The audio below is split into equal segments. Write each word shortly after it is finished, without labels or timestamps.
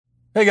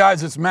Hey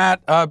guys, it's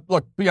Matt.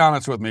 Look, be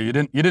honest with me. You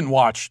didn't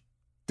watch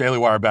Daily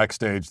Wire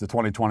Backstage, the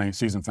 2020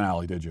 season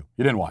finale, did you?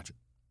 You didn't watch it.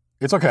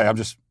 It's okay.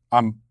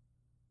 I'm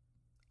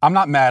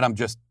not mad. I'm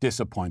just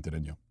disappointed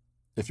in you.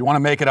 If you want to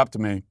make it up to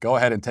me, go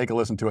ahead and take a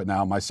listen to it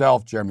now.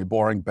 Myself, Jeremy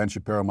Boring, Ben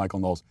Shapiro, Michael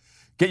Knowles.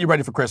 Get you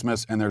ready for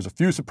Christmas, and there's a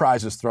few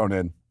surprises thrown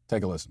in.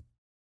 Take a listen.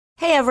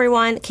 Hey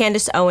everyone,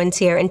 Candace Owens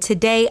here, and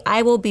today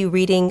I will be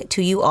reading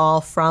to you all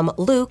from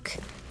Luke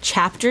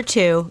chapter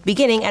 2,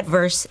 beginning at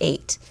verse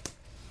 8.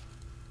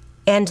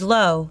 And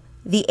lo,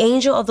 the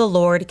angel of the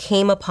Lord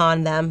came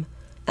upon them,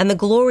 and the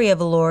glory of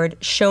the Lord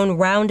shone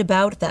round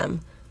about them,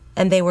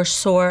 and they were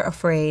sore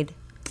afraid.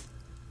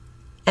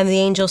 And the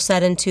angel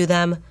said unto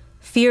them,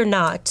 Fear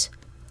not,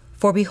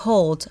 for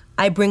behold,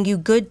 I bring you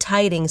good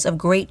tidings of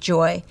great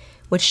joy,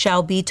 which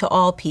shall be to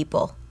all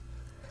people.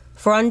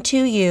 For unto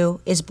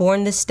you is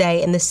born this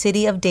day in the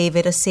city of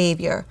David a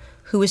Savior,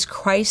 who is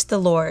Christ the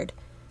Lord.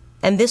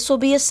 And this will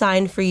be a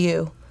sign for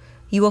you.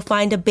 You will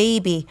find a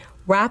baby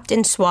wrapped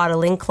in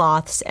swaddling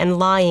cloths and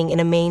lying in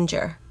a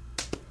manger.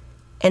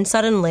 And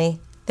suddenly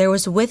there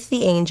was with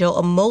the angel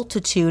a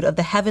multitude of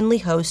the heavenly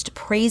host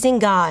praising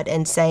God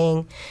and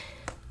saying,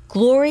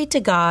 Glory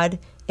to God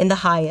in the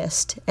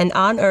highest, and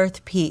on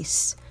earth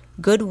peace,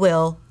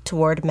 goodwill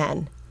toward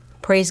men.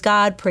 Praise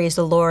God, praise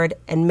the Lord,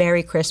 and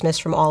Merry Christmas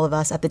from all of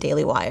us at the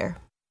Daily Wire.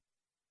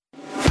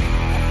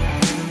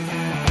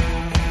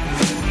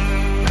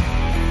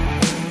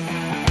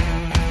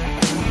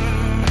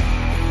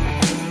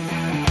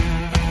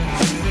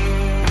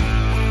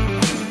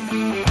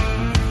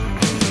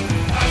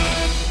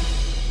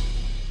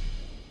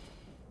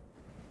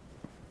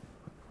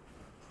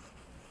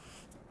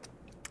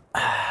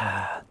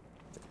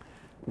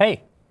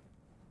 Hey,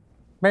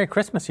 Merry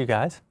Christmas, you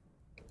guys.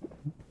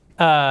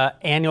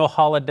 Annual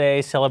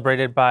holiday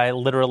celebrated by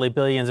literally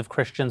billions of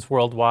Christians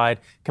worldwide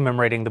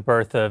commemorating the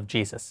birth of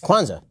Jesus.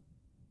 Kwanzaa.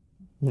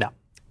 No,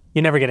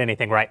 you never get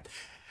anything right.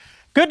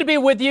 Good to be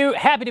with you,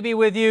 happy to be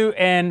with you,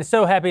 and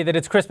so happy that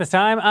it's Christmas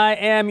time. I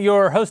am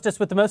your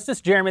hostess with the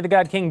mostest, Jeremy the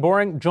God King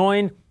Boring,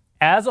 joined,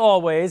 as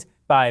always,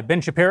 by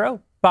Ben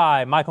Shapiro,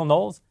 by Michael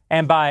Knowles,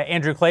 and by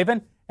Andrew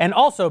Klavan, and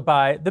also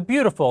by the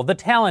beautiful, the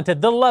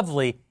talented, the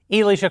lovely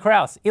Elisha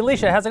Krause.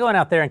 Elisha, how's it going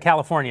out there in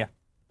California?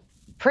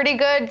 Pretty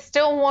good.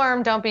 Still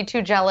warm. Don't be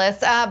too jealous.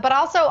 But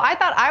also, I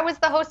thought I was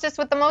the hostess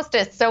with the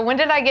mostest. So when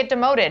did I get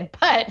demoted?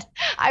 But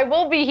I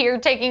will be here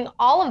taking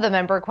all of the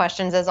member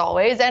questions as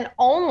always. And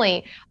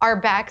only our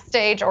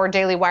Backstage or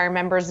Daily Wire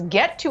members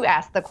get to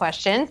ask the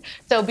questions.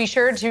 So be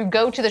sure to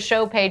go to the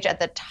show page at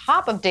the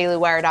top of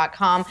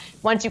dailywire.com.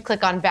 Once you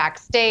click on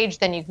Backstage,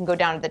 then you can go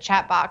down to the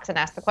chat box and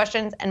ask the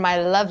questions. And my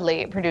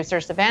lovely producer,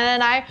 Savannah,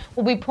 and I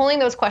will be pulling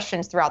those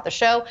questions throughout the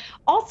show.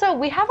 Also,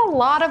 we have a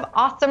lot of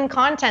awesome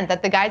content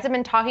that the guys have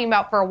been talking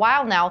about for a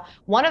while now.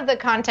 One of the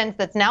contents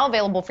that's now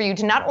available for you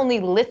to not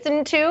only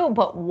listen to,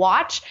 but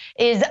watch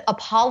is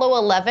Apollo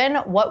 11,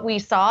 What We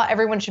Saw.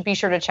 Everyone should be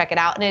sure to check it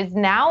out. And it is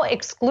now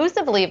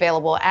exclusively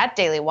available at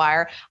Daily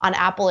Wire on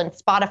Apple and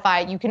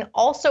Spotify. You can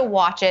also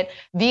watch it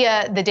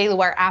via the Daily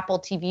Wire Apple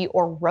TV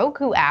or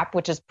Roku app,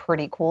 which is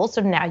pretty cool. So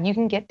now you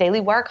can get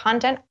Daily Wire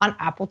content on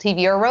Apple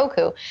TV or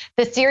Roku.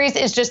 The series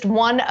is just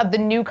one of the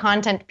new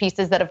content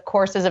pieces that, of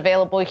course, is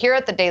available here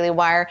at the Daily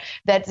Wire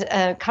that's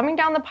coming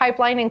down the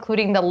pipeline,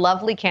 including the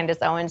lovely Candace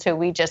Owens, who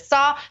we just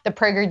saw, the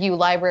PragerU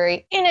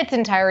library in its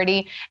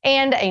entirety,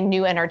 and a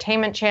new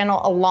entertainment channel,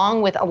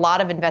 along with a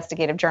lot of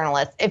investigative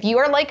journalists. If you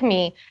are like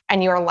me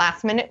and you are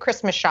last-minute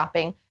Christmas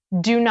shopping,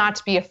 do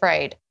not be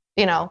afraid.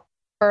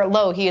 For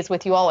lo, he is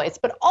with you always.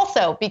 But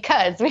also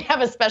because we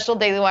have a special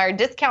Daily Wire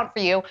discount for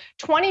you,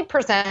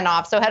 20%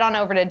 off. So head on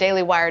over to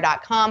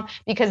dailywire.com,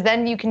 because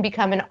then you can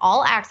become an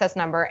all-access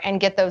member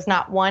and get those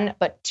not one,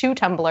 but two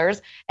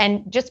tumblers,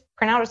 and just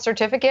print out a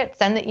certificate,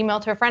 send the email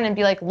to a friend and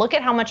be like, look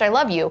at how much I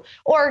love you,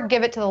 or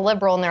give it to the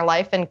liberal in their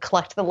life and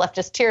collect the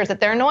leftist tears at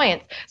their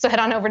annoyance. So head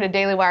on over to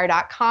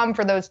dailywire.com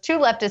for those two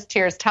leftist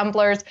tears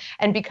tumblers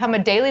and become a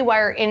Daily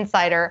Wire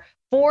insider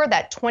for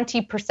that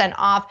 20%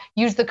 off.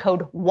 Use the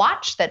code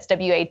WATCH, that's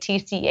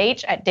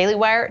WATCH, at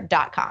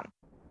dailywire.com.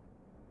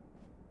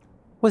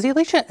 Was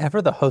Elisha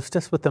ever the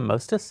hostess with the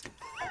mostest?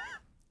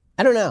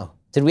 I don't know.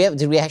 Did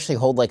we actually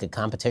hold like a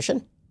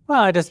competition?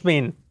 Well, I just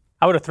mean,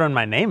 I would have thrown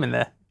my name in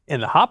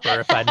the hopper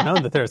if I'd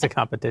known that there was a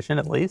competition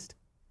at least.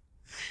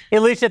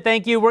 Elisha,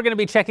 thank you. We're going to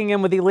be checking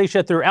in with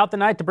Elisha throughout the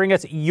night to bring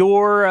us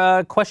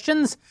your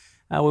questions.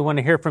 We want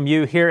to hear from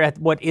you here at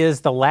what is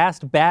the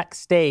last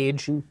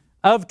Backstage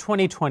of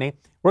 2020.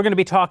 We're going to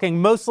be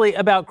talking mostly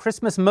about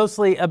Christmas,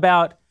 mostly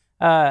about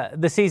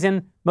the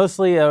season,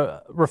 mostly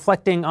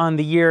reflecting on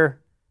the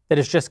year that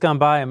has just gone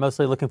by, and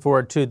mostly looking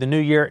forward to the new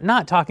year.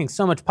 Not talking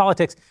so much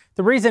politics.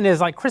 The reason is,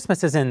 like,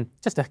 Christmas is in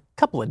just a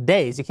couple of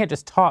days. You can't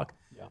just talk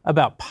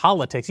about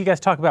politics. You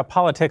guys talk about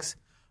politics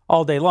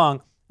all day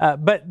long.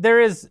 But there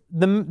is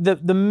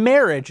the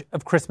marriage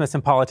of Christmas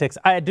and politics,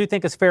 I do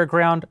think, is fair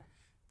ground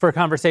for a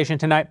conversation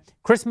tonight.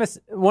 Christmas,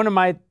 one of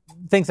my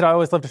things that I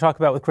always love to talk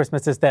about with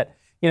Christmas is that,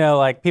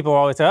 like, people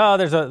always say, oh,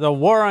 there's the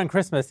war on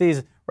Christmas,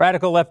 these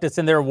radical leftists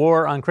and their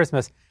war on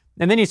Christmas.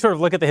 And then you sort of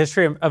look at the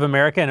history of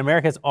America, and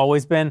America has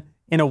always been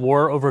in a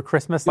war over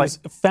Christmas. It was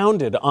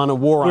founded on a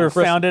war on Christmas.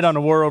 We were founded on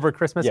a war over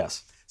Christmas.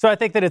 Yes. So I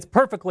think that it's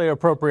perfectly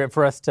appropriate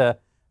for us to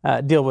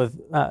deal with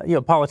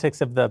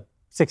politics of the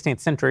 16th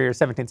century or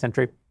 17th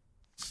century.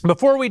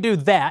 Before we do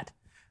that,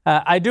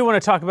 I do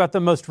want to talk about the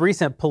most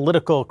recent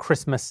political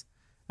Christmas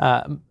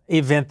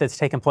event that's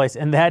taken place,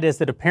 and that is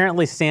that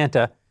apparently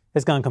Santa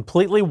has gone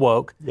completely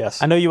woke.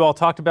 Yes. I know you all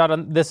talked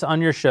about this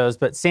on your shows,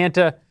 but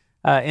Santa,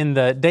 in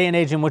the day and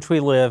age in which we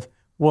live,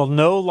 will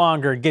no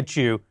longer get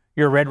you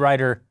your Red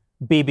Ryder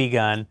BB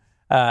gun.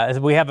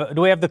 Do we have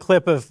the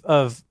clip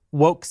of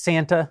woke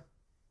Santa?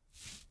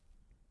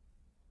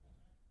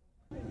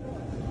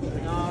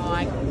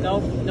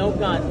 No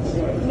guns.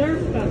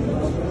 Nerf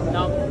gun.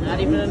 No, not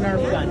even a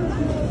Nerf gun.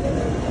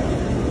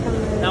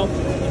 No,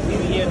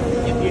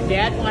 if your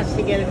dad wants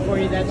to get it for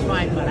you, that's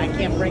fine, but I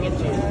can't bring it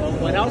to you. But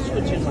what else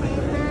would you like?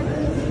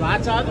 There's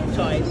lots of other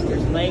toys.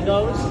 There's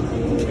Legos,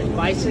 there's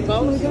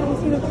bicycles,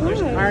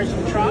 there's cars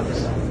and trucks.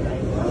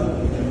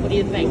 What do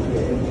you think?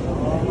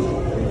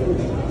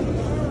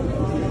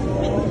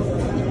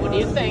 What do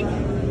you think?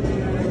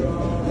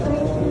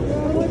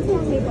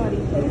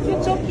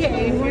 It's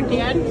okay if your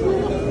dad...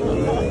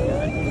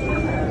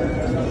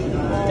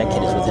 That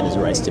kid is within his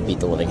rights to beat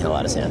the living hell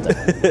out of Santa.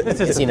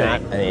 Is he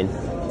not? I mean,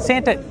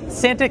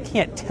 Santa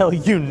can't tell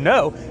you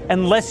no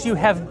unless you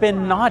have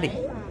been naughty.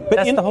 But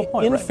That's the whole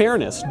point. In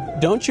fairness,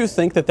 don't you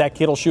think that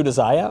kid will shoot his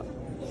eye out?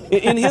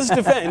 In his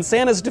defense, in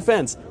Santa's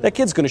defense, that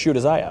kid's going to shoot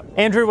his eye out.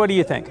 Andrew, what do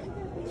you think?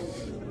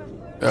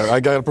 I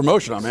got a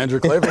promotion. I'm Andrew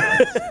Klaver.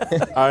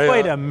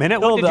 Wait a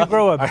minute. When did you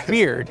grow a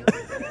beard?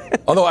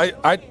 Although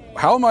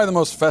how am I the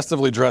most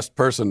festively dressed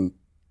person?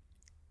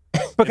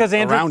 Because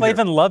Andrew around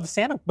Klavan here? loves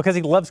Santa. Because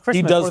he loves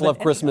Christmas. He does love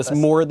Christmas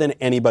more than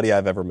anybody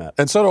I've ever met.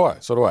 And so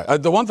do I.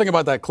 The one thing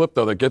about that clip,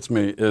 though, that gets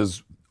me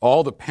is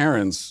all the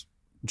parents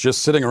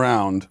just sitting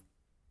around,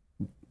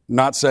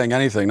 not saying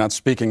anything, not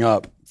speaking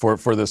up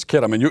for this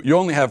kid. I mean, you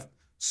only have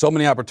so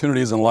many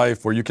opportunities in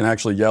life where you can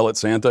actually yell at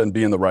Santa and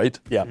be in the right.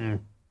 Yeah. And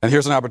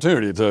here's an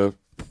opportunity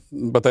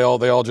but they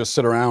all just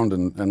sit around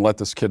and let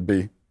this kid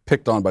be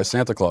picked on by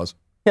Santa Claus.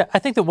 Yeah, I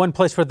think that one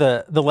place where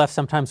the left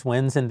sometimes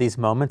wins in these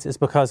moments is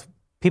because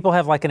people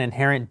have like an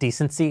inherent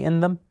decency in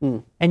them,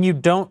 and you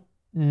don't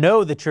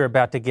know that you're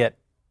about to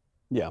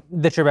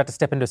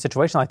step into a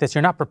situation like this.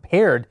 You're not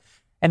prepared,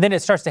 and then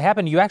it starts to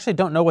happen. You actually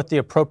don't know what the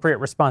appropriate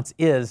response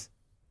is.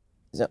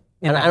 So,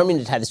 and I don't mean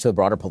to tie this to a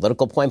broader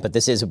political point, but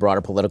this is a broader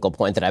political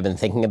point that I've been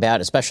thinking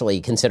about, especially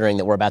considering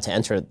that we're about to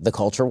enter the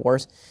culture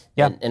wars.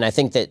 Yeah. And I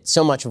think that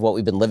so much of what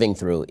we've been living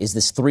through is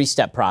this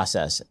three-step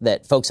process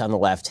that folks on the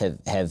left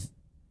have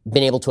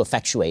been able to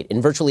effectuate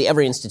in virtually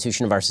every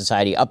institution of our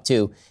society, up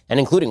to and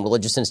including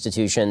religious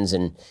institutions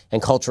and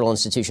cultural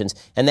institutions.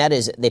 And that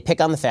is, they pick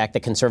on the fact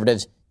that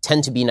conservatives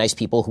tend to be nice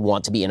people who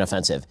want to be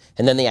inoffensive.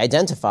 And then they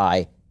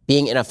identify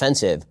being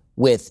inoffensive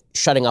with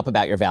shutting up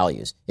about your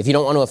values. If you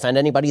don't want to offend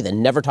anybody,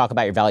 then never talk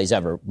about your values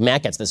ever.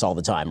 Matt gets this all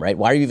the time, right?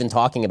 Why are you even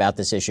talking about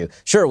this issue?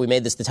 Sure, we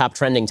made this the top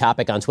trending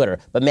topic on Twitter,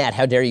 but Matt,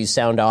 how dare you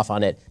sound off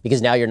on it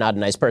because now you're not a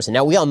nice person.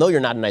 Now, we all know you're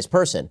not a nice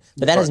person,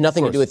 but that has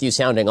nothing to do with you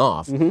sounding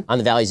off on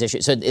the values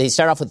issue. So they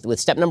start off with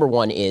step number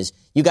one is,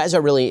 you guys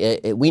are really,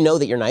 we know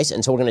that you're nice,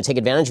 and so we're going to take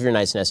advantage of your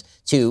niceness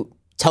to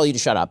tell you to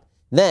shut up.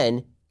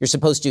 Then you're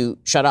supposed to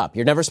shut up.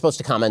 You're never supposed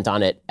to comment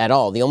on it at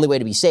all. The only way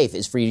to be safe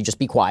is for you to just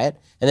be quiet.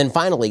 And then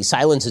finally,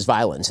 silence is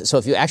violence. So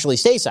if you actually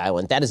stay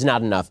silent, that is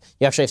not enough.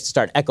 You actually have to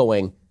start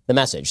echoing the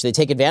message. They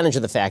take advantage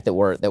of the fact that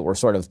we're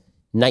sort of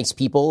nice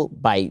people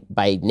by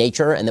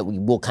nature, and that we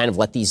will kind of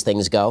let these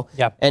things go.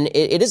 Yep. And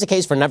it is a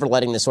case for never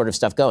letting this sort of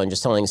stuff go and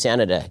just telling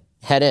Santa to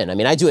head in. I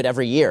mean, I do it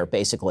every year,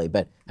 basically,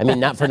 but I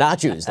mean, not for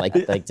nachos.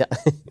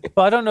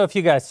 Well, I don't know if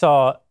you guys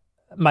saw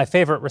my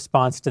favorite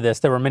response to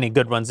this. There were many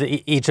good ones.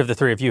 Each of the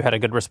three of you had a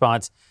good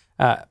response.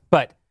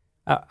 But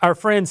our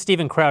friend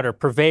Steven Crowder,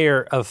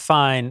 purveyor of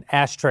fine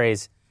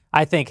ashtrays,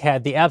 I think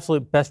had the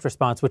absolute best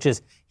response, which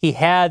is he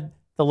had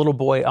the little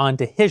boy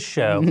onto his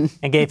show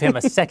and gave him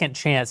a second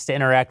chance to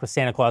interact with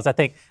Santa Claus.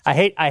 I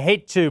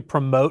hate to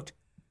promote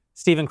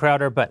Steven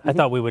Crowder, but I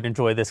thought we would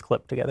enjoy this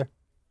clip together.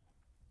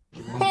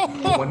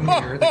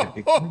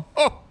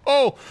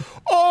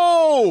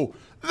 Oh,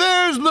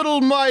 there's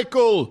little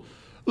Michael.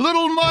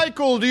 Little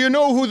Michael, do you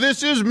know who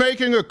this is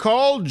making a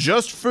call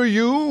just for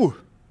you?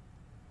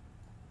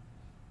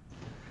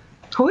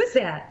 Who is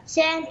that?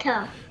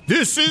 Santa.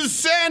 This is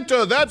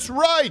Santa, that's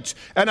right.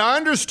 And I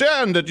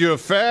understand that you're a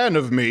fan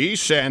of me,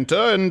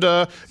 Santa, and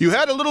you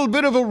had a little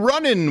bit of a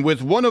run-in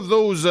with one of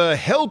those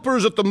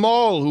helpers at the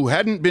mall who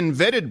hadn't been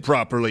vetted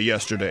properly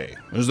yesterday.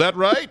 Is that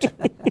right?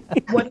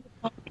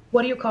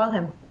 What do you call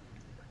him?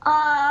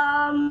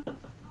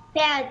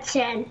 Bad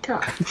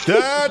Santa.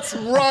 That's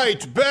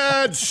right,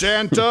 Bad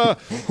Santa,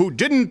 who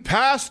didn't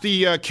pass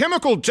the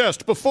chemical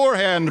test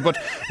beforehand, but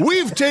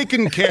we've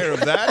taken care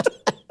of that.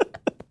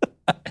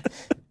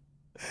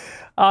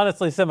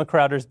 Honestly, some of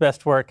Crowder's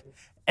best work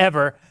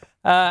ever.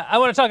 I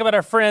want to talk about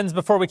our friends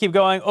before we keep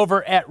going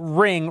over at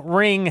Ring.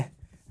 Ring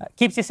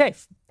keeps you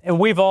safe. And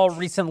we've all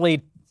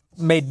recently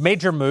made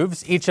major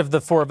moves. Each of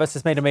the four of us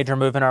has made a major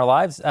move in our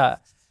lives.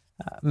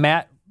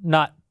 Matt,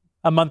 not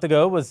a month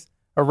ago, was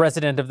a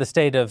resident of the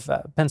state of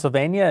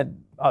Pennsylvania.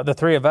 The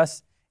three of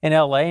us in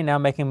L.A. now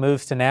making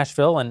moves to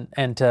Nashville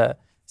and to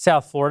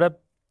South Florida.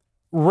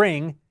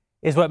 Ring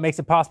is what makes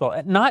it possible.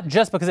 Not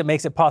just because it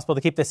makes it possible to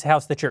keep this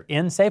house that you're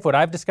in safe. What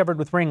I've discovered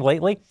with Ring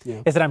lately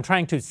is that I'm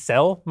trying to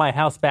sell my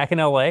house back in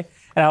L.A.,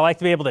 and I like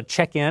to be able to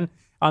check in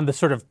on the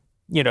sort of,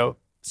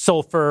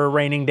 sulfur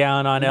raining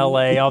down on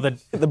L.A., all the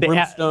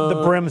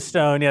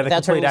brimstone. Yeah,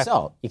 that's where you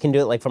sell. You can do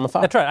it like from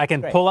afar. That's right. I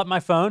can pull up my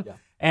phone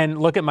and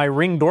look at my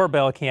Ring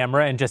doorbell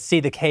camera and just see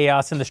the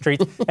chaos in the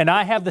streets. And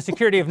I have the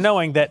security of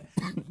knowing that,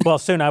 well,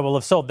 soon I will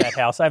have sold that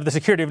house. I have the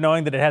security of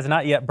knowing that it has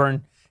not yet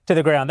burned to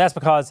the ground. That's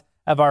because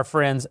of our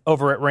friends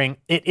over at Ring.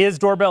 It is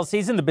doorbell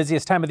season, the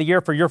busiest time of the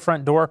year for your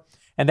front door,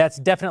 and that's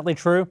definitely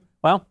true,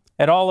 well,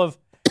 at all of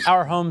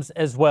our homes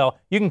as well.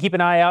 You can keep an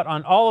eye out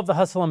on all of the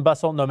hustle and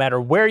bustle, no matter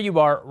where you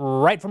are,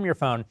 right from your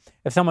phone.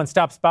 If someone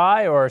stops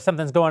by or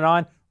something's going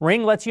on,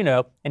 Ring lets you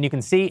know, and you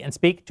can see and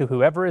speak to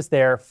whoever is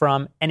there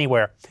from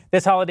anywhere.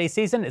 This holiday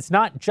season, it's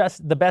not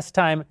just the best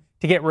time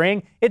to get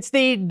Ring, it's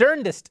the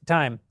darndest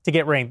time to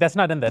get Ring. That's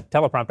not in the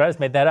teleprompter, I just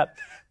made that up.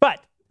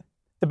 But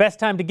the best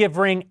time to give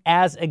Ring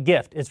as a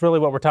gift is really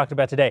what we're talking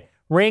about today.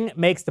 Ring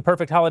makes the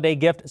perfect holiday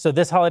gift, so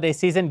this holiday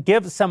season,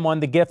 give someone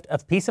the gift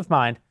of peace of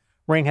mind.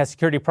 Ring has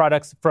security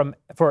products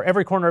for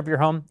every corner of your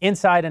home,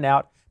 inside and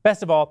out.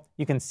 Best of all,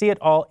 you can see it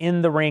all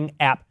in the Ring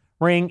app.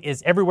 Ring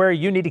is everywhere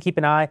you need to keep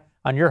an eye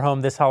on your home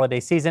this holiday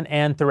season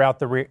and throughout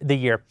the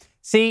year.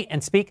 See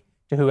and speak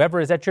to whoever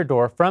is at your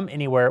door from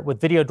anywhere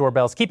with video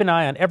doorbells. Keep an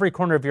eye on every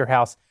corner of your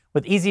house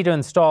with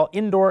easy-to-install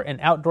indoor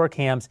and outdoor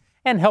cams,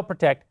 and help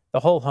protect the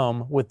whole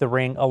home with the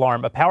Ring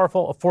Alarm, a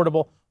powerful,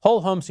 affordable,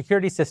 whole home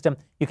security system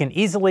you can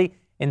easily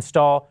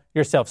install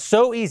yourself.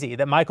 So easy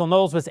that Michael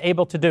Knowles was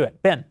able to do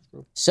it. Ben.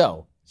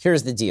 So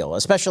here's the deal,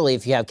 especially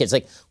if you have kids.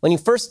 Like when you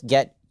first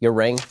get your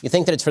Ring, you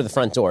think that it's for the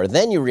front door.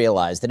 Then you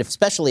realize that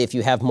especially if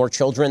you have more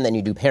children than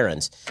you do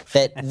parents,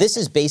 that this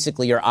is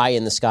basically your eye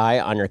in the sky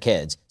on your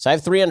kids. So I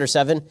have 3 under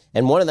 7,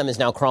 and one of them is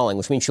now crawling,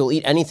 which means she'll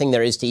eat anything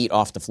there is to eat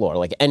off the floor,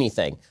 like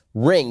anything.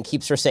 Ring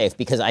keeps her safe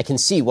because I can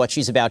see what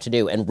she's about to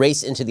do and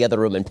race into the other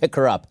room and pick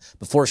her up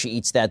before she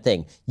eats that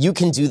thing. You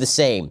can do the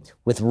same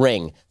with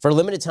Ring. For a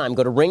limited time,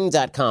 go to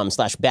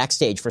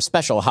ring.com/backstage for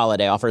special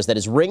holiday offers. That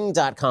is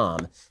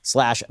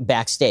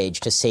ring.com/backstage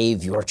to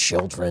save your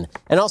children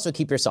and also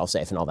keep yourself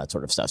safe and all that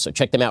sort of stuff. So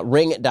check them out,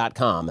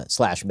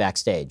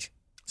 ring.com/backstage.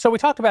 So we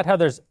talked about how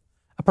there's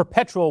a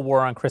perpetual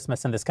war on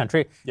Christmas in this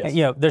country.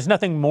 Yes. There's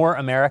nothing more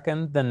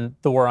American than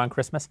the war on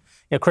Christmas.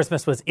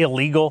 Christmas was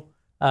illegal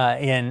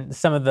in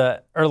some of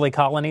the early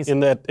colonies.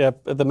 In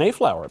the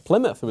Mayflower at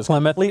Plymouth, it was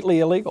completely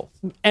illegal.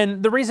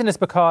 And the reason is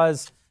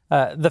because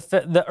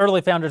the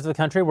early founders of the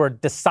country were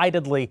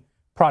decidedly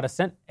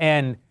Protestant.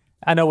 And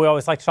I know we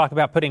always like to talk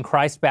about putting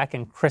Christ back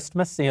in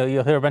Christmas.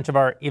 You'll hear a bunch of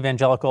our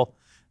evangelical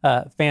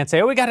fans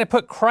say, we got to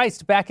put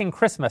Christ back in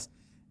Christmas.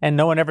 And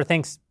no one ever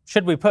thinks,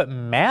 should we put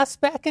Mass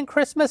back in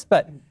Christmas?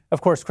 But, of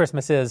course,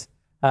 Christmas is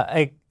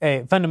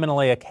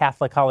fundamentally a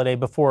Catholic holiday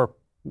before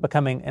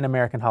becoming an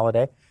American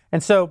holiday.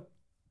 And so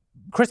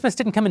Christmas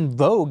didn't come in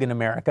vogue in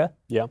America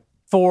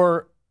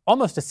for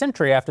almost a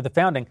century after the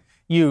founding.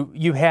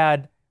 You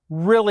had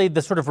really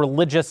the sort of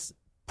religious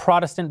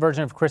Protestant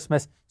version of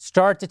Christmas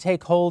start to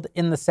take hold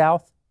in the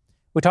South.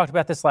 We talked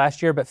about this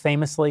last year, but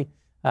famously,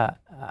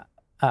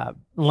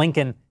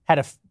 Lincoln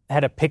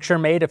had a picture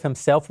made of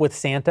himself with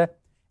Santa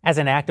as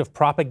an act of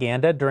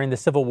propaganda during the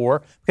Civil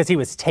War because he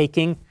was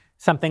taking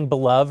something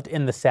beloved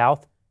in the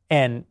South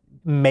and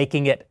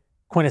making it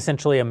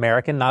quintessentially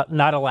American,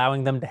 not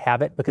allowing them to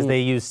have it because they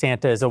used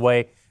Santa as a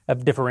way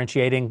of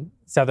differentiating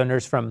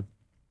Southerners from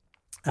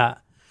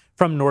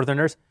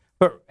Northerners.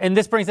 And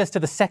this brings us to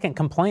the second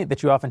complaint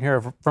that you often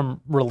hear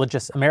from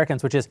religious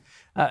Americans, which is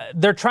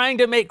they're trying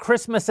to make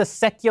Christmas a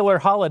secular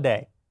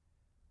holiday.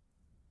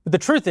 But the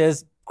truth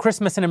is,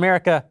 Christmas in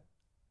America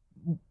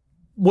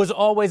was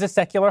always a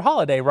secular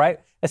holiday, right?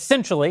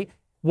 Essentially,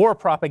 war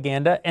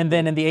propaganda, and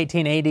then in the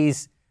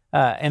 1880s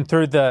and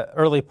through the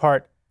early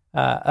part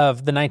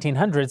of the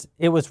 1900s,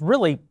 it was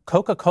really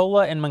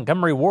Coca-Cola and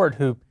Montgomery Ward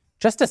who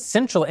just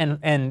essentially,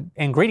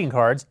 and greeting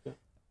cards,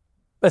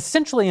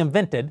 essentially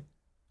invented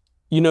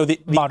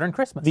modern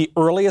Christmas. The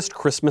earliest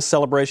Christmas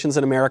celebrations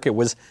in America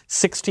was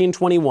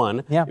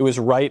 1621. Yeah. It was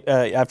right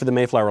after the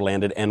Mayflower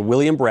landed, and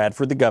William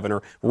Bradford, the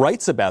governor,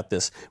 writes about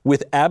this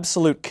with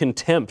absolute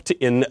contempt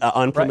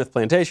on Plymouth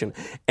Plantation.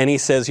 And he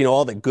says,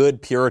 all the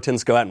good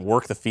Puritans go out and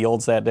work the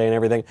fields that day and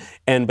everything,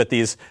 but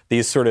these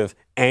sort of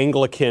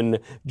Anglican,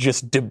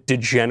 just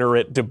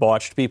degenerate,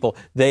 debauched people,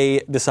 they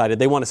decided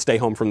they want to stay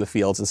home from the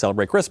fields and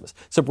celebrate Christmas.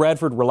 So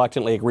Bradford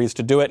reluctantly agrees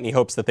to do it, and he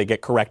hopes that they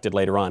get corrected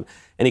later on.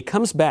 And he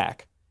comes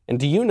back. And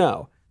do you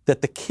know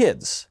that the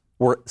kids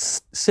were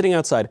sitting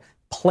outside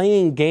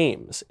playing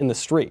games in the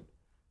street?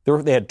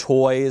 They had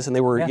toys and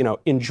they were,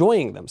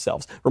 enjoying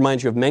themselves.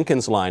 Reminds you of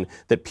Mencken's line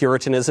that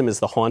Puritanism is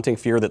the haunting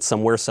fear that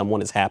somewhere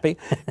someone is happy.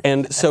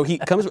 And so he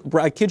comes,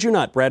 I kid you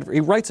not, Bradford, he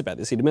writes about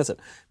this, he admits it.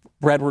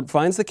 Bradford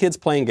finds the kids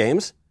playing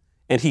games,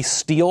 and he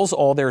steals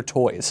all their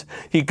toys.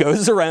 He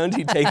goes around,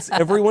 he takes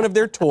every one of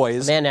their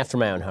toys. Man after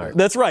my own heart.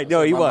 That's right.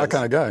 No, he was. That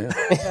kind of guy,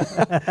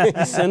 yeah.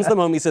 He sends them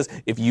home. He says,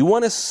 if you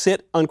want to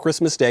sit on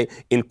Christmas Day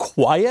in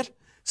quiet,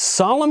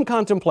 solemn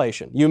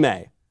contemplation, you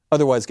may.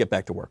 Otherwise, get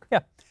back to work. Yeah.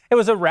 It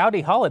was a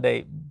rowdy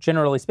holiday,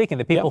 generally speaking.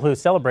 The people who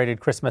celebrated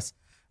Christmas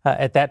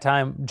at that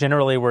time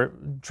generally were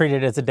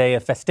treated as a day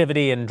of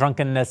festivity and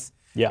drunkenness,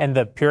 and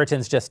the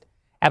Puritans just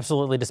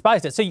absolutely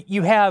despised it. So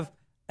you have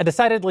a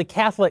decidedly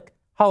Catholic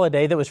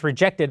holiday that was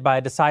rejected by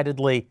a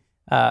decidedly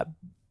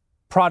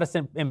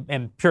Protestant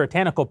and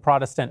puritanical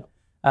Protestant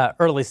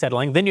early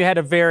settling. Then you had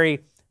a very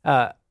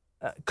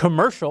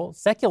commercial,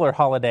 secular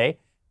holiday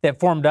that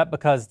formed up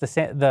because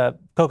the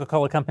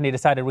Coca-Cola company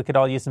decided we could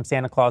all use some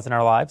Santa Claus in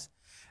our lives.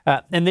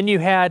 And then you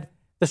had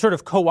the sort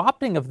of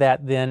co-opting of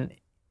that then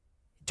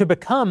to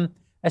become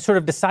a sort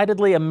of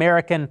decidedly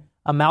American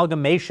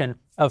amalgamation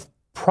of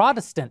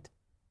Protestant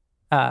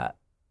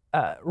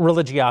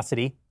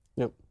religiosity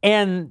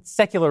and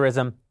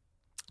secularism,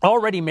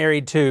 already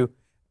married to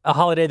a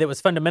holiday that was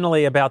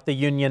fundamentally about the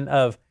union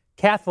of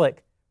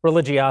Catholic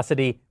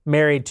religiosity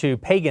married to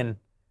pagan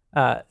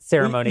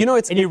ceremony. You know,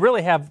 you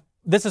really have.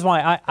 This is why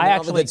I actually.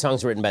 All the good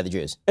songs were written by the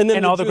Jews.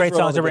 And all the great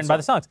songs are written by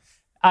the songs.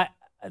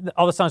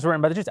 All the songs were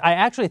written by the Jews. I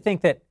actually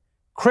think that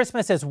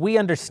Christmas, as we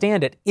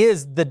understand it,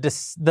 is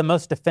the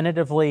most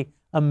definitively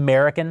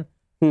American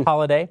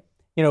holiday.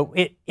 You know,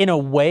 in a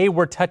way,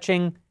 we're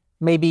touching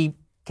maybe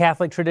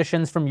Catholic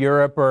traditions from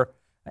Europe or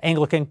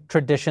Anglican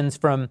traditions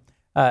from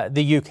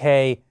the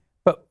UK,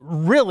 but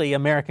really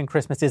American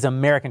Christmas is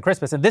American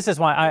Christmas. And this is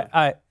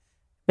why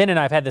Ben and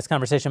I have had this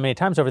conversation many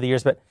times over the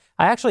years, but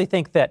I actually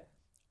think that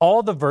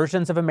all the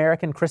versions of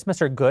American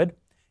Christmas are good.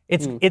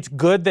 It's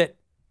good that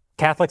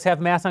Catholics have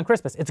Mass on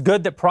Christmas. It's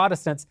good that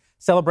Protestants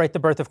celebrate the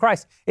birth of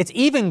Christ. It's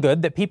even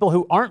good that people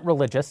who aren't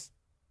religious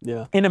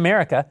in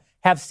America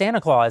have Santa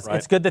Claus. Right.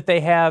 It's good that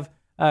they have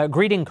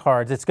greeting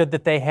cards. It's good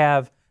that they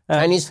have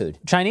Chinese food.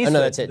 Chinese food.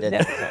 No, that's it.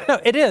 No,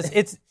 it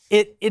is.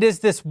 It is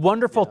this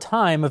wonderful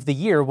time of the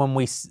year when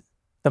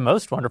the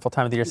most wonderful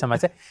time of the year, some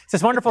might say. It's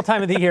this wonderful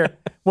time of the year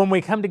when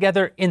we come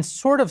together in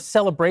sort of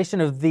celebration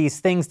of these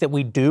things that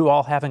we do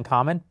all have in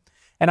common.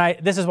 And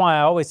this is why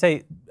I always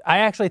say, I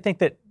actually think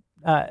that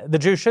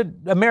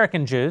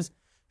American Jews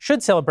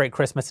should celebrate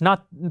Christmas,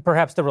 not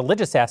perhaps the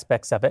religious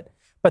aspects of it,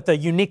 but the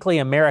uniquely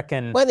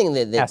American Well, I think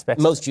that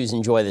aspects. most Jews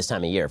enjoy this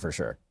time of year for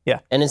sure. Yeah.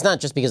 And it's not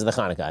just because of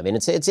the Hanukkah. I mean,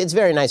 it's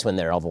very nice when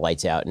there are all the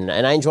lights out. And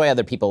I enjoy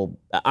other people.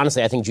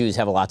 Honestly, I think Jews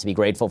have a lot to be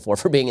grateful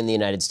for being in the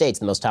United States,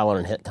 the most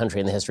tolerant country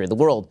in the history of the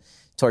world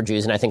toward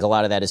Jews. And I think a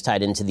lot of that is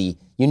tied into the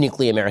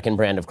uniquely American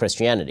brand of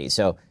Christianity.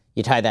 So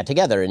you tie that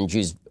together, and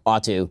Jews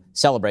ought to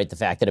celebrate the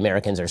fact that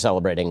Americans are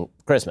celebrating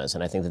Christmas,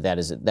 and I think that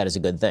is a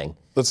good thing.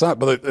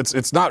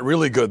 It's not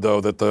really good though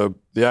that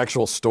the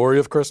actual story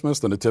of Christmas,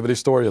 the nativity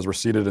story, has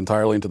receded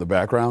entirely into the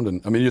background.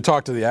 And I mean, you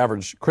talk to the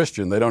average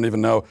Christian, they don't even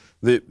know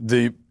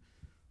the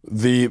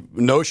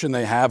notion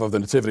they have of the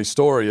nativity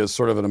story is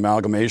sort of an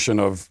amalgamation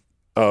of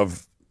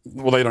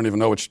they don't even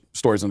know which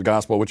stories in the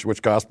gospel,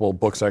 which gospel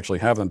books actually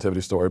have the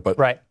nativity story, but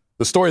right.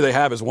 The story they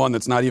have is one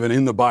that's not even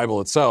in the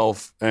Bible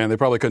itself, and they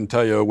probably couldn't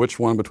tell you which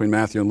one between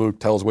Matthew and Luke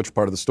tells which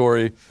part of the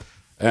story.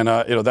 And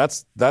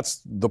that's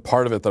the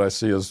part of it that I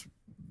see as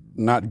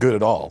not good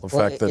at all.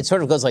 It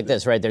sort of goes like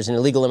this, right? There's an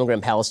illegal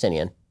immigrant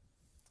Palestinian,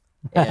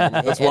 and,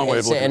 that's one way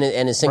of looking at it.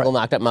 And a single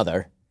knocked up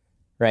mother,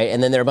 right?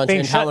 And then there are a bunch of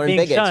intolerant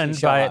bigots. Being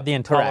shunned by the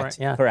intolerant.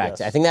 Correct.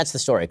 Yes. I think that's the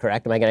story.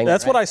 Correct? Am I getting that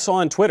That's right? what I saw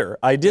on Twitter.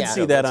 I did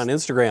see that on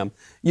Instagram.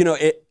 You know,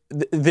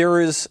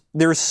 there's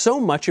so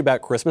much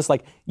about Christmas.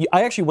 Like,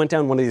 I actually went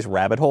down one of these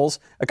rabbit holes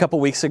a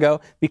couple weeks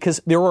ago because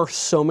there are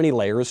so many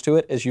layers to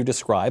it, as you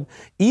describe.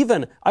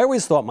 Even, I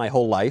always thought my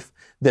whole life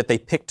that they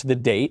picked the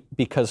date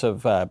because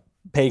of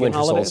pagan Winter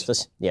holidays.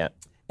 solstice. Yeah.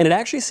 And it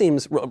actually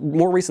seems,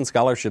 more recent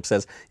scholarship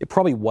says, it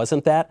probably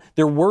wasn't that.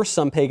 There were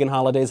some pagan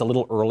holidays a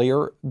little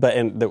earlier,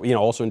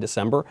 also in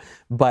December.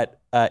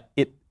 But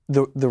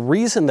the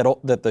reason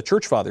that the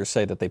church fathers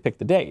say that they picked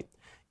the date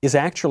is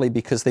actually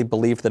because they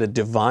believed that a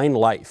divine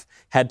life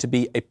had to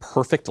be a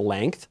perfect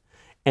length,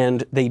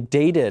 and they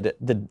dated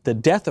the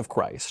death of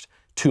Christ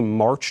to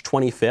March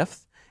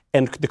 25th,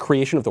 and the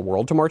creation of the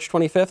world to March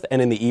 25th,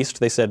 and in the East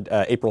they said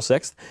April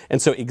 6th,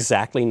 and so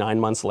exactly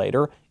 9 months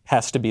later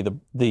has to be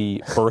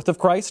the birth of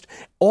Christ.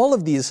 All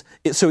of these,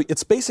 so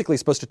it's basically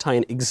supposed to tie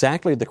in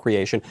exactly to the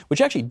creation, which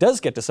actually does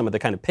get to some of the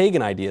kind of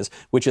pagan ideas,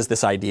 which is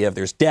this idea of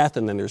there's death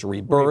and then there's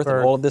rebirth.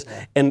 And all of this,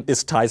 and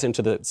this ties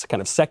into the kind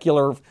of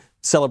secular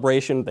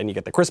celebration, then you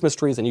get the Christmas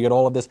trees, and you get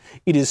all of this.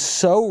 It is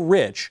so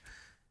rich,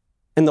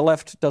 and the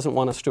left doesn't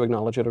want us to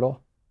acknowledge it at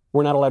all.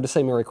 We're not allowed to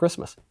say Merry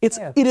Christmas. It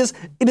is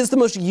the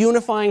most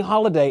unifying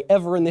holiday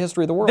ever in the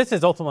history of the world. This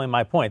is ultimately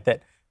my point,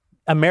 that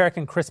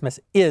American Christmas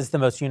is the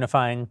most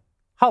unifying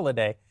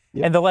holiday,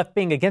 and the left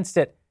being against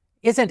it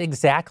isn't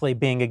exactly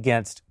being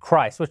against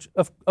Christ, which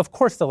of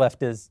course the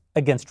left is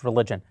against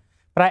religion.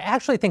 But I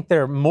actually think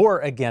they're more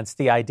against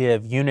the idea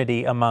of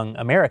unity among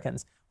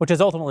Americans, which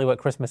is ultimately what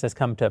Christmas has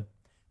come to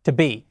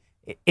be.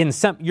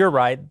 You're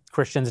right,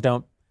 Christians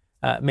don't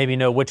maybe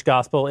know which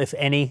gospel, if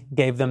any,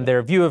 gave them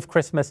their view of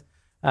Christmas.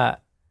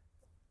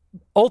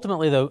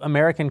 Ultimately, though,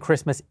 American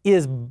Christmas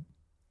is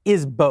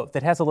both.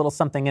 It has a little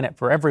something in it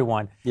for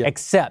everyone,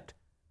 except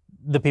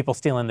the people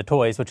stealing the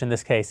toys, which in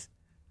this case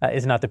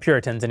is not the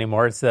Puritans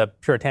anymore. It's the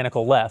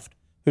puritanical left,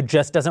 who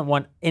just doesn't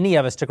want any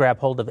of us to grab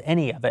hold of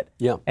any of it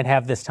and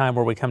have this time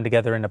where we come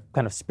together in a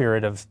kind of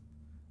spirit of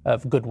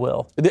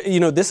goodwill.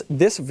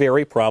 This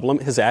very problem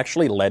has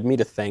actually led me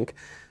to think,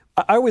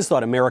 I always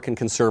thought American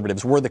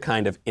conservatives were the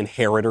kind of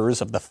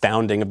inheritors of the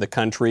founding of the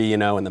country,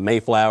 and the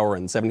Mayflower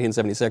in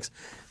 1776.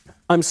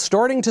 I'm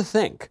starting to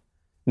think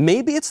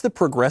maybe it's the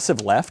progressive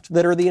left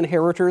that are the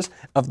inheritors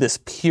of this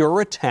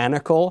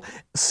puritanical,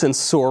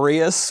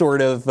 censorious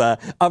sort of,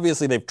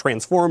 obviously they've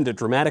transformed it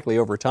dramatically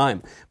over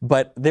time,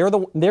 but they're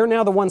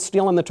now the ones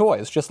stealing the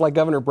toys, just like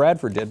Governor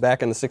Bradford did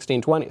back in the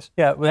 1620s.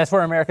 Yeah, well, that's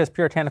where America's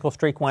puritanical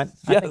streak went.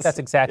 I think that's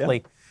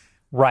exactly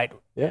right.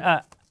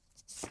 Yeah.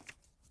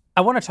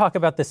 I want to talk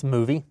about this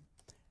movie,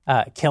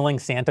 Killing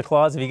Santa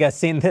Claus. Have you guys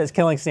seen this,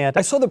 Killing Santa?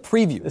 I saw the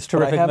preview. This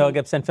terrific Mel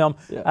Gibson film.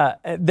 Yeah.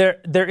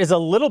 There is a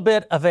little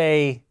bit of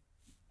a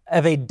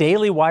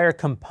Daily Wire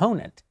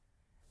component.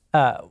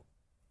 I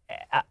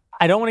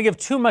don't want to give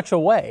too much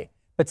away,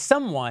 but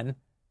someone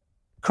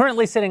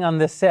currently sitting on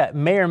this set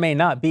may or may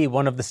not be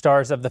one of the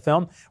stars of the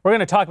film. We're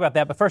going to talk about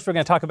that, but first we're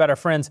going to talk about our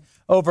friends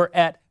over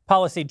at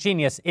Policy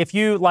Genius. If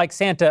you, like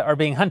Santa, are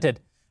being hunted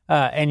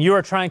and you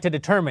are trying to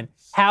determine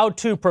how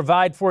to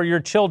provide for your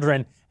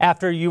children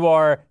after you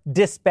are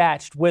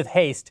dispatched with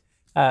haste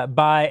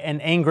by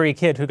an angry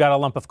kid who got a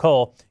lump of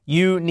coal,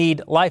 you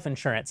need life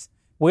insurance.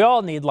 We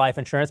all need life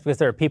insurance because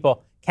there are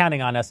people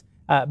counting on us.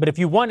 But if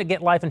you want to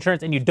get life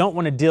insurance and you don't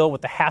want to deal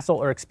with the hassle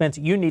or expense,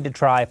 you need to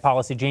try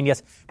Policy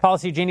Genius.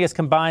 Policy Genius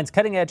combines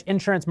cutting-edge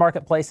insurance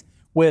marketplace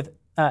with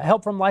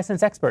help from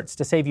licensed experts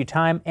to save you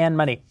time and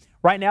money.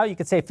 Right now, you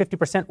can save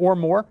 50% or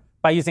more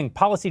by using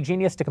Policy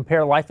Genius to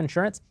compare life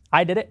insurance.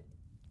 I did it.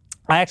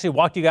 I actually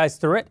walked you guys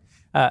through it.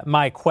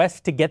 My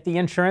quest to get the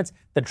insurance,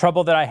 the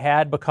trouble that I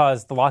had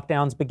because the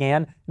lockdowns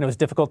began, and it was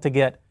difficult to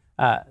get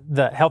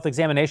the health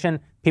examination.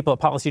 People at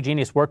Policy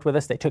Genius worked with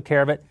us. They took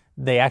care of it.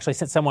 They actually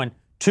sent someone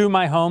to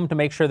my home to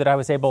make sure that I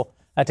was able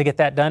to get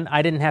that done.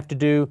 I didn't have to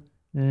do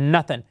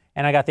nothing,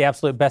 and I got the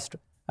absolute best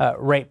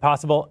rate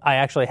possible. I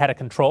actually had a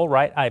control,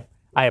 right?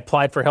 I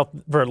applied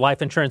for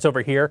life insurance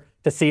over here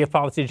to see if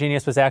Policy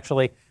Genius was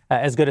actually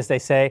as good as they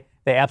say.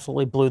 They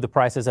absolutely blew the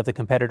prices of the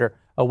competitor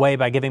away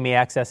by giving me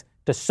access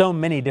to so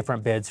many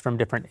different bids from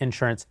different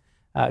insurance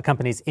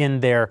companies in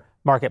their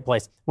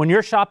marketplace. When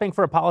you're shopping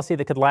for a policy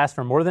that could last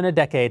for more than a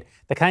decade,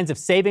 the kinds of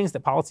savings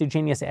that Policy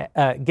Genius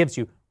gives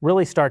you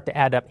really start to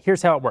add up.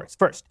 Here's how it works.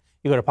 First,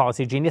 you go to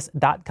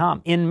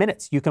policygenius.com. In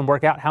minutes, you can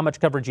work out how much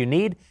coverage you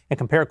need and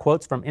compare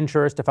quotes from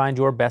insurers to find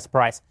your best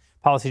price.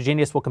 Policy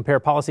Genius will compare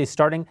policies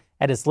starting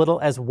at as little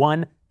as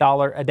 $1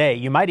 a day.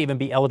 You might even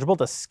be eligible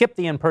to skip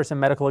the in-person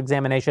medical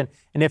examination,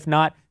 and if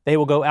not, they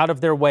will go out of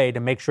their way to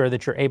make sure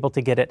that you're able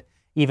to get it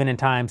even in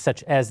times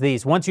such as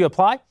these. Once you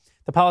apply,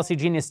 the Policy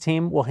Genius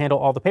team will handle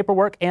all the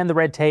paperwork and the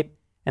red tape,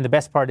 and the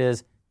best part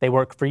is they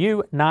work for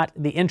you, not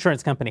the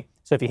insurance company.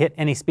 So if you hit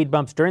any speed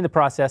bumps during the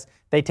process,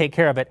 they take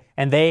care of it,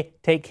 and they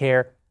take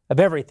care of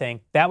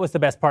everything. That was the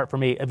best part for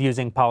me of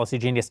using Policy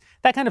Genius.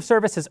 That kind of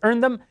service has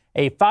earned them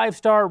a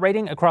 5-star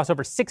rating across over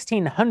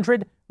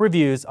 1,600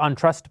 reviews on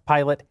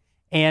Trustpilot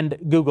and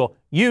Google.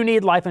 You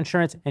need life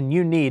insurance, and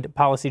you need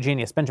Policy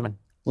Genius. Benjamin.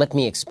 Let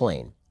me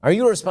explain. Are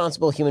you a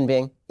responsible human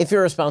being? If you're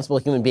a responsible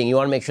human being, you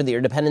want to make sure that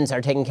your dependents are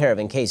taken care of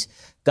in case,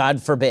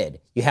 God forbid,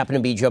 you happen to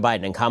be Joe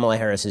Biden and Kamala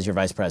Harris is your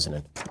vice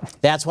president.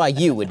 That's why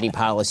you would need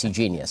Policy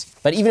Genius.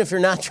 But even if you're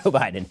not Joe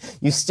Biden,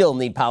 you still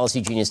need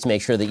Policy Genius to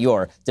make sure that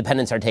your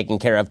dependents are taken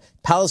care of.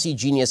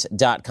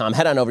 PolicyGenius.com.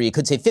 Head on over. You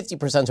could save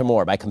 50% or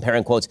more by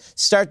comparing quotes.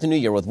 Start the new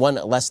year with one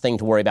less thing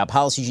to worry about.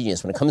 Policy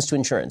Genius, when it comes to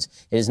insurance,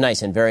 it is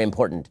nice and very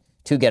important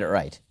to get it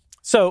right.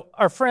 So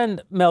our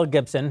friend Mel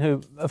Gibson,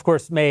 who, of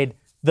course, made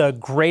the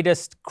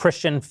greatest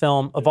Christian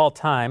film of all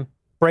time,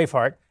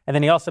 Braveheart, and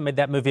then he also made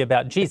that movie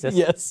about Jesus,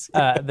 yes,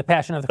 The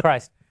Passion of the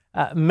Christ.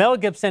 Mel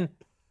Gibson,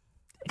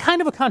 kind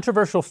of a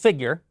controversial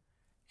figure,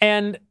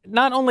 and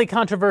not only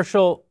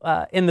controversial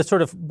in the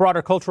sort of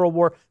broader cultural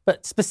war,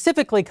 but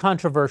specifically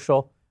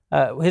controversial,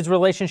 his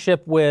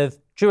relationship with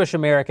Jewish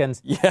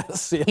Americans.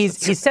 Yes. He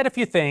said a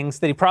few things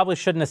that he probably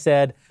shouldn't have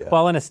said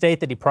while in a state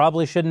that he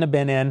probably shouldn't have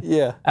been in.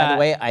 Yeah. By the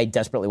way, I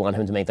desperately want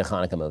him to make the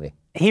Hanukkah movie.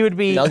 He would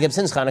be... Mel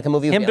Gibson's Hanukkah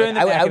movie. Him doing the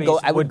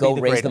I would go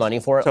raise the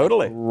money for it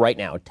totally right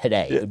now,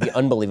 today. It would be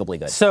unbelievably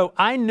good. So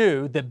I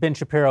knew that Ben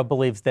Shapiro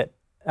believes that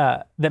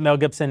Mel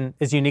Gibson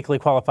is uniquely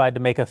qualified to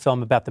make a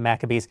film about the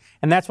Maccabees.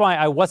 And that's why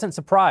I wasn't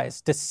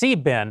surprised to see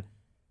Ben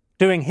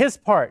doing his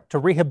part to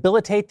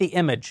rehabilitate the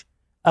image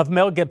of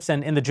Mel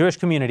Gibson in the Jewish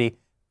community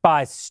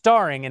by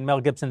starring in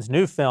Mel Gibson's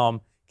new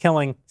film,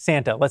 Killing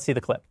Santa. Let's see the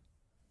clip.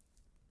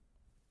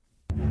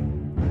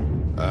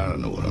 I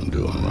don't know what I'm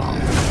doing wrong.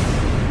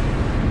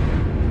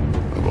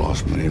 I've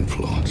lost my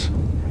influence.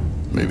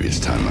 Maybe it's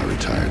time I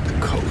retired the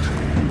coat.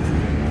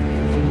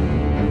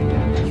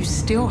 You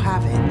still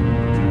have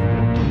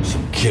it.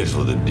 Some kids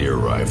with a deer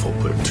rifle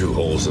put 2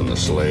 holes in the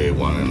sleigh,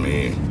 one in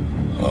me.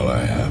 All I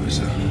have is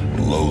a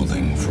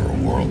loathing for a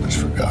world that's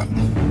forgotten.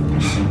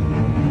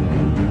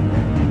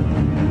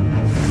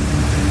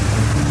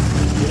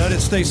 The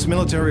United States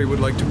military would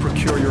like to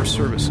procure your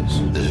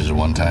services. This is a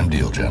one-time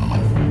deal,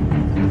 gentlemen.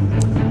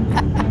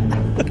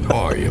 How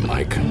are you,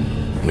 Mike?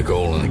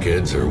 Nicole and the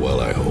kids are well,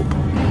 I hope.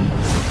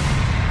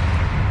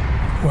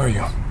 Where are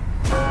you?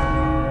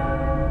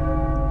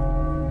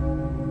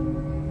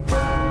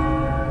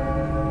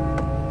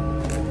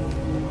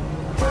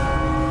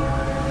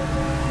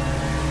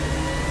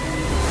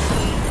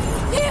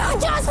 You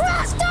just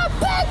lost a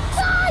big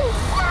son!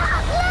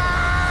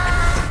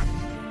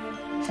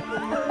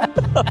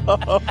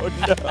 Oh,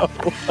 no.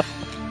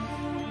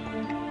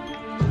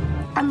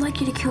 I'd like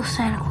you to kill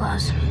Santa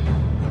Claus.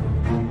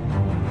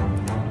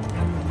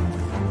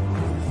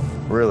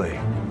 Really?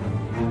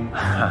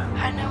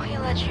 I know he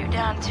let you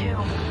down too.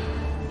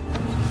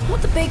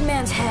 Want the big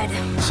man's head.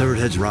 Severed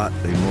heads rot,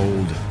 they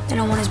mold. They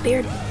don't want his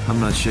beard. I'm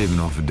not shaving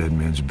off a dead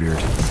man's beard.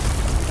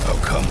 How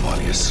come while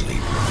you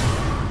sleep?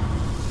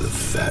 The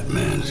fat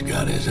man's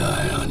got his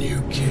eye on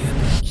you, kid.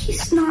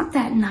 He's not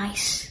that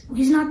nice.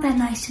 He's not that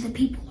nice to the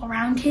people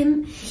around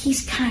him.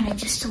 He's kind of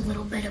just a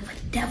little bit of a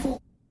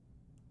devil.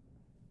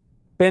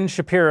 Ben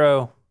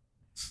Shapiro,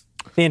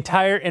 the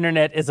entire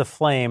internet is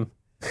aflame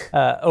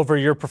over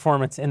your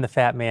performance in The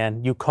Fat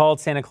Man. You called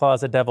Santa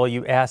Claus a devil.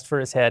 You asked for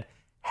his head.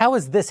 How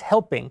is this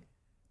helping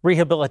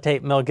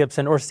rehabilitate Mel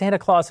Gibson or Santa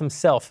Claus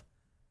himself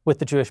with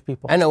the Jewish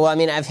people? I know. Well, I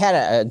mean, I've had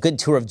a good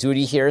tour of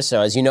duty here.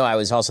 So, as you know, I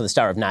was also the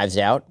star of Knives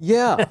Out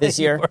this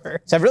year.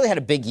 So I've really had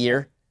a big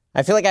year.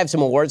 I feel like I have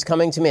some awards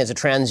coming to me as a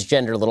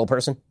transgender little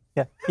person.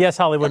 Yeah. Yes,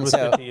 Hollywood was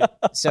good to you.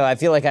 So I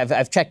feel like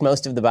I've checked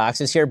most of the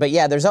boxes here. But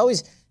yeah, there's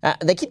always,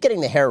 they keep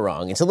getting the hair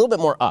wrong. It's a little bit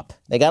more up.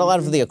 They got a lot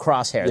of the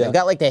across hair. They've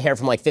got like the hair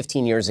from like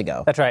 15 years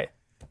ago. That's right.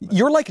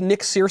 You're like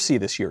Nick Searcy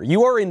this year.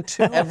 You are in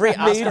 2 Every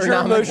major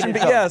Oscar motion.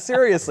 Yeah,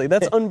 seriously.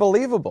 That's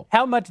unbelievable.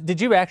 How much did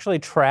you actually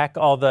track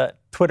all the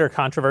Twitter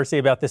controversy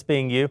about this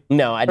being you?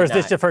 No, I did Or is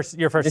not. this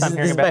your first time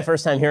hearing This is about my it?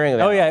 first time hearing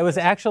about it. Oh, yeah. It was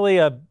actually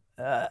a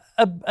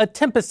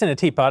tempest in a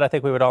teapot. I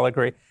think we would all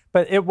agree.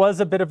 But it was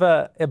a bit of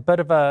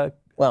a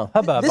Well,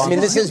 hubbub.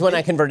 this is when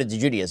I converted to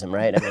Judaism,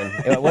 right? I mean,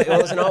 it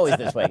wasn't always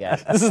this way,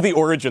 guys. This is the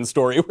origin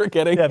story we're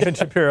getting. Yeah, Ben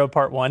Shapiro,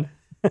 part 1.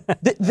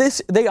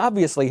 They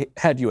obviously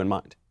had you in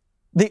mind.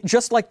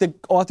 Just like the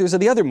authors of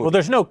the other movie. Well,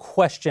 there's no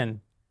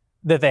question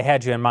that they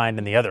had you in mind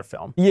in the other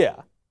film. Yeah.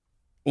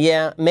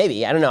 Yeah,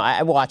 maybe. I don't know.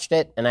 I watched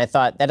it, and I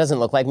thought, that doesn't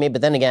look like me.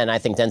 But then again, I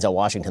think Denzel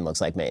Washington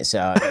looks like me. So,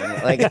 I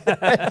mean, like,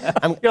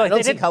 I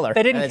don't see color.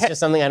 It's just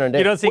something I don't do.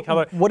 You don't see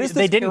color. What is this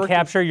They didn't character?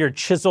 capture your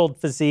chiseled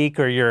physique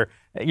or your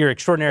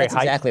extraordinary That's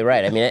height. exactly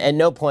right. I mean, at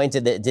no point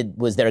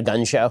was there a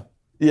gun show,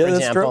 Yeah, for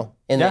that's example.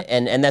 true.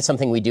 And that's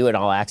something we do at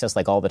All Access,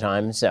 like, all the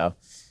time. So,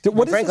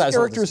 What is frankly, I this was a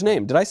little character's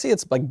name? Did I see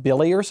it's like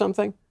Billy or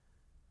something?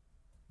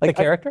 The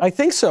character? I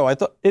think so. I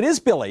thought it is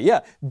Billy.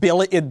 Yeah,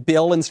 Bill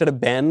instead of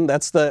Ben.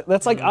 That's like.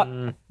 It's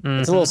a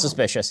little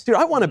suspicious. Dude,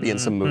 I want to be in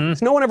some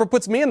movies. No one ever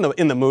puts me in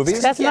the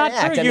movies. That's not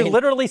act. true. I You mean-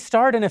 literally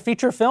starred in a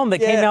feature film that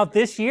came out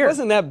this year. It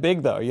wasn't that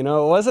big though. You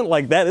know, it wasn't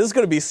like that. This is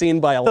going to be seen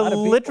by a lot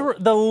of people.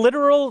 The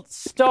literal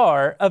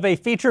star of a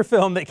feature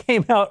film that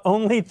came out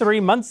only 3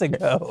 months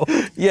ago.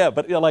 Yeah,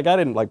 but like I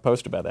didn't like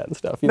post about that and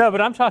stuff. No, but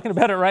I'm talking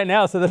about it right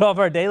now so that all of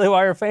our Daily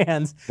Wire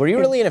fans. Were you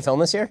really in a film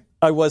this year?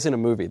 I was in a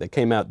movie that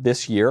came out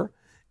this year,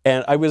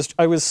 and I was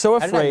so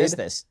How afraid. did I miss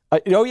this?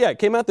 It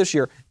came out this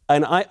year,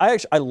 and I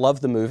actually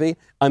love the movie.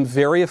 I'm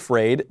very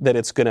afraid that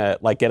it's gonna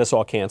like get us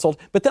all canceled.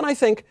 But then I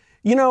think,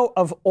 you know,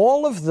 of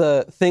all of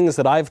the things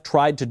that I've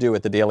tried to do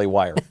at the Daily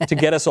Wire to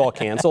get us all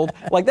canceled,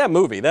 like that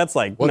movie, that's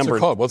like What's number it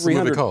called? What's the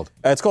movie 300. called?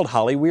 It's called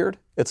Hollyweird.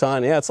 It's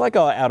on. Yeah, it's like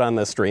out on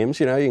the streams.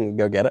 You know, you can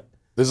go get it.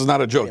 This is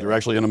not a joke. You're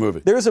actually in a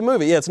movie. There's a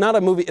movie. Yeah, it's not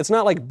a movie. It's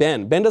not like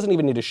Ben. Ben doesn't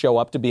even need to show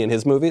up to be in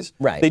his movies.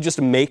 Right. They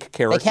just make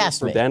characters cast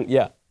for me. Ben.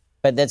 Yeah.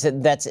 But that's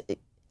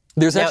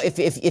There's now.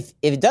 actually, If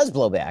it does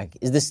blow back,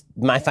 is this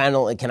my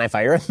final? Can I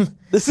fire him?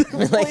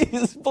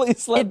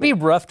 please let It'd be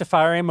rough to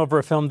fire him over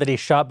a film that he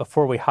shot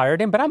before we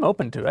hired him, but I'm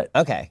open to it.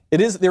 Okay.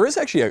 There is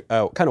actually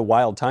a kind of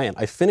wild tie-in.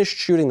 I finished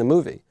shooting the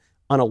movie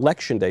on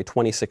Election Day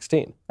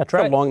 2016. That's How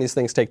right. long these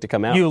things take to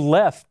come out. You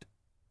left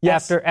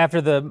Yes.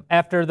 after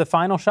the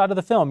final shot of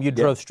the film. You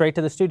drove straight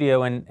to the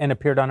studio and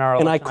appeared on our.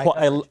 and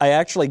election. I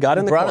actually got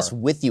in the Brought car. us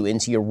with you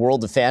into your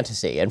world of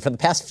fantasy, and for the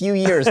past few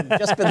years, we've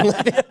just been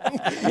living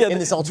in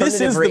this alternative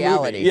is the movie.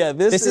 reality. Yeah,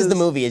 this is the is-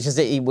 movie. It's just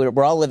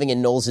we're all living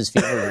in Knowles'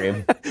 fever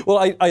dream. Well,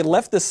 I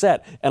left the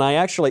set, and I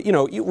actually, you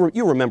know,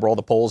 you remember all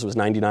the polls. It was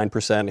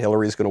 99%.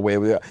 Hillary's going to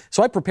win.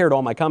 So I prepared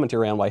all my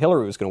commentary on why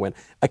Hillary was going to win.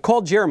 I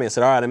called Jeremy. I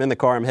said, all right, I'm in the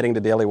car. I'm heading to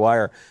Daily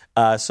Wire.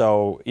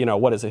 So, you know,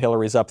 what is it?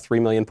 Hillary's up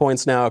 3 million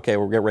points now. Okay,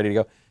 we're getting ready to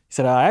go. He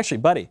said, actually,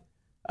 buddy,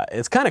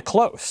 it's kind of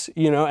close,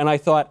 you know. And I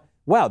thought,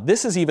 wow,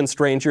 this is even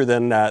stranger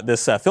than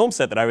this film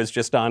set that I was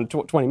just on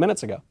 20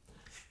 minutes ago.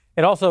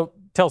 It also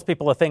tells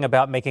people a thing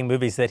about making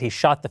movies that he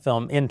shot the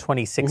film in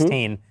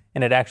 2016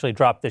 and it actually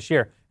dropped this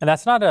year. And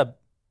that's not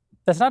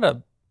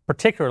a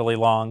particularly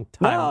long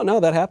time. No,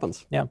 that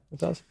happens. Yeah. It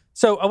does.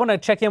 So I want to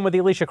check in with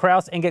Alicia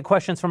Krause and get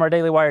questions from our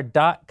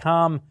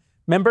DailyWire.com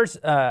members,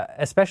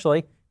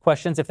 especially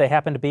questions if they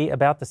happen to be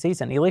about the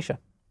season. Alicia.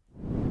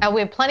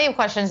 We have plenty of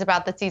questions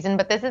about the season,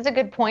 but this is a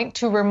good point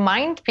to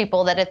remind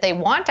people that if they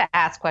want to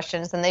ask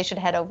questions, then they should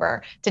head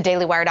over to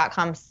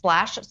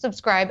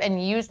dailywire.com/subscribe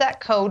and use that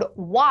code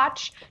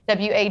WATCH,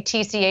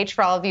 WATCH,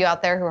 for all of you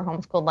out there who are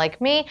homeschooled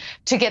like me,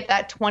 to get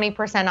that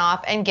 20%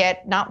 off and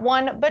get not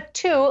one, but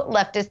 2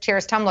 Leftist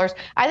Tears tumblers.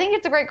 I think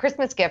it's a great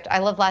Christmas gift. I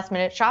love last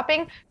minute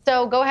shopping.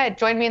 So go ahead,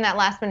 join me in that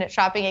last minute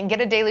shopping and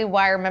get a Daily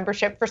Wire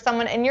membership for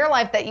someone in your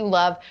life that you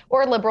love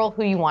or a liberal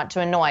who you want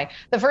to annoy.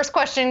 The first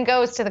question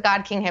goes to the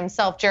God King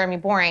himself, Jeremy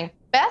Boring.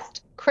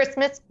 Best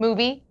Christmas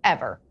movie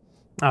ever?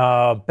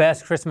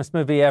 Best Christmas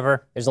movie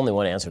ever. There's only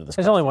one answer to this.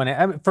 There's only one.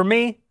 I mean, for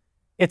me,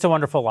 It's a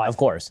Wonderful Life. Of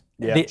course.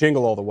 Yeah,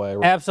 Jingle All the Way.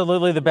 Right?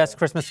 Absolutely the best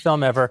Christmas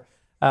film ever.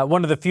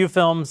 One of the few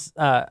films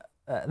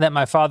that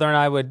my father and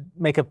I would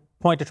make a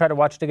point to try to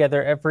watch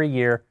together every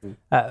year.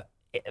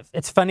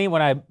 It's funny,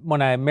 when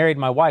I married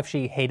my wife,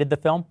 she hated the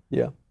film.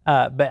 Yeah.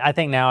 But I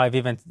think now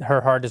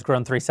her heart has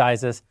grown 3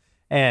 sizes,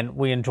 and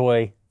we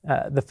enjoy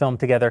the film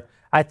together.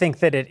 I think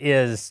that it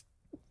is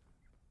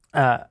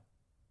an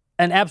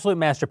absolute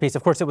masterpiece.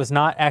 Of course, it was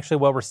not actually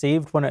well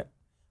received when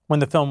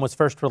the film was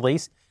first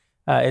released.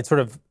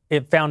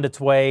 It found its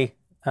way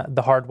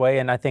the hard way,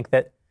 and I think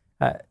that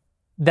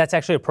that's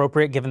actually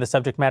appropriate given the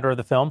subject matter of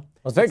the film.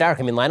 Well, it's very dark.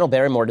 I mean, Lionel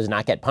Barrymore does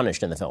not get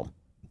punished in the film.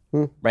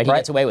 Right? He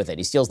gets away with it.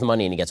 He steals the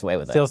money and he gets away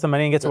with it. Steals the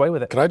money and gets away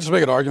with it. Can I just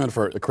make an argument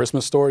for A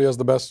Christmas Story as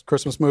the best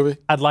Christmas movie?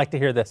 I'd like to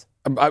hear this.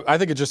 I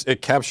think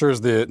it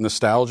captures the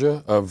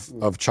nostalgia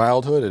of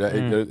childhood.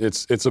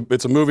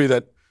 It's a movie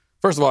that,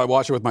 first of all, I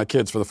watched it with my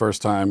kids for the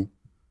first time.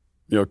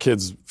 You know,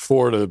 kids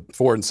 4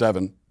 and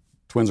 7,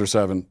 twins are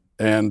 7,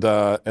 and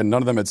none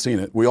of them had seen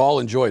it. We all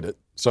enjoyed it.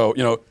 So,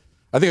 you know,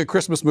 I think a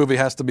Christmas movie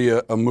has to be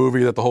a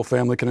movie that the whole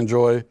family can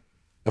enjoy.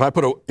 If I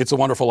put It's a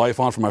Wonderful Life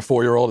on for my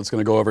 4-year-old, it's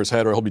going to go over his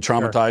head, or he'll be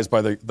traumatized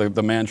by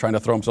the man trying to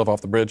throw himself off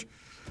the bridge.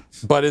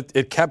 But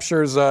it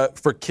captures,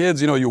 for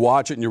kids, you know, you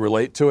watch it and you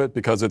relate to it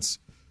because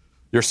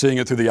you're seeing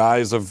it through the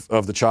eyes of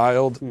the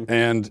child.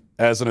 And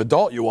as an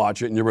adult, you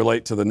watch it and you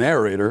relate to the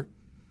narrator,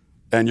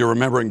 and you're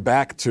remembering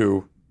back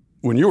to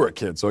when you were a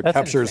kid. So it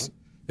captures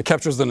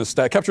the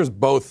nostalgia, it captures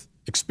both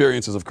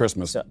experiences of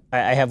Christmas. So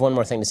I have one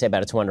more thing to say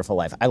about It's a Wonderful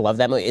Life. I love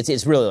that movie.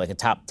 It's really like a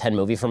top 10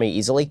 movie for me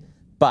easily,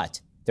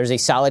 but there's a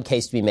solid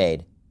case to be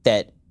made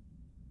that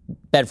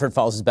Bedford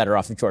Falls is better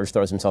off if George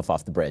throws himself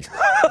off the bridge.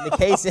 And the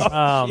case is,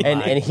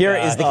 and here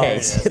is the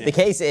case. The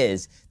case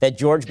is that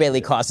George Bailey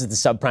causes the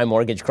subprime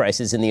mortgage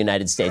crisis in the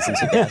United States in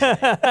 2000.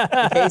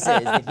 The case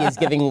is that he is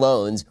giving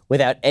loans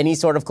without any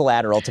sort of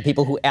collateral to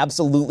people who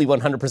absolutely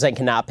 100%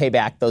 cannot pay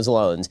back those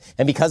loans.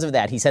 And because of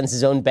that, he sends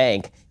his own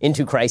bank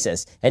into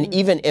crisis. And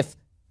even if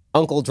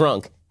Uncle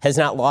Drunk has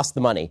not lost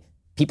the money,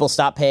 people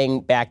stop paying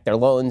back their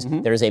loans.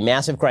 There is a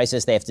massive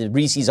crisis. They have to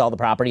re-seize all the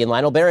property, and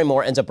Lionel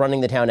Barrymore ends up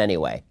running the town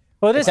anyway.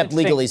 Well, except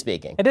legally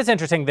speaking. It is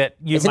interesting that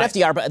it's an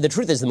FDR, but the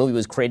truth is the movie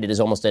was created as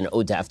almost an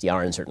ode to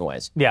FDR in certain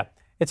ways. Yeah.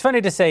 It's funny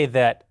to say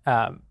that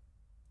that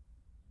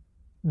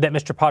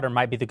Mr. Potter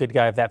might be the good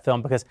guy of that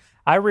film, because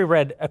I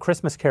reread A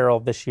Christmas Carol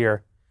this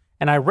year,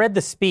 and I read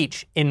the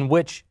speech in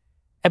which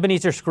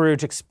Ebenezer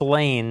Scrooge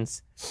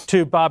explains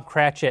to Bob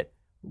Cratchit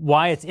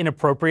why it's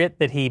inappropriate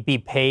that he be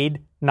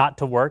paid not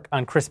to work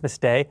on Christmas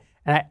Day,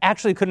 and I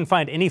actually couldn't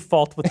find any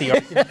fault with the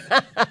argument.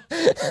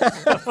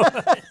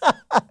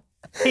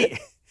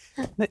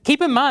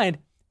 Keep in mind,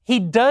 he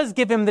does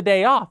give him the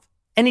day off,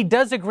 and he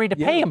does agree to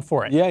pay him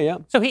for it. Yeah.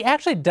 So he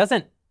actually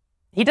doesn't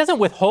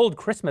withhold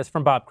Christmas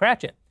from Bob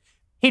Cratchit.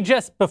 He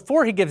just,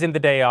 before he gives him the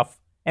day off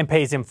and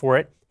pays him for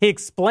it, he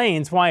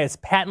explains why it's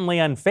patently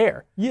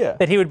unfair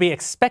that he would be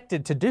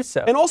expected to do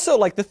so. And also,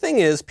 like, the thing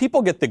is,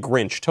 people get the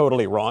Grinch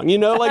totally wrong. You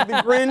know, like the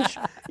Grinch,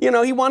 you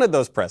know, he wanted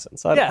those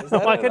presents. I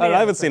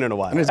haven't seen it in a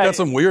while. And he's got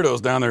some weirdos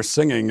down there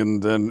singing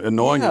and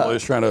annoying him while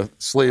he's trying to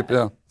sleep.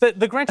 Yeah.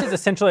 The Grinch is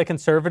essentially a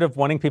conservative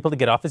wanting people to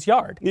get off his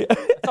yard. Yeah.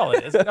 That's all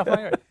it is. Get off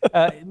my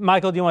yard.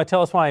 Michael, do you want to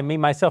tell us why me,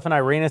 myself, and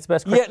Irene is the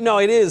best Christmas? Yeah, no,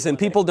 it is. And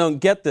people don't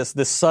get this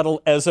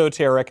subtle,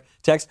 esoteric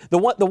text. The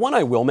one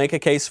I will make a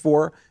case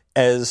for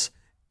as,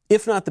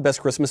 if not the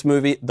best Christmas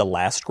movie, the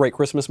last great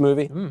Christmas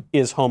movie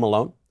is Home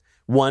Alone.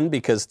 1,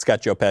 because it's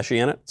got Joe Pesci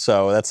in it,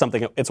 so that's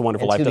something. It's a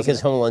Wonderful Life. 2,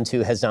 because Home Alone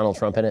 2 has Donald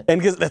Trump in it.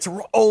 And because that's,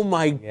 oh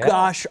my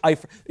gosh,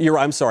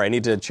 I'm sorry, I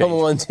need to change. Home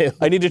Alone 2.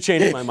 I need to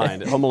change my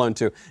mind. Home Alone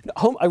 2.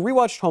 I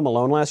rewatched Home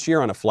Alone last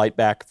year on a flight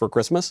back for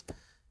Christmas.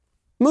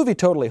 Movie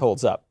totally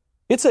holds up.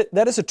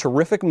 That is a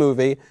terrific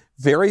movie.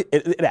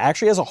 It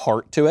actually has a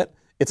heart to it.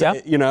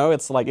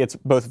 It's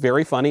both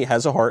very funny,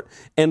 has a heart,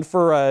 and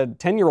for a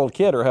 10-year-old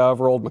kid or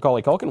however old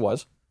Macaulay Culkin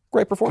was,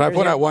 great performance. Can I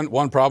point out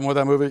one problem with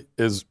that movie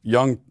is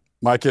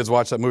my kids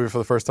watched that movie for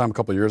the first time a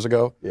couple of years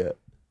ago. Yeah.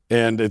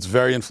 And it's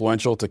very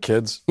influential to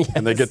kids,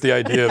 and they get the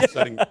idea of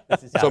setting.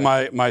 So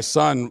my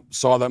son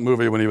saw that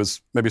movie when he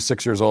was maybe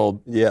 6 years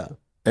old. Yeah.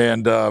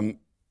 And I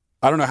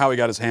don't know how he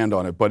got his hand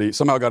on it, but he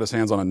somehow got his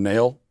hands on a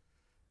nail,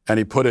 and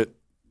he put it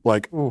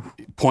like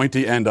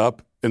pointy end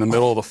up in the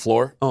middle of the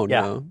floor. Oh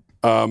no.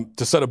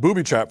 to set a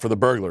booby trap for the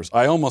burglars.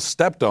 I almost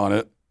stepped on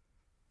it,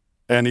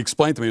 and he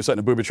explained to me he was setting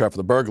a booby trap for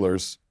the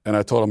burglars, and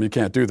I told him, you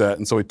can't do that.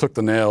 And so he took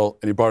the nail,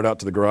 and he brought it out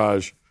to the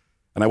garage,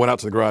 and I went out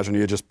to the garage, and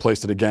he had just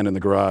placed it again in the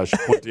garage,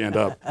 point the end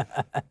up.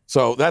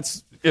 So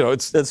that's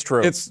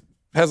true. It's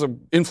has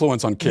an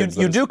influence on kids.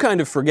 You do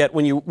kind of forget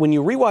when you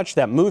rewatch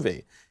that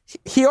movie.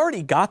 He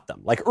already got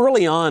them. Like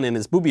early on in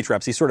his booby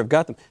traps, he sort of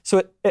got them.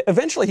 So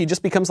eventually he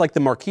just becomes like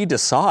the Marquis de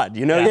Sade.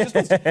 You know, he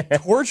just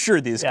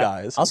torture these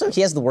guys. Also,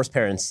 he has the worst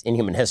parents in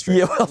human history.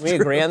 Yeah, well, Can we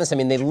agree on this? I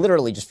mean, they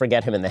literally just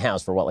forget him in the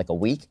house for like a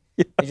week?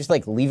 Yeah. They just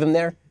leave him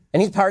there.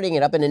 And he's partying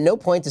it up, and at no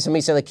point does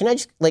somebody say, can I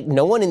just,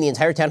 no one in the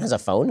entire town has a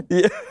phone?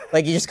 Yeah.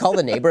 You just call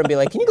the neighbor and be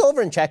like, can you go over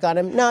and check on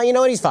him? No, you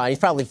know what? He's fine. He's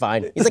probably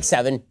fine. He's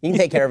 7. He can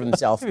take care of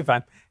himself. He'll be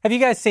fine. Have you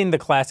guys seen the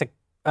classic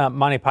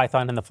Monty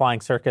Python and the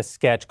Flying Circus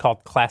sketch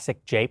called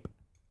Classic Jape?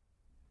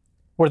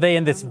 Where they,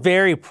 in this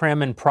very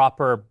prim and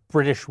proper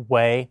British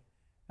way,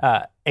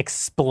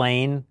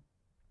 explain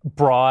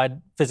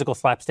broad physical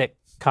slapstick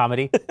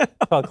comedy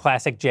called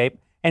Classic Jape.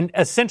 And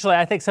essentially,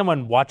 I think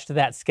someone watched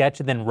that sketch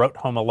and then wrote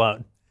Home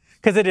Alone.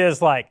 Because it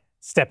is like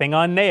stepping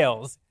on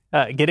nails,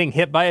 getting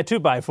hit by a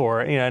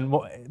 2x4,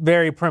 and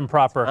very prim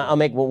proper. I'll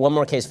make one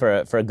more case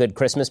for a good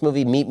Christmas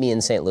movie, Meet Me in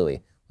St.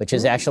 Louis, which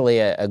is actually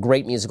a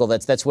great musical.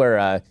 That's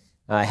where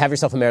Have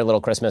Yourself a Merry Little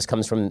Christmas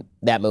comes from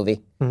that movie.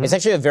 Mm-hmm. It's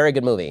actually a very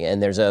good movie,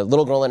 and there's a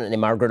little girl in it named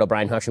Margaret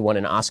O'Brien who actually won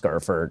an Oscar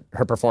for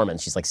her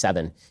performance. She's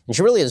 7, and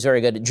she really is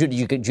very good.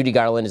 Judy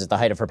Garland is at the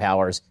height of her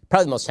powers.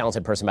 Probably the most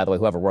talented person, by the way,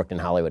 who ever worked in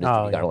Hollywood is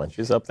Judy Garland.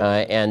 She's up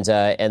there. And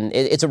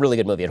it's a really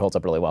good movie. It holds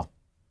up really well.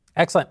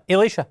 Excellent.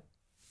 Alicia.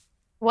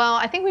 Well,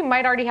 I think we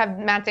might already have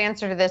Matt's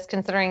answer to this,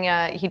 considering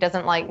he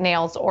doesn't like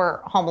Nails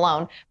or Home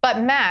Alone.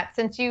 But Matt,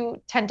 since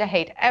you tend to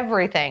hate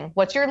everything,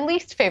 what's your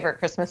least favorite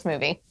Christmas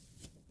movie?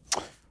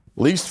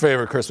 Least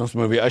favorite Christmas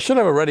movie? I should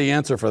have a ready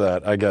answer for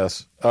that, I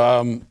guess.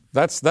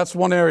 That's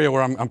one area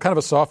where I'm kind of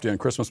a softie on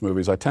Christmas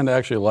movies. I tend to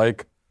actually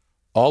like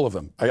all of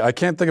them. I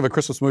can't think of a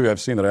Christmas movie I've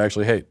seen that I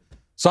actually hate.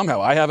 Somehow,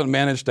 I haven't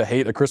managed to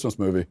hate a Christmas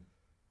movie.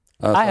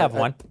 I have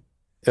one.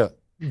 Yeah.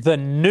 The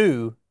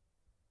new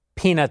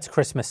Peanuts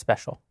Christmas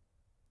special.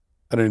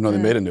 I didn't even know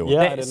they made a new one.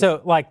 Yeah,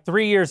 so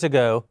 3 years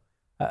ago,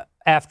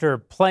 after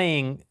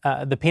playing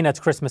the Peanuts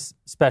Christmas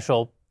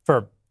special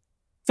for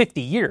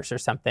 50 years or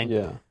something,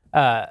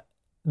 the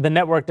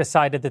network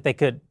decided that they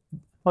could,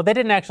 they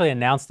didn't actually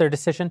announce their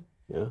decision,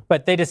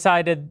 but they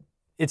decided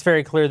it's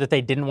very clear that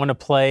they didn't want to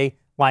play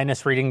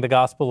Linus reading the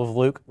Gospel of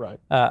Luke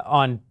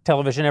on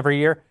television every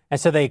year.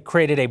 And so they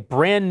created a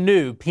brand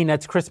new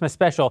Peanuts Christmas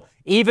special,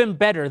 even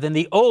better than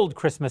the old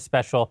Christmas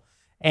special.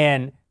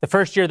 And the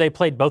first year they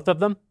played both of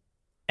them.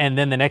 And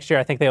then the next year,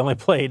 I think they only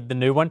played the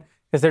new one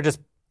because they're just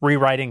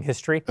rewriting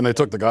history. And they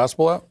took the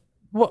gospel out?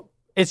 Well,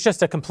 it's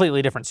just a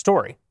completely different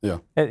story. Yeah.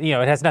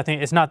 It has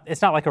nothing. It's not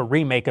like a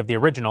remake of the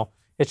original.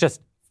 It's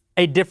just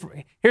a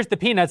different. Here's the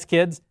Peanuts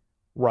kids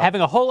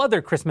having a whole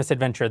other Christmas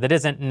adventure that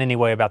isn't in any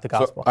way about the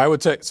gospel. So I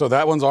would take. So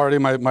that one's already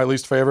my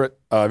least favorite,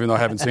 even though I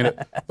haven't seen it.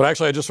 But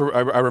actually,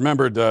 I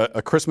remembered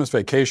A Christmas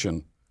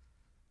Vacation.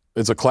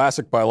 It's a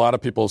classic by a lot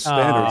of people's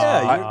standards.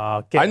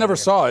 I never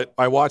saw it.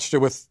 I watched it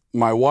with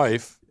my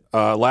wife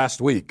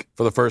last week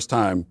for the first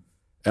time,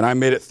 and I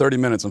made it 30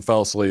 minutes and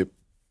fell asleep.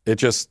 It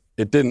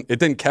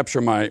didn't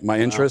capture my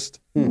interest.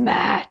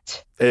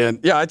 Matt. And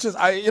yeah, I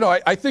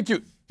think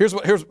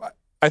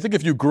I think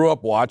if you grew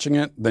up watching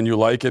it, then you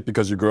like it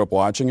because you grew up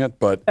watching it.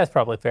 But that's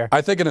probably fair.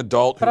 I think an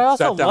adult who but I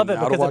also sat down love it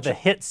now to because watch of the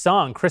hit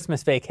song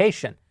 "Christmas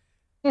Vacation."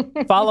 Fa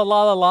la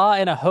la la la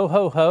and a ho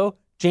ho ho,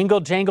 jingle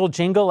jangle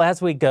jingle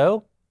as we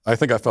go. I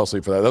think I fell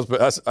asleep for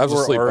that. I was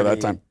asleep by that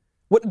time.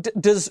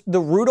 What does the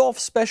Rudolph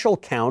special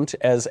count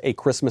as a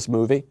Christmas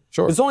movie?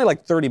 Sure. It's only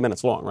 30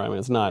 minutes long, right? I mean,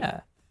 it's not.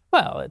 Yeah.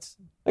 Well,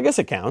 I guess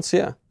it counts.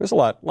 Yeah, there's a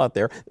lot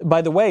there.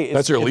 By the way,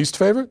 that's your least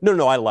favorite?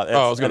 No, I love it.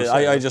 I was going to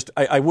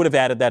say. I would have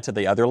added that to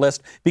the other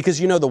list because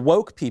the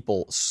woke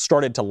people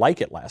started to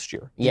like it last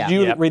year. Yeah.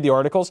 Did you read the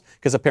articles?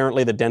 Because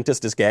apparently the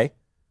dentist is gay.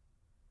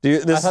 I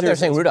thought they were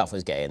saying Rudolph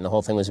was gay, and the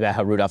whole thing was about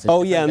how Rudolph is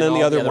and then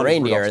the other one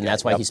reindeer, and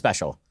that's why he's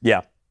special.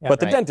 Yeah. But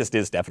the dentist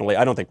is definitely.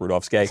 I don't think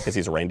Rudolph's gay because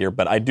he's a reindeer,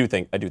 but I do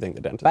think the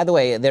dentist. By the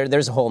way,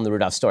 there's a hole in the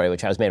Rudolph story,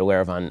 which I was made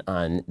aware of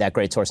on that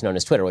great source known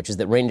as Twitter, which is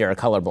that reindeer are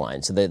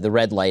colorblind, so the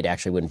red light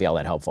actually wouldn't be all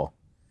that helpful,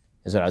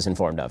 is what I was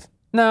informed of.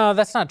 No,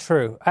 that's not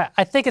true.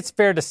 I think it's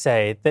fair to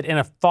say that in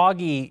a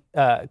foggy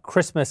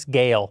Christmas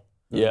gale,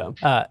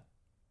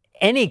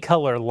 any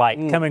color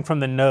light coming from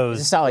the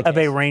nose of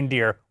a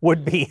reindeer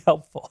would be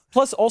helpful.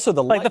 Plus, also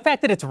the light. The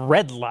fact that it's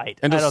red light.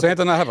 And does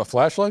Santa not have a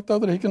flashlight though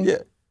that he can? Yeah.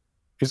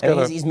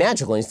 He's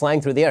magical. He's flying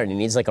through the air, and he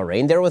needs a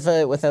reindeer with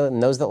a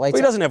nose that lights up.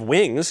 He doesn't have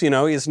wings,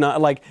 He's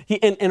not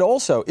and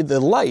also the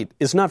light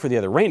is not for the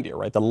other reindeer,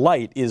 right? The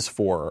light is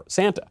for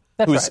Santa,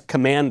 who's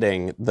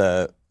commanding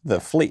the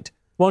fleet.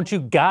 Won't you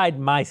guide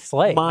my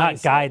sleigh,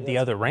 not guide the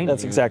other reindeer?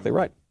 That's exactly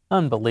right.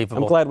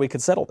 Unbelievable. I'm glad we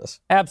could settle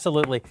this.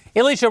 Absolutely.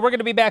 Alicia, we're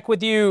going to be back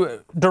with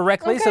you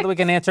directly so that we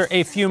can answer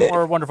a few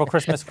more wonderful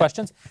Christmas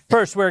questions.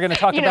 First, we're going to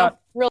talk about.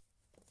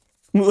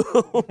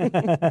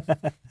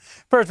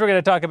 First, we're going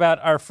to talk about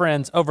our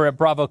friends over at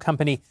Bravo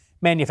Company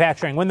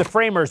manufacturing. When the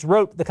framers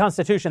wrote the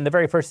Constitution, the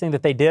very first thing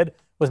that they did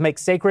was make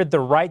sacred the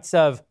rights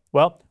of,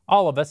 well,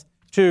 all of us,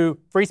 to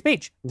free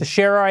speech, to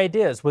share our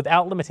ideas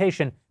without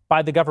limitation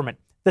by the government.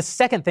 The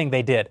second thing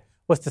they did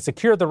was to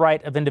secure the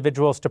right of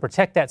individuals to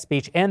protect that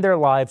speech and their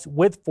lives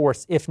with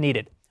force if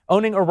needed.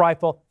 Owning a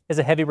rifle is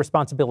a heavy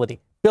responsibility.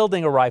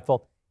 Building a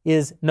rifle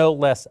is no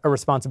less a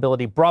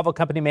responsibility. Bravo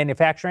Company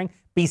Manufacturing,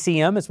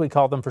 BCM as we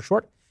call them for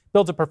short,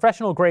 builds a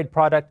professional-grade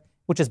product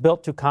which is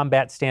built to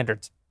combat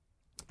standards.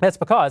 That's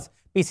because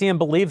BCM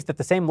believes that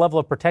the same level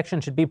of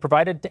protection should be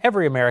provided to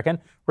every American,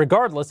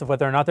 regardless of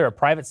whether or not they're a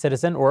private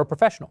citizen or a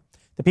professional.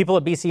 The people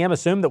at BCM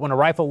assume that when a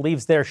rifle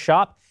leaves their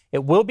shop,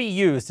 it will be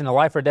used in a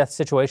life or death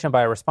situation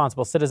by a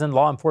responsible citizen,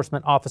 law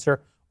enforcement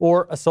officer,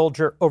 or a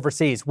soldier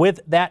overseas. With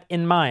that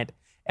in mind,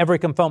 every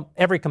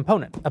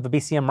component of a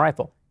BCM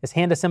rifle is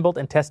hand-assembled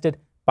and tested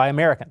by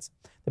Americans.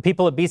 The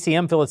people at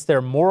BCM feel it's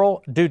their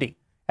moral duty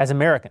as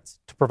Americans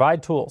to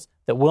provide tools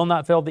that will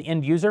not fail the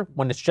end user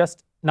when it's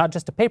not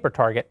just a paper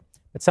target,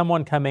 but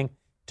someone coming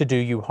to do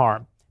you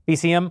harm.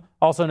 BCM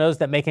also knows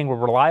that making a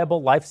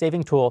reliable,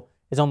 life-saving tool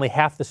is only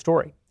half the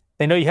story.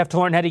 They know you have to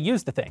learn how to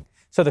use the thing.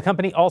 So the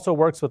company also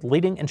works with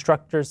leading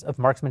instructors of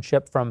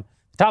marksmanship from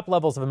the top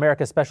levels of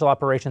America's Special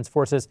Operations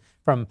Forces,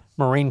 from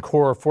Marine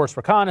Corps Force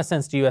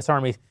Reconnaissance to U.S.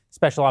 Army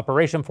Special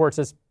Operation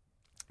Forces,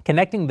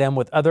 connecting them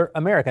with other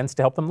Americans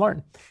to help them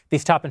learn.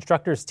 These top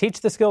instructors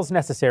teach the skills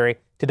necessary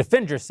to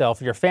defend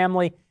yourself, your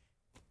family,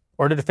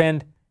 or to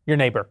defend your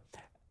neighbor.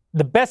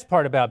 The best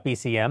part about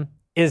BCM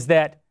is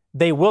that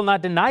they will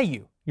not deny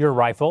you your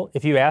rifle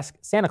if you ask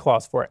Santa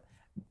Claus for it.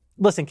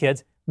 Listen,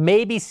 kids,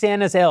 maybe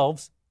Santa's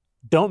elves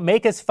don't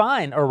make us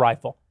find a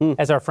rifle,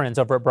 as our friends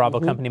over at Bravo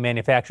Company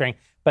Manufacturing,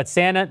 but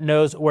Santa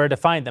knows where to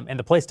find them, and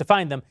the place to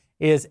find them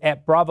is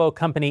at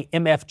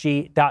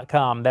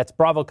BravoCompanyMFG.com. That's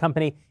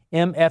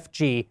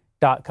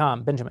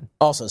BravoCompanyMFG.com. Benjamin.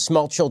 Also,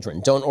 small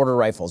children, don't order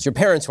rifles. Your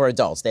parents who are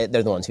adults, they're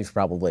the ones who should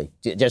probably,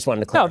 just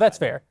wanted to clarify. No, that's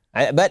fair.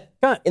 But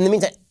in the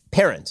meantime,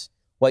 parents,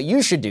 what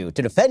you should do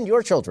to defend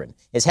your children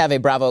is have a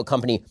Bravo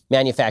Company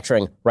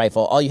manufacturing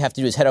rifle. All you have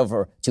to do is head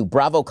over to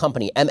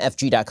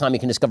BravoCompanyMFG.com. You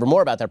can discover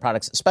more about their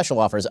products, special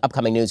offers,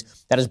 upcoming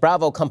news. That is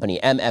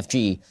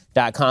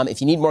BravoCompanyMFG.com.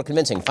 If you need more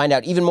convincing, find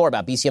out even more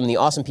about BCM and the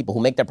awesome people who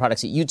make their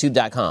products at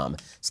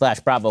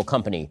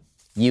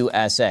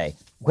YouTube.com/BravoCompanyUSA.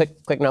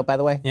 Quick note, by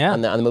the way,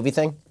 on the movie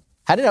thing.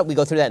 How did we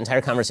go through that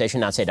entire conversation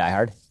and not say Die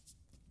Hard?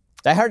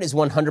 Die Hard is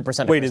 100% a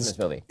Christmas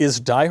movie. Is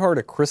Die Hard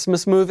a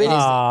Christmas movie?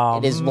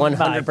 It is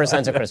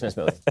 100% a Christmas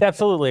movie.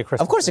 Absolutely a Christmas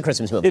movie. Of course a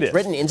Christmas movie. It's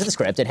written into the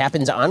script. It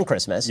happens on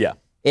Christmas. Yeah.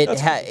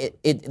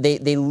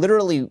 They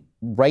literally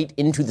write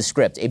into the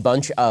script a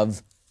bunch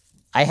of,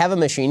 I have a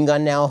machine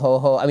gun now, ho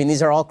ho. I mean,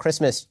 these are all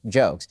Christmas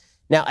jokes.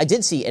 Now, I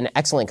did see an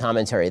excellent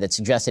commentary that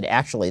suggested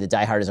actually that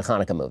Die Hard is a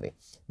Hanukkah movie.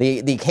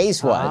 The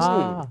case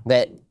was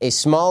that a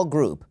small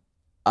group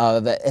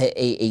of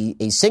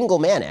a single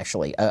man,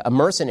 actually, a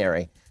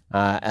mercenary,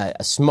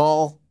 a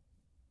small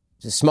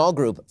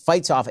group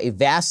fights off a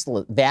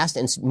vast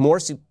and more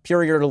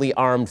superiorly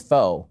armed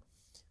foe,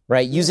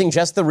 right? Using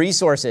just the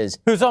resources.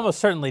 Who's almost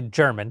certainly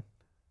German.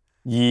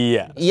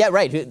 Yeah. Yeah,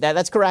 right.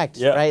 That's correct.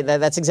 Yeah. Right.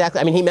 That's exactly.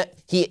 I mean,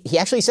 he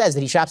actually says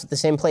that he shops at the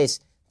same place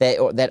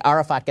that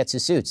Arafat gets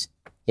his suits.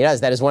 He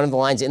does. That is one of the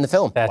lines in the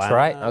film. That's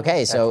right.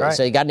 Okay, so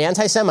you got an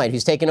anti-Semite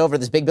who's taken over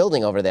this big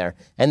building over there,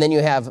 and then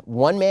you have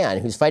one man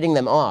who's fighting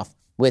them off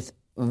with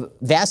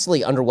vastly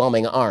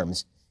underwhelming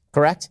arms.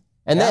 Correct?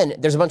 And then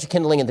there's a bunch of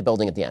kindling in the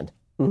building at the end.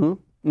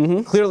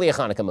 Clearly a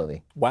Hanukkah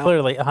movie. Wow.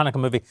 Clearly a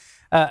Hanukkah movie.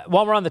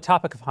 While we're on the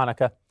topic of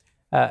Hanukkah,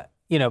 I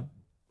don't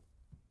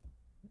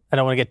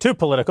want to get too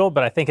political,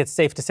 but I think it's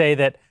safe to say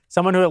that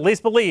someone who at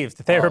least believes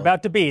that they're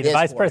about to be the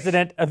Vice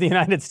President of the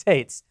United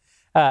States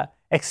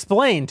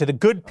explained to the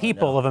good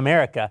people of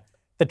America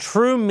the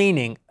true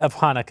meaning of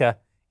Hanukkah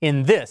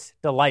in this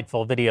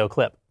delightful video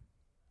clip.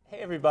 Hey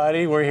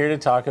everybody, we're here to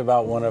talk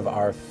about one of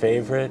our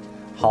favorite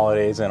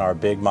holidays in our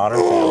big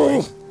modern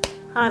family.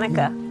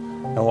 Hanukkah.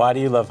 And why do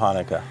you love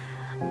Hanukkah?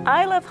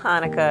 I love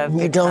Hanukkah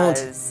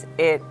because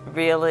it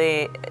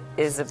really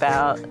is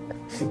about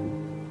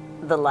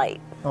the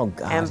light. Oh,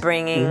 God. And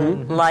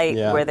bringing light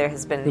where there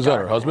has been darkness. Is that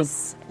her husband?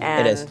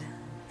 And it is.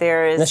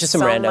 There is just so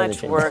some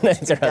much work to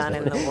be done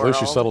in the world. At least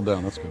she settled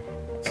down. That's good.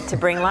 To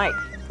bring light.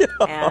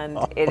 And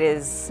it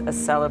is a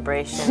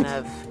celebration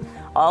of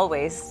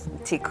always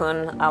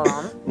Tikkun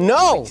Olam.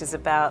 No! Which is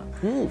about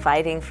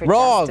fighting for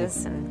Wrong.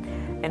 justice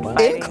and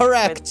fighting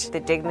Incorrect. for the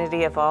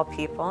dignity of all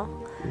people.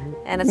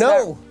 And it's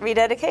No. about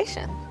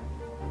rededication.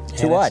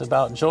 To what? It's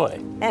about joy.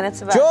 And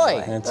it's about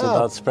Joy. And it's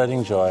about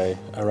spreading joy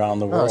around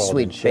the world.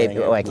 sweet and sharing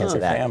baby. it Oh, I with can't say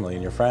your that. family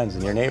and your friends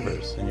and your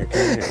neighbors and your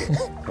community.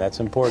 That's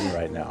important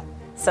right now.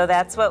 So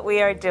that's what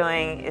we are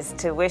doing, is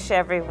to wish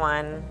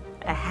everyone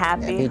a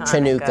happy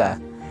Chanukah.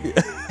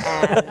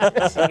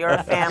 And to your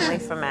family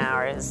from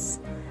ours,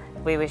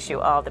 we wish you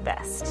all the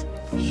best.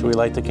 Should we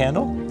light the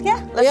candle?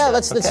 Yeah,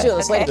 Let's do it.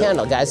 Let's light a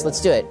candle, guys. Let's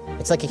do it.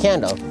 It's like a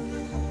candle.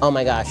 Oh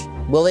my gosh.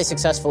 Will they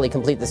successfully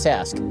complete this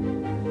task?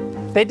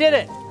 They did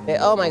it.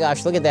 Oh my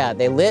gosh, look at that.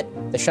 They lit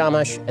the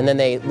shamash, and then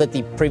they lit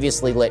the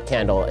previously lit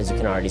candle, as you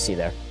can already see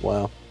there.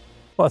 Wow.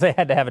 Well, they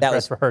had to have a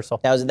dress rehearsal.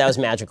 That was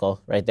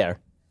magical right there.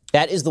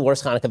 That is the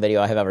worst Hanukkah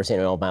video I have ever seen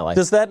in all of my life.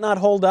 Does that not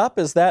hold up?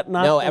 Is that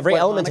not? No, every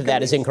element of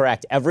that is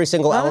incorrect. Every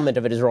single element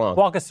of it is wrong.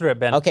 Walk us through it,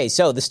 Ben. Okay,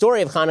 so the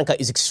story of Hanukkah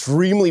is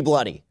extremely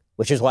bloody,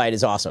 which is why it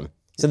is awesome.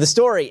 So the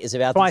story is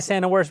about... That's why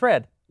Santa wears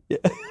red.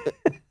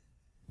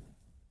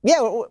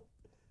 No.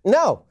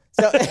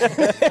 So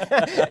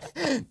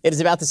it is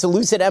about the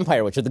Seleucid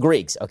Empire, which are the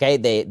Greeks, okay?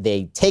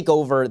 They take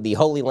over the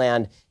Holy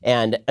Land,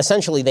 and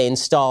essentially they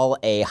install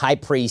a high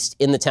priest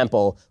in the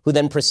temple who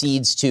then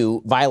proceeds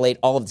to violate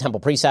all of the temple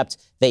precepts.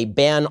 They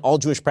ban all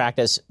Jewish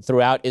practice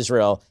throughout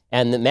Israel,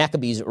 and the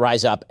Maccabees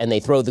rise up and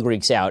they throw the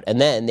Greeks out, and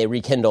then they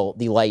rekindle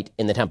the light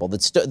in the temple.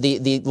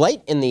 The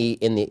light of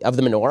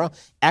the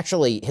menorah,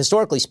 actually,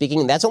 historically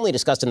speaking, that's only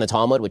discussed in the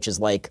Talmud, which is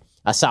like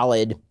a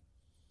solid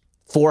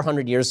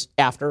 400 years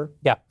after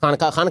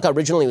Hanukkah. Hanukkah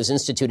originally was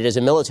instituted as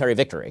a military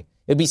victory.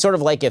 It would be sort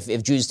of like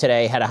if Jews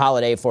today had a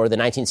holiday for the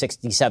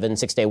 1967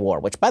 Six-Day War,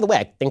 which, by the way,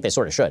 I think they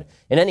sort of should.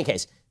 In any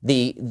case,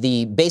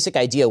 the basic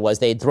idea was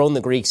they had thrown the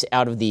Greeks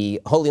out of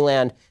the Holy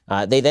Land.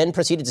 They then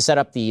proceeded to set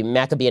up the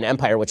Maccabean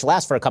Empire, which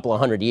lasts for a couple of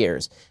hundred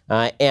years.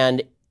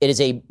 And it is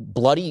a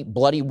bloody,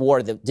 bloody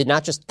war that did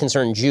not just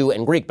concern Jew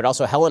and Greek, but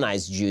also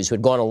Hellenized Jews who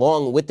had gone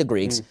along with the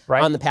Greeks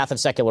on the path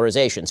of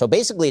secularization. So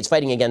basically, it's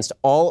fighting against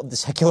all of the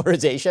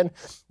secularization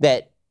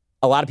that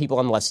a lot of people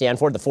on the left stand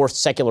for, the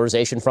forced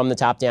secularization from the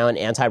top down,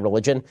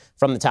 anti-religion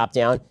from the top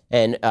down.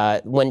 And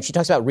when she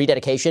talks about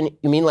rededication,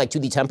 you mean like to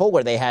the temple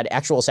where they had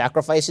actual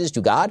sacrifices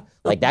to God?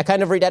 Like that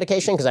kind of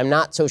rededication? Because I'm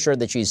not so sure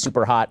that she's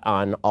super hot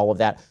on all of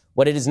that.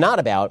 What it is not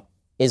about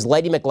is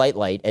Lighty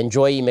McLight and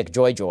Joy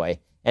McJoy.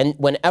 And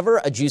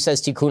whenever a Jew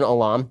says Tikkun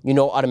Olam, you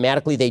know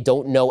automatically they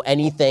don't know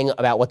anything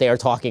about what they are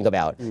talking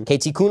about. Okay,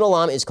 Tikkun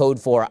Olam is code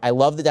for, I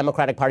love the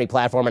Democratic Party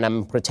platform and I'm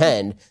going to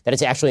pretend that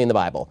it's actually in the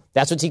Bible.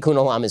 That's what Tikkun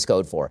Olam is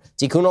code for.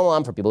 Tikkun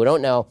Olam, for people who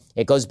don't know,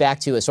 it goes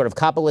back to a sort of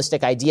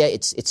Kabbalistic idea.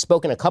 It's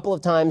spoken a couple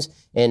of times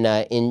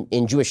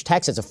in Jewish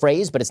texts as a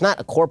phrase, but it's not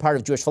a core part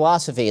of Jewish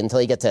philosophy until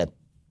you get to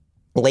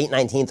late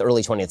 19th,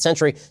 early 20th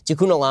century.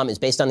 Tikkun Olam is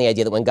based on the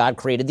idea that when God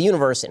created the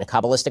universe in a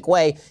Kabbalistic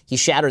way, he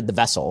shattered the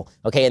vessel,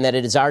 okay, and that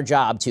it is our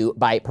job to,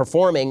 by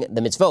performing the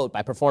mitzvot,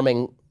 by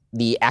performing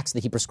the acts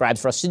that he prescribes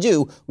for us to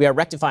do, we are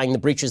rectifying the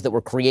breaches that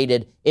were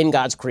created in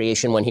God's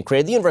creation when he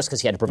created the universe,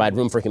 because he had to provide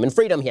room for human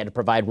freedom, he had to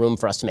provide room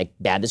for us to make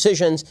bad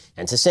decisions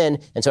and to sin,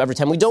 and so every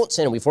time we don't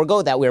sin and we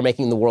forego that, we are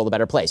making the world a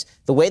better place.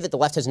 The way that the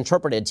left has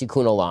interpreted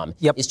Tikkun Olam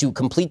is to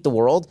complete the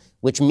world,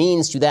 which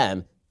means to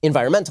them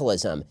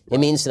environmentalism. It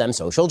means to them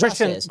social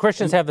justice.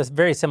 Christians have this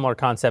very similar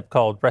concept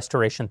called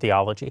restoration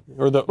theology.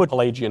 Or the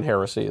Pelagian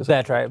heresy.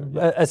 That's right.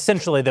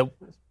 Essentially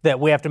that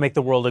we have to make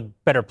the world a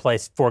better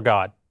place for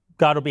God.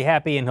 God will be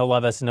happy and he'll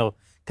love us and he'll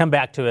come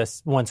back to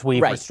us once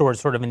we've restored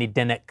sort of an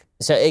Edenic.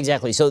 So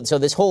exactly. So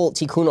this whole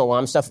Tikkun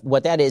Olam stuff,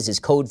 what that is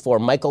code for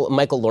Michael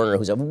Lerner,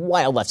 who's a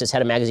wild leftist,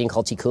 had a magazine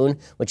called Tikkun,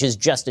 which is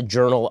just a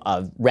journal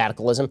of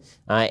radicalism.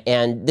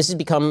 And this has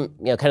become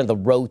kind of the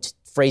rote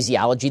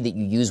phraseology that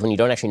you use when you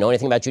don't actually know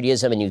anything about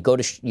Judaism, and you go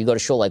to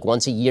shul like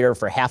once a year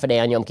for half a day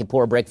on Yom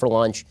Kippur, break for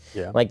lunch.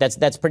 Yeah. Like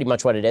that's pretty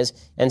much what it is.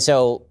 And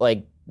so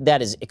like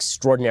that is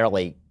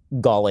extraordinarily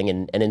galling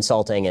and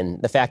insulting.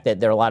 And the fact that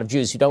there are a lot of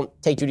Jews who don't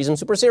take Judaism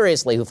super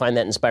seriously, who find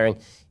that inspiring.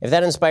 If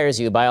that inspires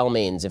you, by all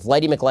means, if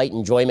Lighty McLight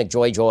and Joy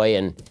McJoy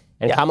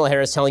and Kamala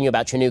Harris telling you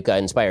about Chanukah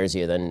inspires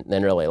you, then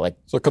really like.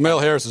 So Kamala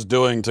Harris is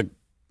doing to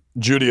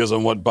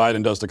Judaism what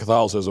Biden does to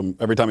Catholicism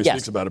every time he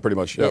speaks about it, pretty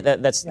much. Yeah.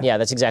 That's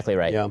exactly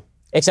right. Yeah.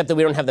 Except that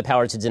we don't have the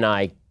power to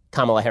deny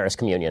Kamala Harris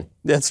communion.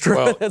 That's true.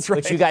 Well, that's right.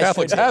 Which you guys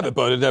Catholics have it,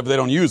 but they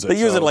don't use it. They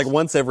use it like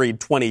once every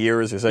 20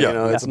 years or so.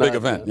 Yeah, it's a big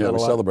event. Yeah, we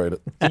celebrate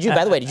it.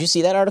 By the way, did you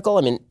see that article?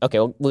 I mean, okay,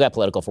 we got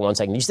political for 1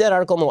 second. Did you see that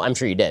article? I'm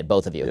sure you did,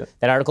 both of you. Yeah.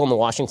 That article in the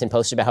Washington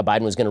Post about how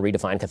Biden was going to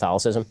redefine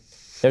Catholicism.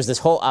 There's this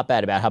whole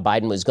op-ed about how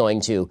Biden was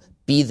going to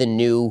be the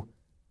new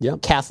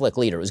Catholic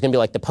leader. It was going to be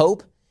like the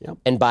Pope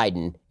and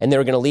Biden, and they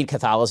were going to lead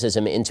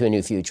Catholicism into a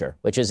new future,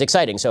 which is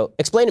exciting. So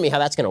explain to me how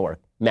that's going to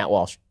work, Matt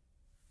Walsh.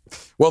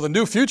 Well, the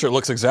new future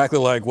looks exactly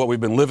like what we've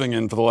been living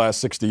in for the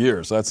last 60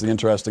 years. That's the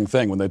interesting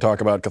thing. When they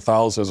talk about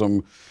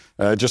Catholicism,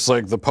 just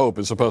like the Pope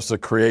is supposed to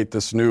create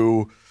this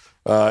new,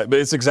 but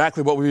it's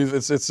exactly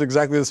it's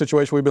exactly the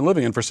situation we've been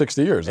living in for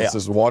 60 years. It's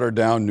this watered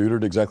down,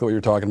 neutered, exactly what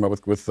you're talking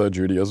about with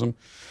Judaism.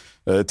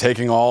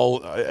 Taking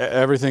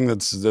everything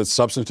that's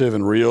substantive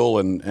and real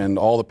and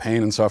all the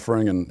pain and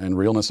suffering and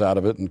realness out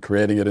of it and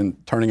creating it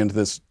and turning into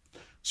this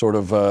sort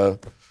of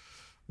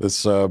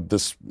this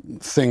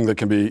thing that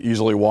can be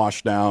easily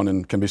washed down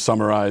and can be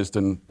summarized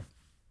in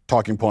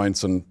talking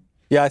points and.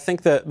 Yeah, I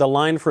think the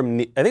line from,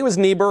 I think it was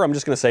Niebuhr, I'm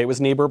just going to say it was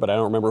Niebuhr, but I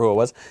don't remember who it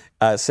was,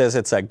 says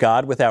it's a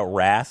God without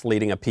wrath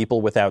leading a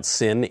people without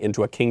sin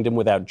into a kingdom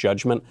without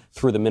judgment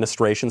through the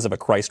ministrations of a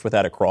Christ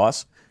without a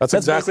cross. That's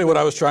exactly what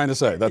I was trying to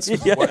say. That's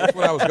what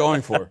I was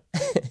going for.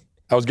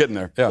 I was getting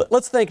there, yeah.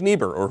 Let's thank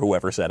Niebuhr or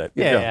whoever said it.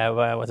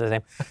 Yeah, what's his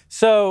name?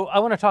 So I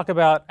want to talk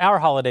about our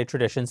holiday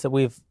traditions that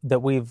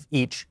we've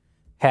each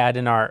had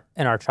in our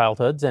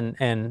childhoods,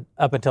 and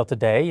up until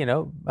today,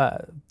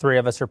 three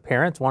of us are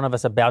parents, one of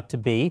us about to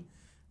be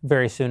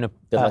very soon. Good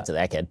luck to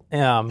that kid.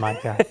 Oh my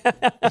God.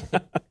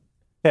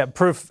 Yeah,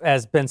 proof,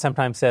 as Ben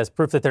sometimes says,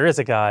 proof that there is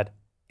a God,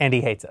 and he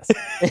hates us.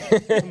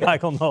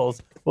 Michael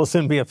Knowles will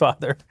soon be a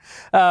father.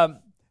 But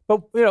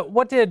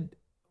what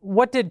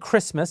did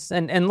Christmas,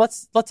 and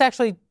let's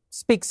actually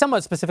speak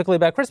somewhat specifically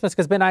about Christmas,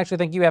 because Ben, I actually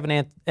think you have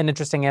an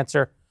interesting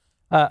answer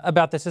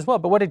about this as well.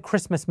 But what did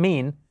Christmas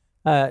mean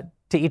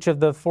to each of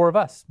the four of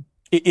us?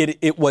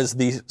 It was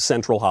the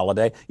central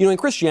holiday. In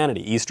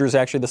Christianity, Easter is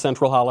actually the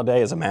central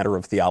holiday as a matter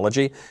of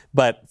theology.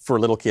 But for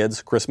little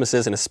kids, Christmas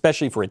is, and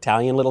especially for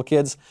Italian little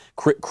kids,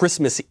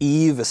 Christmas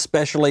Eve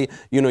especially,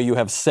 you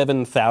have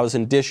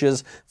 7,000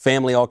 dishes,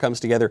 family all comes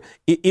together.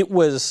 It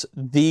was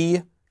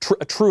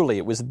truly,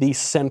 it was the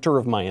center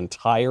of my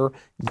entire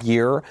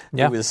year.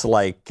 Yeah. It was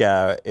like,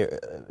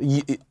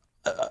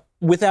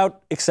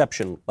 without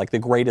exception, like the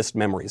greatest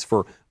memories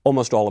for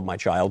almost all of my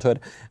childhood.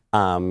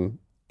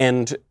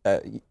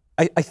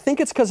 I think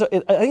it's because I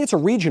think it's a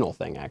regional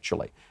thing,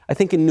 actually. I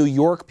think in New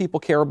York, people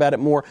care about it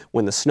more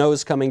when the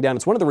snow's coming down.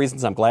 It's one of the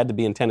reasons I'm glad to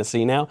be in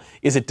Tennessee now,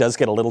 is it does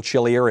get a little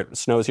chillier. It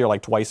snows here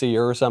like twice a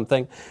year or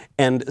something.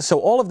 And so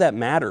all of that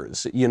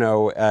matters.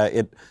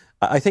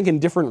 I think in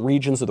different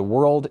regions of the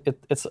world,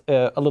 it's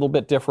a little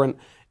bit different.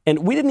 And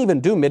we didn't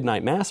even do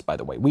midnight mass, by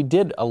the way. We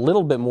did a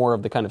little bit more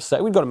of the kind of,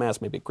 we'd go to mass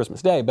maybe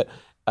Christmas Day, but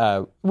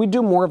we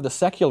do more of the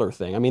secular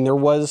thing. I mean,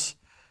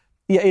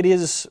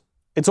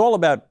 it's all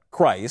about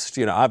Christ,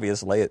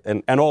 obviously,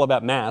 and all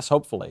about Mass,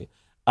 hopefully.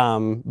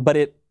 But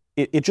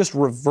it just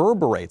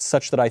reverberates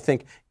such that I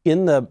think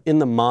in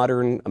the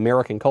modern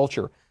American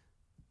culture,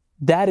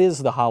 that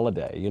is the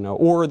holiday,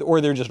 or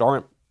there just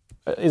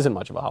isn't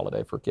much of a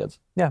holiday for kids.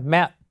 Yeah,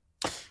 Matt.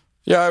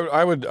 Yeah,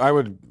 I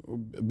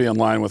would be in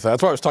line with that.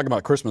 That's why I was talking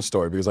about Christmas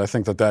Story, because I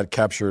think that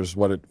captures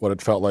what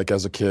it felt like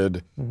as a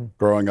kid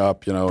growing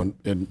up,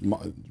 in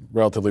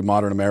relatively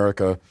modern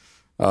America.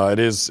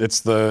 It's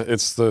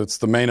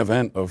the main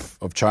event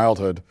of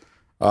childhood.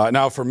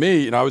 Now for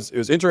me, it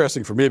was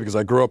interesting for me because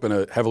I grew up in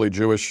a heavily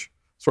Jewish,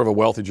 sort of a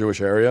wealthy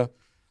Jewish area.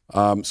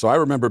 So I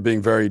remember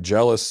being very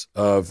jealous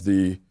of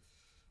the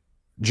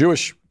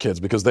Jewish kids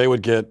because they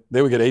would get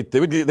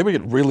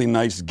really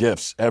nice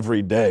gifts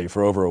every day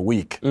for over a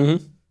week.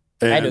 Mm-hmm.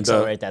 I had to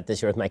accelerate that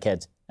this year with my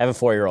kids. I have a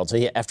 4-year-old, so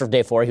after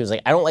day 4, he was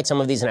like, "I don't like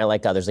some of these, and I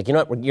like others." Like, you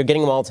know what? You're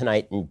getting them all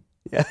tonight, and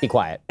be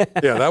quiet.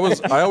 Yeah,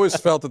 I always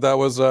felt that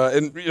was,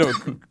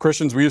 and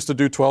Christians, we used to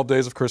do 12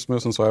 days of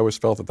Christmas, and so I always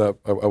felt that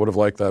I would have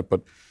liked that.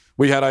 But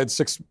I had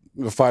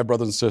 5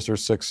 brothers and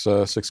sisters,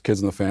 6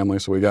 kids in the family,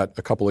 so we got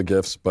a couple of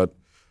gifts, but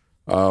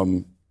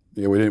we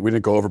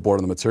didn't go overboard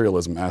on the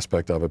materialism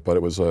aspect of it. But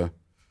it was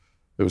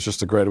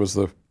just it was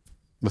the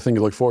thing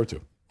you look forward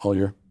to all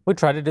year. We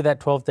tried to do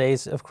that 12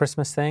 days of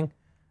Christmas thing.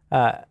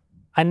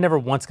 I never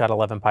once got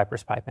 11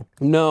 pipers piping.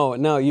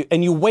 No,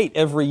 you wait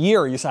every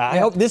year. You say, I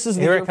hope this is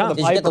the year for the pipers.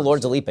 Did you get the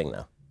Lords of Leaping,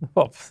 though?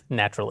 Well,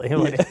 naturally.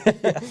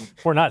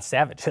 We're not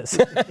savages.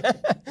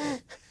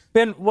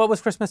 Ben, what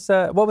was Christmas?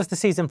 What was the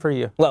season for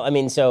you? Well,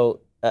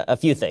 a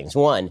few things.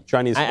 One,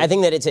 Chinese food. I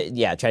think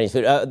that Chinese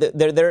food.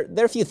 There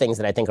are a few things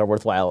that I think are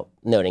worthwhile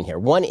noting here.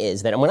 One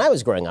is that when I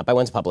was growing up, I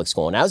went to public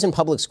school. And I was in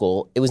public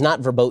school, it was not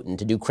verboten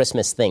to do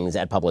Christmas things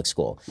at public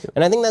school. Yep.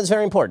 And I think that's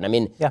very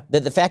important.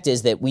 The fact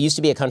is that we used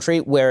to be a country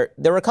where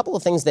there were a couple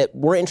of things that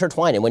were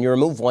intertwined. And when you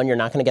remove one, you're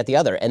not going to get the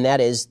other. And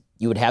that is,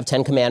 you would have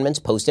 10 Commandments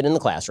posted in the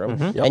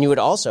classroom, and you would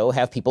also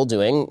have people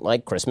doing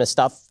like Christmas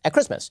stuff at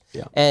Christmas.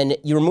 Yeah. And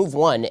you remove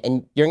one,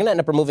 and you're going to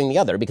end up removing the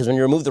other, because when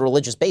you remove the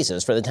religious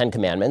basis for the 10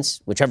 Commandments,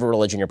 whichever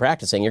religion you're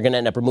practicing, you're going to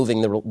end up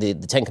removing the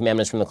 10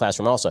 Commandments from the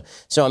classroom also.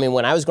 So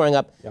when I was growing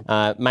up,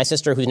 my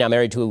sister, who's now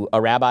married to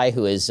a rabbi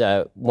who is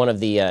one of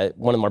the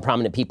more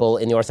prominent people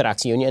in the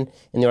Orthodox Union,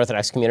 in the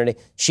Orthodox community,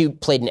 she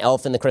played an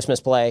elf in the Christmas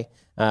play.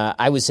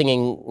 I was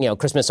singing,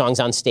 Christmas songs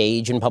on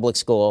stage in public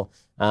school.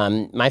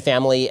 My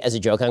family, as a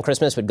joke on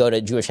Christmas, would go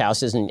to Jewish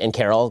houses and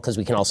carol, because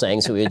we can all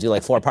sing, so we would do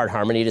like 4-part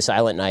harmony to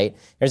Silent Night.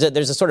 There's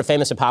a sort of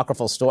famous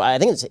apocryphal story. I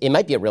think it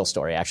might be a real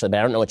story, actually, but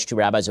I don't know which 2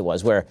 rabbis it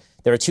was, where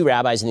there were 2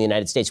 rabbis in the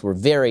United States who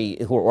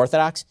were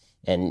Orthodox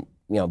and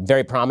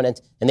very prominent,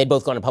 and they'd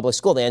both gone to public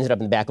school. They ended up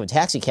in the back of a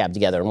taxi cab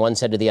together, and one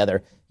said to the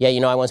other, "Yeah,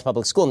 I went to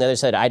public school," and the other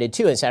said, "I did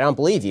too." And he said, "I don't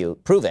believe you.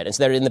 Prove it." And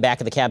so they're in the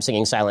back of the cab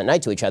singing Silent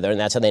Night to each other, and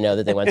that's how they know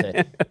that they went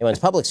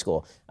to public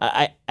school.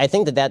 I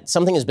think that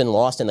something has been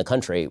lost in the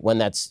country when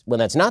that's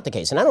not the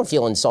case, and I don't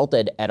feel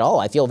insulted at all.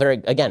 I feel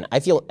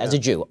as a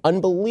Jew,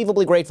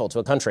 unbelievably grateful to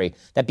a country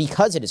that,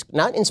 because it is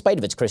not in spite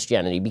of its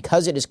Christianity,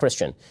 because it is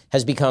Christian,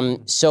 has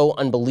become so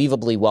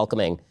unbelievably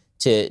welcoming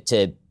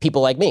to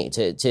people like me,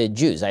 to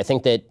Jews. I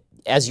think that,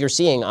 as you're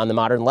seeing on the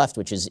modern left,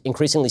 which is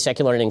increasingly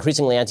secular and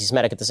increasingly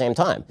anti-Semitic at the same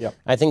time,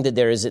 I think that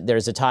there is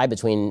a tie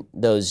between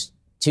those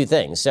two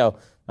things. So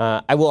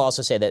I will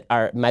also say that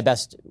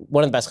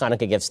one of the best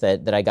Hanukkah gifts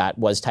that I got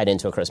was tied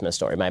into a Christmas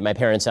story. My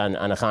parents on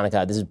a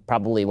Hanukkah, this is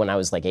probably when I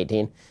was like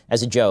 18,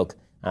 as a joke,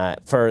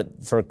 for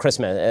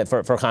Christmas,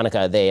 for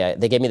Hanukkah,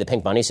 they gave me the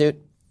pink bunny suit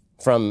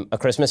from A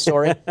Christmas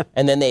Story,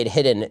 and then they'd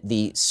hidden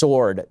the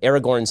sword,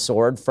 Aragorn's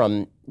sword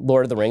from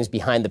Lord of the Rings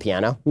behind the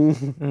piano,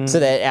 so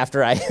that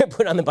after I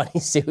put on the bunny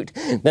suit,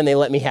 then they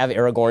let me have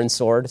Aragorn's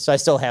sword. So I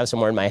still have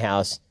somewhere in my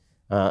house,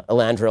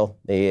 Elandril,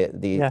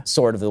 the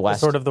sword of the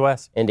West. The sword of the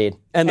West. Indeed.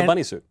 And the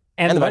bunny suit.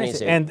 And the bunny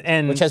suit,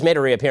 and which has made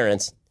a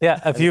reappearance. Yeah,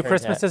 a few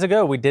Christmases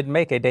ago, we did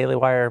make a Daily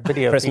Wire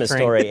video Christmas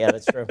Story, yeah,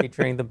 that's true.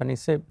 featuring the bunny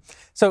suit.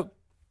 So,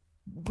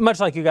 much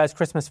like you guys,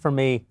 Christmas for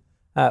me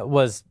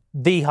was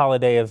the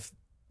holiday of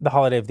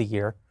the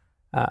year.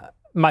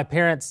 My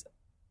parents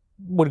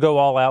would go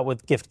all out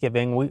with gift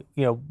giving.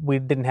 We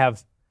didn't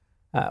have,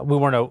 we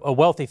weren't a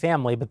wealthy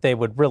family, but they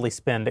would really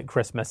spend at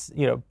Christmas,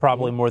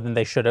 probably more than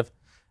they should have.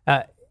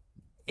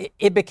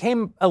 It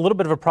became a little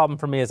bit of a problem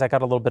for me as I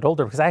got a little bit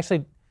older, because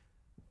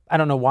I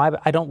don't know why,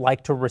 but I don't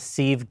like to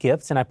receive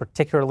gifts, and I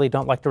particularly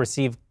don't like to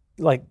receive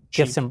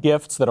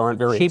gifts that aren't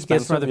very cheap expensive.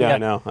 Gifts from other people. Yeah,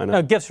 I know.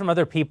 No, gifts from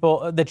other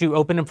people that you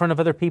open in front of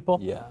other people.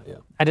 Yeah.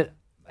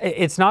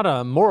 It's not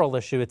a moral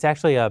issue. It's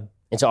actually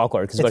it's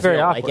awkward because it's very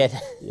awkward. Like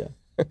it.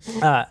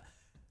 Yeah.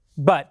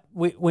 But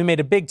we made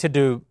a big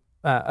to-do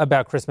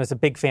about Christmas, a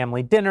big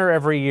family dinner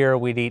every year.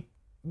 We'd eat,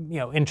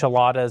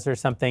 enchiladas or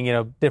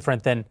something,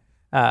 different than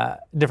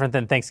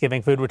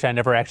Thanksgiving food, which I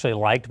never actually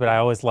liked, but I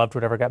always loved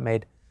whatever got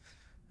made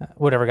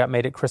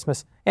at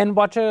Christmas, and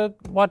watch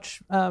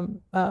It's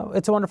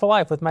a Wonderful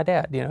Life with my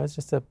dad. It's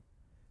just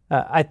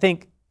I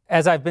think,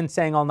 as I've been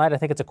saying all night, I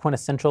think it's a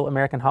quintessential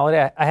American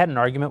holiday. I had an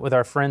argument with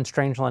our friend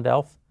Strangeland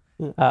Elf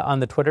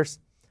on the Twitters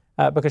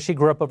because she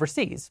grew up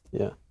overseas.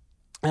 Yeah.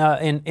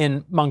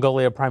 In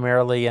Mongolia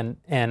primarily, and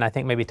I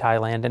think maybe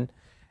Thailand, and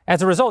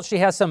as a result, she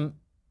has some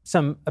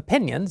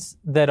opinions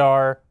that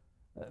are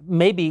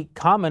maybe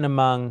common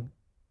among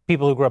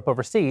people who grew up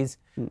overseas.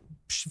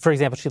 For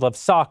example, she loves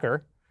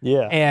soccer.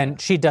 Yeah.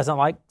 And she doesn't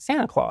like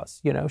Santa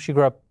Claus. She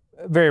grew up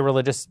very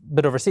religious,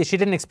 but overseas. She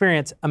didn't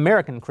experience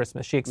American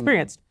Christmas. She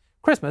experienced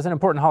Christmas, an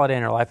important holiday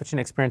in her life, but she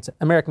didn't experience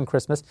American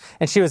Christmas.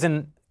 And she was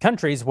in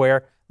countries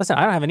where, listen,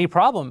 I don't have any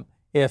problem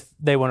if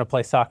they want to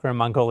play soccer in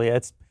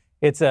Mongolia.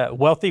 It's a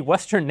wealthy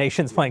Western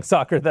nations playing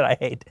soccer that I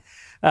hate.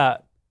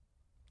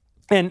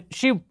 And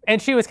she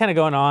was kind of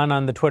going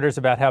on the Twitters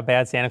about how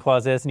bad Santa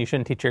Claus is, and you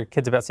shouldn't teach your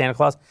kids about Santa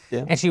Claus.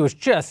 Yeah. And she was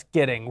just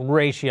getting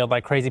ratioed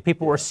like crazy.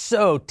 People were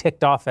so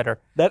ticked off at her.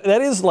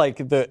 That is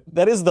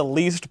the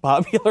least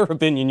popular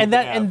opinion.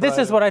 This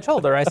is what I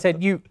told her. I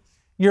said,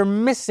 you're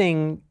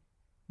missing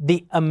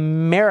the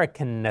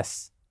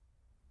Americanness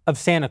of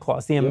Santa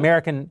Claus. You're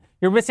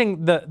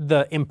missing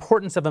the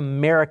importance of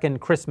American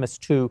Christmas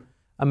to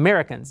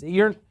Americans.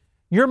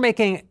 You're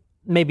making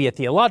maybe a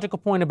theological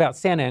point about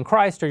Santa and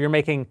Christ, or you're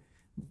making.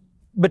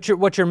 But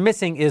what you're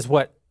missing is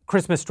what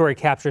Christmas Story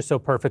captures so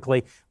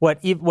perfectly,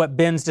 what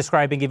Ben's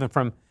describing even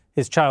from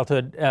his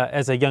childhood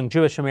as a young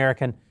Jewish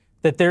American,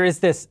 that there is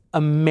this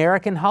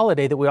American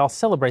holiday that we all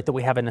celebrate, that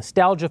we have a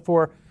nostalgia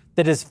for,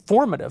 that is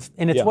formative.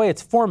 In its way,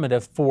 it's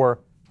formative for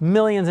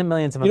millions and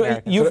millions of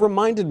Americans. You've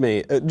reminded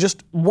me,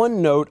 just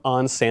one note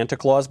on Santa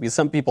Claus, because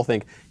some people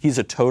think he's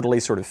a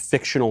totally sort of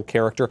fictional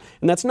character,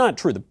 and that's not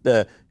true.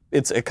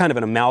 It's a kind of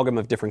an amalgam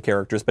of different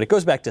characters, but it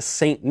goes back to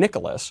St.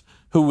 Nicholas,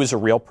 who was a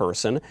real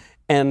person.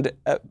 And,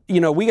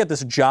 we got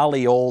this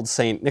jolly old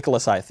St.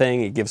 Nicholas-y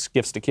thing. He gives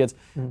gifts to kids.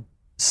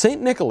 St.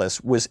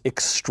 Nicholas was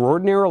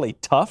extraordinarily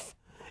tough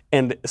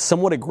and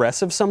somewhat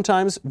aggressive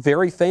sometimes.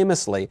 Very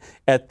famously,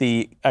 at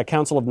the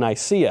Council of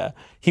Nicaea,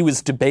 he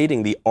was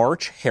debating the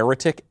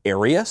arch-heretic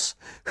Arius,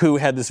 who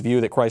had this view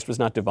that Christ was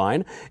not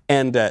divine.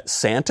 And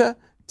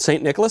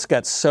St. Nicholas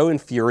got so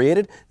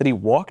infuriated that he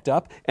walked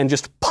up and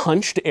just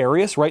punched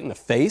Arius right in the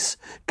face,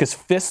 because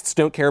fists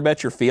don't care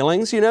about your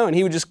feelings, and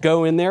he would just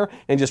go in there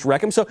and just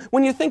wreck him. So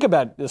when you think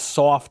about this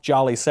soft,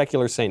 jolly,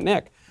 secular St.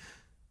 Nick.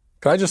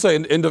 Can I just say,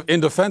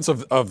 in defense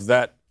of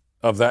that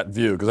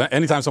view, because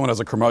anytime someone has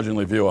a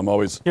curmudgeonly view,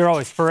 You're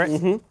always for it?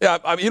 Mm-hmm. Yeah,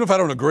 even if I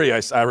don't agree,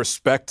 I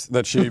respect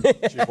that she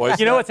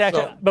voiced what's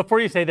actually, before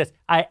you say this,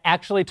 I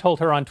actually told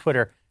her on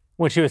Twitter,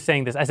 when she was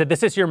saying this, I said,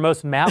 "This is your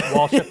most Matt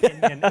Walsh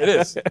opinion." It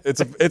is.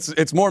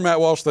 It's more Matt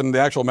Walsh than the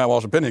actual Matt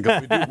Walsh opinion,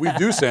 because we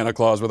do Santa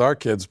Claus with our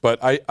kids. But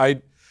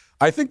I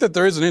think that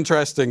there is an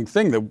interesting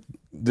thing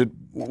that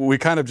we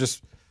kind of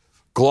just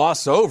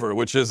gloss over,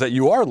 which is that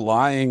you are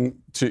lying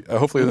to.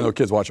 Hopefully, there are no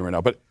kids watching right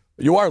now, but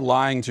you are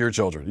lying to your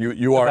children.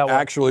 You are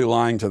actually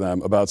lying to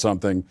them about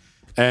something,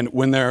 and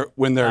when they're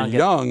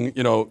young,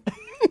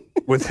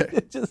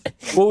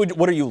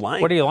 what are you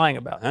lying? What are you lying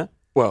about? Huh?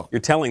 Well,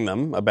 you're telling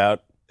them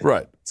about.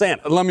 Right.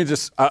 Santa. Let me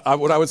just,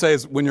 what I would say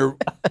is when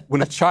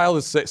a child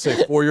is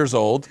say 4 years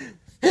old,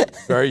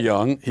 very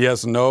young, he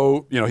has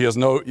no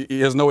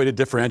way to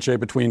differentiate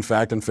between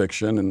fact and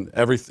fiction, and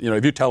everything.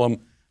 If you tell him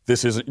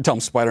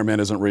Spider-Man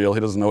isn't real, he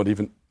doesn't know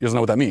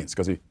what that means,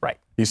 because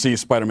he sees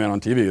Spider-Man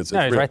on TV. It's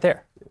he's right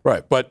there.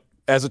 Right. But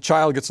as a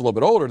child gets a little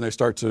bit older and they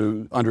start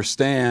to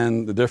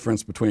understand the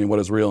difference between what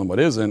is real and what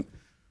isn't,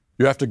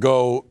 you have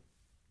to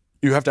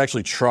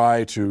actually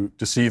try to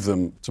deceive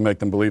them to make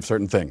them believe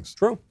certain things.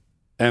 True.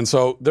 And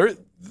so there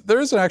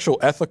is an actual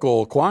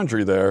ethical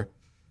quandary there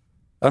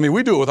I mean,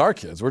 we do it with our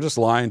kids. We're just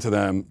lying to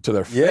them to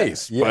their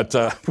face. Yeah.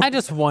 But I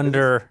just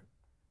wonder,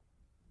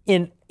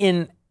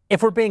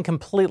 if we're being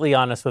completely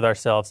honest with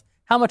ourselves,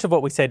 how much of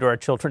what we say to our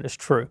children is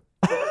true?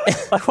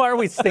 Like, why are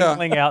we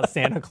singling out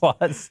Santa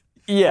Claus?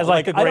 Yeah, as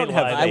like a great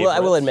lie? I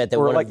will admit that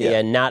one like, of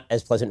the not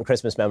as pleasant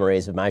Christmas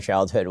memories of my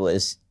childhood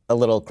was a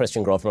little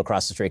Christian girl from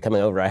across the street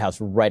coming over to our house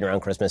right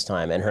around Christmas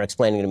time, and her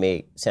explaining to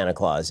me Santa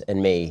Claus,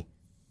 and me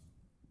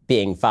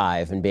being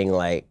 5 and being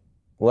like,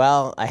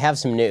 well, I have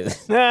some news.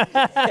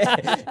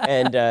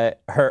 And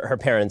her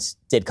parents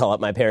did call up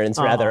my parents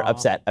rather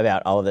upset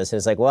about all of this. And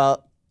it's like,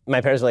 well, my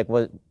parents were like,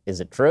 well, is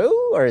it true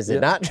or is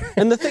it not true?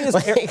 And the thing is,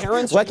 like,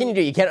 parents... What can you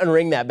do? You can't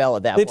unring that bell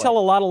at that point. They tell a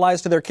lot of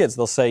lies to their kids.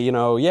 They'll say,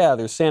 yeah,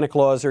 there's Santa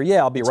Claus, or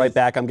I'll be right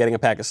back, I'm getting a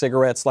pack of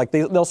cigarettes. Like,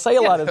 they'll say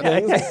a lot of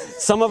things.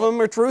 Some of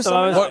them are true, some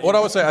of them what I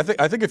would say,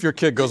 I think if your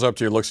kid goes up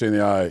to you, looks you in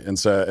the eye, and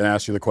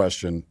asks you the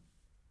question,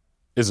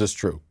 is this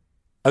true?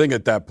 I think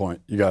at that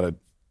point, you got to...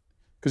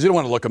 Because you don't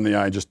want to look them in the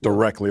eye and just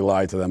directly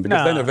lie to them.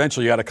 Because then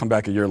eventually you got to come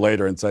back a year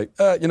later and say,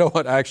 you know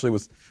what, I actually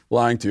was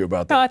lying to you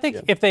about that. No, I think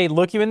if they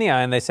look you in the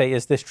eye and they say,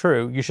 is this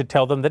true, you should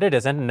tell them that it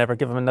isn't and never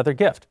give them another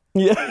gift.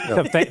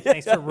 So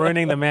thanks for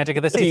ruining the magic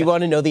of the season. Do you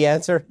want to know the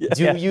answer?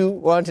 Do you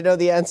want to know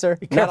the answer?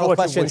 Not all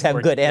questions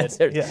have good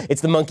answers. Yeah.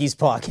 It's the monkey's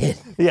paw, kid.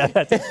 Yeah,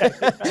 that's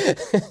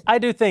exactly. I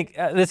do think,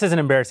 this is an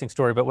embarrassing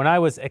story, but when I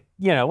was, I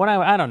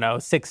don't know,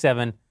 6,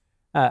 7,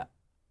 I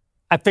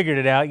figured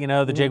it out,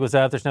 the jig was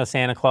up, there's no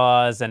Santa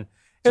Claus, and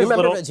do you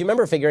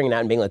remember figuring it out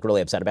and being like really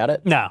upset about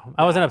it? No,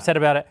 I wasn't upset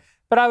about it.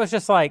 But I was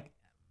just like,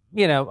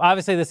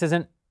 obviously this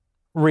isn't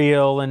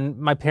real and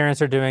my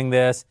parents are doing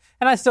this.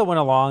 And I still went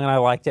along and I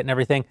liked it and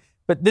everything.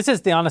 But this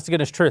is the honest to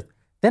goodness truth.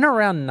 Then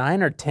around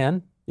 9 or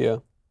 10,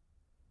 I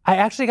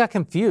actually got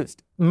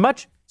confused.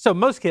 Most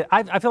kids,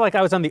 I feel like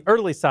I was on the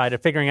early side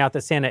of figuring out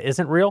that Santa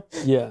isn't real.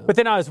 Yeah. But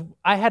then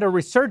I had a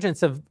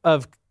resurgence of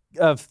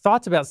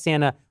thoughts about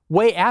Santa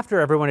way after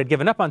everyone had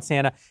given up on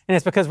Santa, and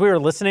it's because we were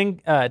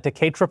listening to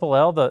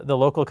KLLL, the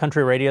local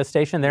country radio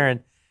station there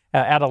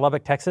out of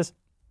Lubbock, Texas.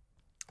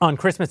 On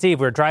Christmas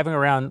Eve, we were driving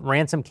around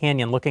Ransom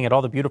Canyon looking at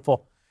all the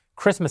beautiful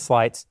Christmas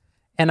lights,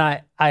 and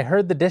I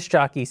heard the disc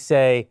jockey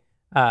say,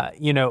 we have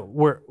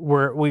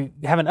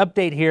an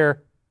update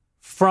here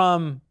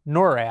from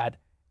NORAD,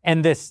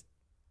 and this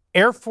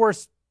Air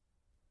Force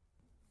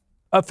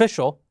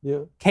official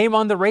came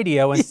on the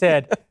radio and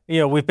said,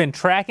 we've been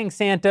tracking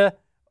Santa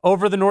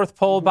over the North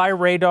Pole by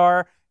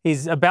radar.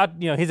 He's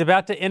about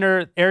to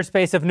enter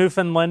airspace of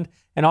Newfoundland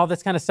and all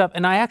this kind of stuff.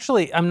 And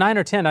I'm 9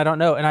 or 10, I don't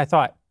know. And I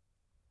thought,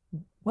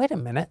 wait a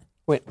minute.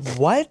 Wait,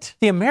 what?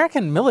 The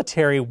American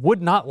military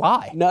would not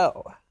lie.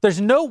 No. There's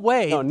no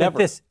way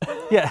there's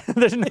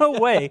no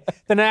way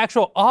that an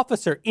actual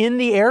officer in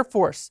the Air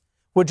Force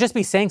would just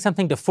be saying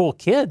something to fool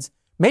kids.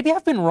 Maybe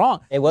I've been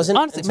wrong. It wasn't.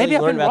 Honestly, maybe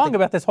I've been wrong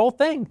about this whole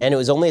thing. And it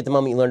was only at the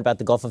moment you learned about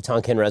the Gulf of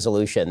Tonkin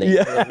resolution.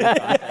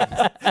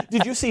 That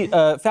Did you see,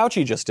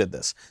 Fauci just did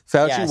this.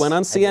 Fauci went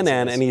on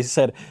CNN and he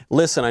said,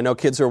 listen, I know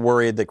kids are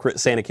worried that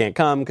Santa can't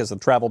come because of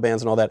travel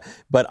bans and all that,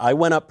 but I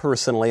went up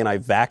personally and I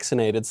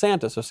vaccinated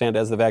Santa, so Santa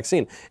has the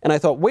vaccine. And I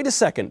thought, wait a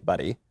second,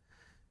 buddy.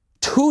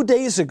 2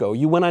 days ago,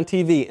 you went on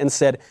TV and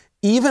said,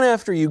 even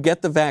after you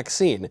get the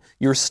vaccine,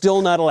 you're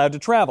still not allowed to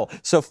travel.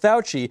 So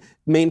Fauci,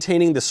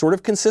 maintaining the sort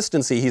of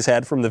consistency he's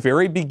had from the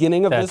very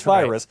beginning of this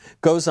virus,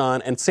 goes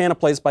on, and Santa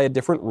plays by a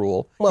different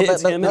rule. Well,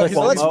 he's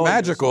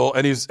magical,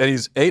 and he's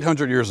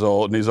 800 years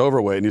old, and he's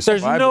overweight, and he's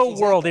There's no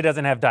world he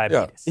doesn't have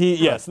diabetes.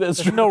 Yes,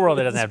 there's no world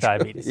he doesn't have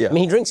diabetes. I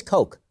mean, he drinks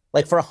Coke,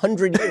 like for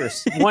 100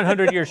 years.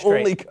 100 years straight.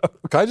 Only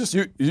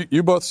Coke.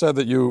 You both said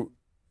that you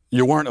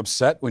weren't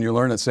upset when you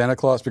learned that Santa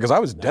Claus, because I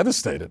was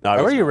devastated.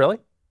 Were you really?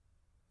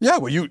 Yeah,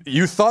 well,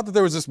 you thought that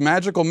there was this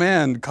magical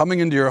man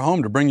coming into your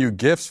home to bring you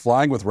gifts,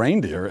 flying with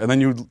reindeer, and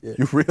then you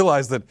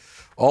realize that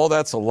all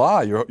that's a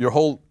lie.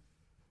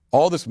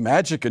 All this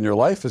magic in your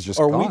life is just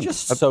gone. Are we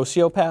just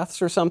sociopaths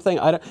or something?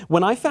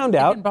 When I found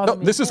out... No,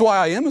 this is why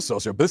I am a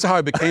sociopath. This is how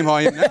I became who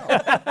I am now.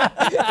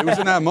 It was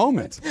in that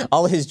moment.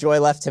 All his joy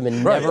left him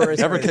and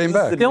never came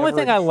back. The only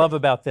thing I love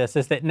about this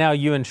is that now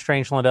you and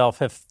Strangeland Elf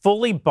have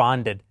fully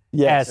bonded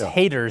as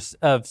haters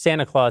of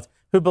Santa Claus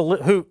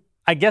who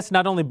I guess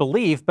not only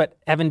believe, but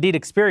have indeed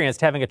experienced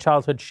having a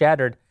childhood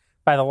shattered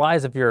by the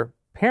lies of your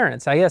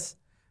parents. I guess,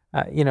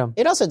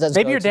 It also does.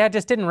 Maybe your dad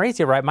just didn't raise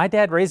you right. My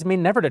dad raised me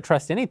never to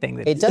trust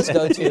anything. It does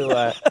go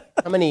to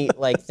how many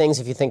things,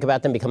 if you think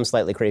about them, become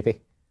slightly creepy.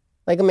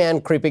 Like a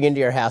man creeping into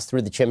your house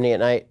through the chimney at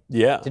night.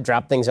 Yeah. To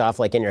drop things off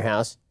in your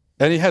house.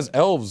 And he has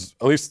elves,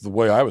 at least the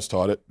way I was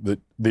taught it, that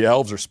the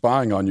elves are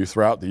spying on you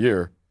throughout the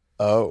year.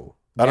 Oh.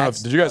 I don't know.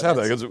 Did you guys have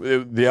that? Because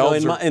the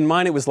elves. In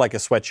mine, it was like a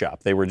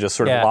sweatshop. They were just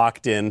sort of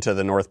locked into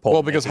the North Pole.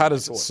 Well, because how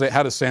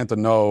does Santa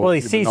know? Well, he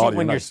sees you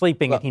when you're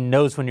sleeping, and he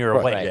knows when you're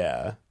awake. Right.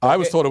 Yeah. I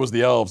was told it was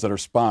the elves that are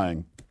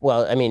spying.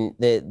 Well, I mean,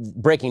 the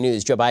breaking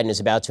news: Joe Biden is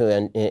about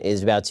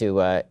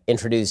to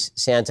introduce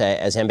Santa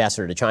as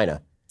ambassador to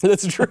China.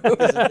 That's true.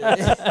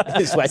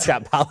 His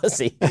sweatshop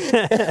policy. And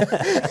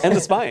the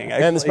spying.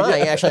 Actually. And the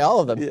spying, actually, all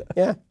of them.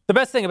 Yeah. The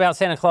best thing about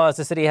Santa Claus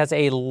is that he has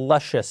a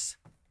luscious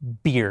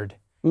beard.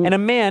 And a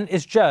man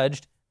is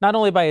judged not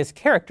only by his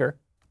character,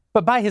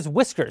 but by his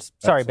whiskers.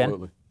 Sorry,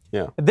 Absolutely.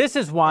 Yeah. This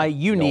is why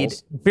you need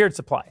Beard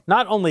Supply.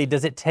 Not only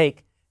does it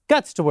take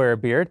guts to wear a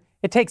beard,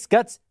 it takes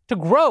guts to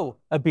grow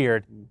a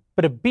beard.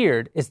 But a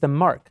beard is the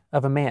mark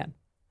of a man.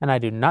 And I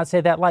do not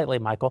say that lightly,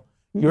 Michael.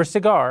 Your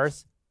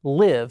cigars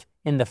live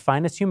in the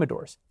finest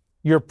humidors,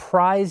 your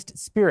prized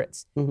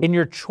spirits in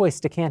your choice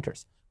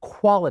decanters.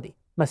 Quality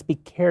must be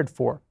cared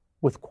for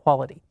with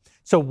quality.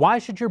 So why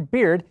should your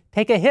beard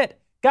take a hit?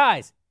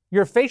 Guys,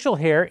 your facial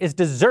hair is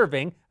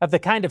deserving of the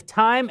kind of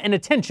time and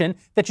attention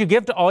that you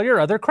give to all your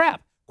other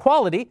crap.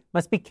 Quality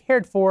must be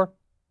cared for.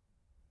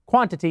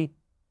 Quantity,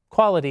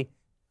 quality.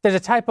 There's a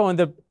typo in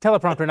the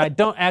teleprompter, and I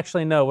don't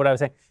actually know what I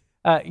was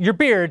saying. Your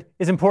beard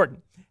is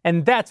important,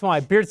 and that's why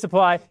Beard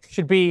Supply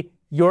should be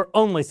your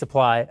only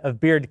supply of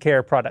beard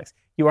care products.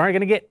 You aren't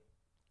going to get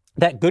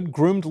that good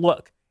groomed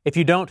look if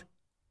you don't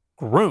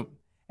groom,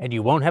 and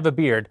you won't have a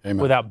beard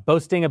without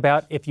boasting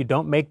about if you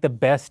don't make the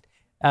best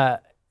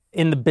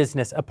in the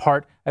business a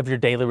part of your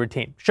daily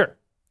routine. Sure,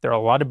 there are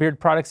a lot of beard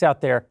products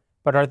out there,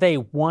 but are they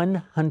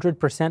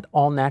 100%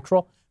 all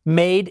natural,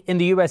 made in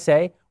the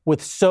USA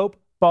with soap,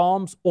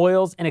 balms,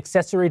 oils, and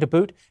accessory to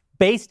boot,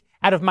 based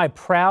out of my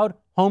proud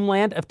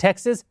homeland of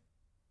Texas?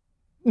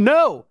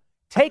 No.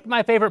 Take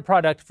my favorite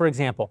product, for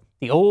example,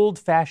 the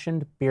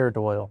old-fashioned beard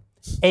oil,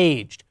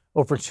 aged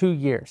over 2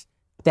 years.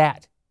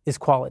 That is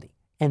quality,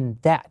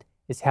 and that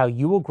is how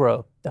you will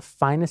grow the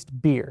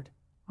finest beard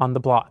on the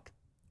block.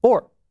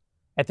 Or,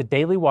 at the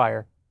Daily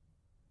Wire,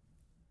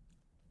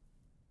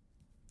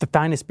 the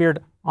finest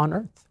beard on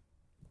earth.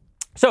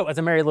 So, as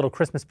a merry little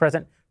Christmas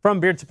present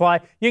from Beard Supply,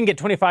 you can get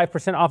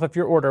 25% off of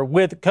your order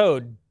with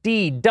code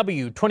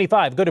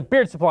DW25. Go to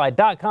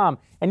beardsupply.com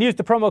and use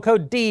the promo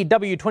code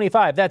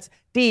DW25. That's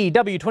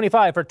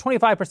DW25 for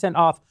 25%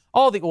 off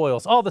all the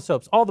oils, all the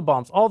soaps, all the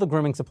balms, all the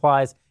grooming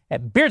supplies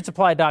at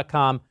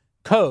beardsupply.com.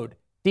 Code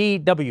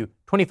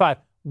DW25.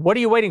 What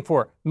are you waiting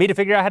for? Me to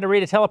figure out how to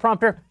read a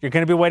teleprompter? You're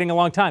going to be waiting a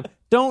long time.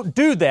 Don't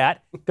do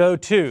that. Go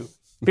to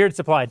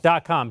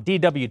beardsupply.com.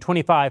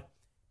 DW25.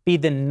 Be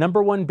the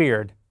number one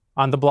beard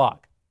on the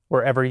block,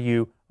 wherever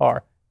you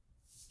are.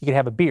 You can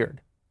have a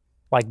beard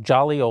like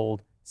jolly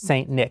old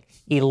St. Nick.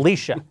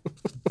 Elisha,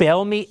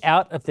 bail me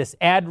out of this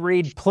ad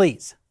read,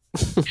 please.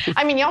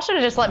 I mean, y'all should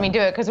have just let me do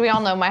it because we all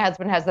know my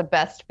husband has the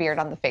best beard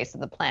on the face of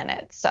the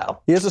planet.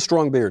 So he has a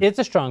strong beard. It's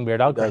a strong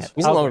beard. I'll grant it.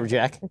 He's a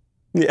lumberjack.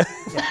 Yeah.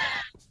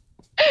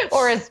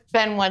 Or as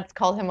Ben once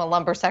called him, a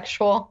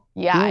lumbersexual.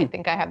 Yeah, I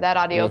think I have that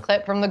audio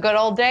clip from the good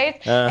old days.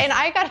 And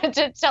I got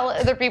to tell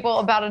other people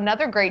about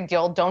another great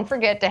deal. Don't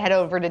forget to head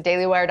over to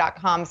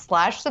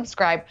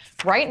dailywire.com/subscribe.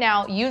 Right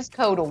now, use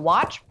code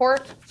WATCH for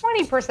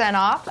 20%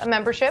 off a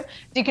membership.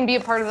 So you can be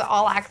a part of the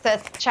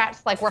all-access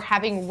chats like we're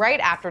having right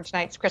after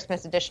tonight's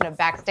Christmas edition of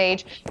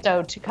Backstage.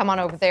 So to come on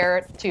over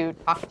there to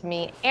talk to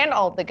me and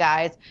all of the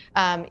guys,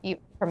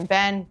 from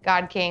Ben,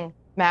 God King,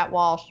 Matt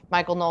Walsh,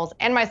 Michael Knowles,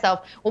 and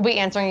myself will be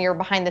answering your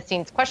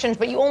behind-the-scenes questions,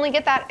 but you only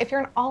get that if you're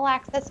an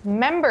all-access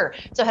member.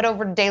 So head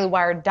over to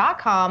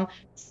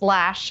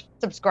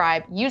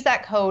dailywire.com/subscribe. Use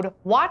that code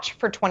WATCH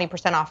for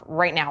 20% off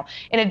right now.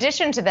 In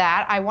addition to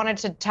that, I wanted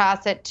to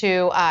toss it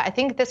to, I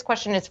think this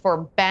question is for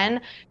Ben.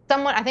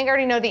 I think I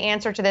already know the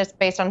answer to this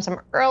based on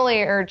some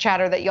earlier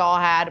chatter that y'all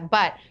had,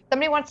 but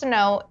somebody wants to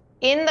know,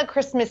 in the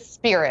Christmas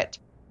spirit,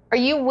 are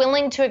you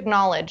willing to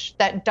acknowledge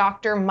that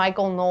Dr.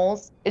 Michael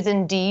Knowles is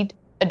indeed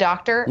a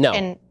doctor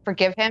and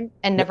forgive him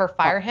and never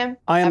fire him?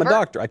 I am a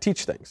doctor. I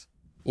teach things.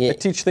 I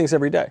teach things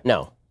every day.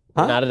 No,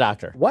 not a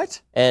doctor. What?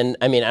 And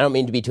I mean, I don't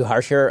mean to be too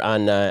harsh here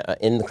on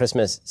in the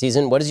Christmas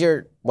season. What does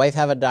your wife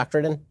have a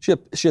doctorate in? She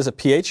has a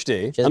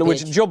PhD,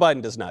 which Joe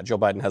Biden does not. Joe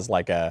Biden has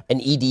like an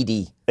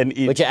EDD,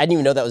 which I didn't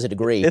even know that was a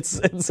degree. It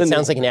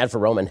sounds like an ad for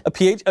Roman. A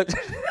PhD.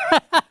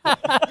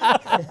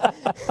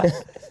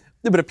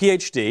 But a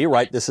PhD,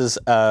 right? This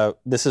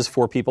is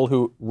for people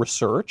who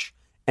research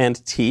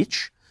and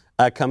teach.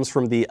 Comes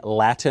from the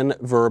Latin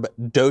verb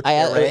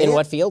dotere. In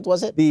what field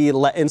was it?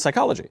 In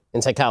psychology.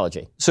 In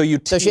psychology. So you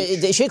teach.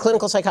 Is she a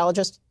clinical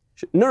psychologist?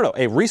 No,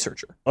 a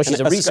researcher. Oh,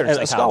 she's a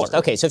research psychologist.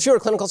 Okay, so if she were a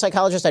clinical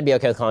psychologist, I'd be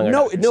okay with calling her.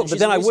 No, but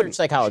then I wouldn't.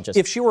 Psychologist.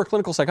 If she were a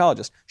clinical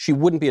psychologist, she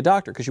wouldn't be a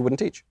doctor because she wouldn't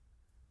teach.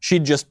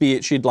 She'd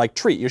like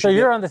treat. So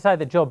you're on the side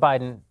that Joe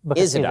Biden,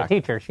 because she's a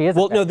teacher, she is.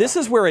 Well, no, this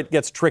is where it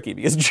gets tricky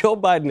because Joe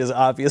Biden is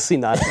obviously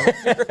not a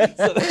doctor.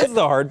 So that's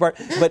the hard part.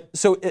 But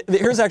so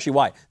here's actually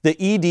why. The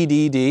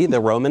EDDD, the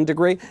Roman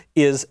degree,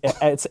 it's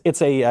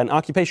an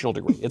occupational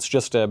degree. It's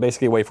just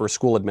basically a way for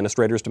school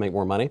administrators to make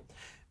more money.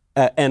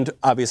 And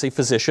obviously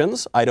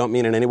physicians, I don't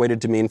mean in any way to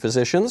demean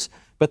physicians,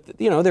 but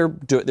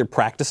they're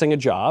practicing a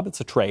job.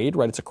 It's a trade,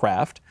 right? It's a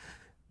craft.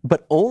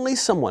 But only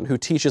someone who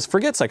teaches,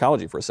 forget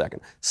psychology for a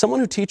second, someone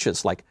who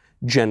teaches like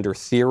gender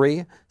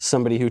theory,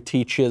 somebody who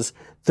teaches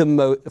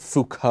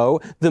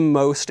Foucault, the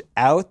most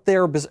out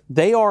there,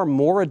 they are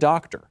more a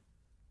doctor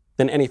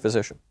than any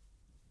physician.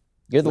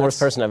 You're the worst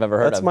person I've ever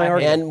heard of. That's my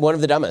argument. And one of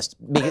the dumbest.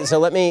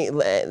 So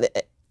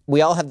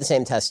we all have the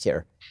same test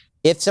here.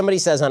 If somebody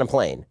says on a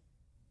plane,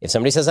 is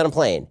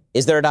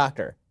there a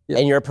doctor? Yeah.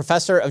 And you're a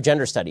professor of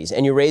gender studies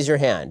and you raise your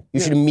hand, you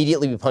should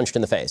immediately be punched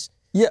in the face.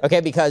 Yeah.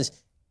 Okay, because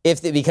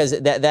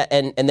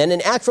then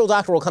an actual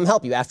doctor will come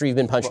help you after you've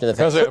been punched in the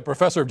face. Because a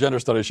professor of gender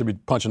studies should be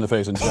punched in the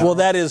face. Well,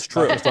 that is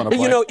true. Just on a But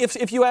plane.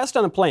 if you asked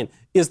on a plane,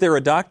 is there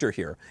a doctor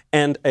here,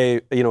 and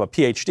a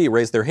PhD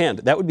raised their hand,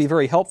 that would be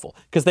very helpful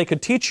because they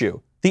could teach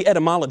you the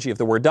etymology of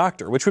the word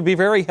doctor, which would be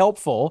very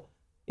helpful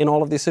in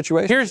all of these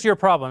situations. Here's your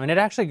problem, and it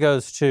actually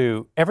goes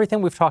to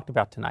everything we've talked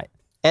about tonight.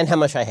 And how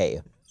much I hate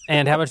you.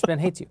 And how much Ben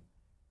hates you.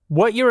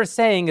 What you are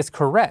saying is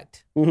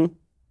correct,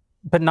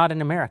 but not in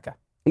America.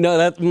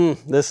 No,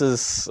 this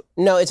is...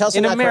 No, it's also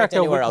in not America, correct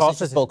anywhere else.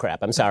 It's just bullcrap.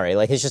 I'm sorry.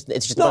 Like, it's just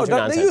a bunch of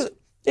nonsense.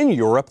 In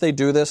Europe, they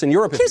do this. In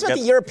Europe, Who cares about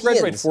the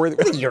Europeans?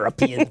 The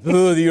Europeans.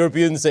 Ooh, the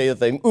Europeans say a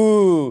thing.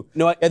 Ooh.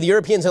 No, the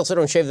Europeans also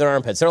don't shave their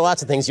armpits. There are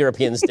lots of things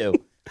Europeans do.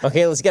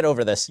 Okay, let's get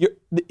over this.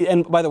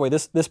 And by the way,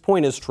 this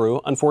point is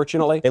true,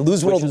 unfortunately. They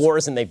lose world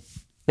wars and they...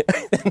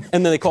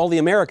 and then they call the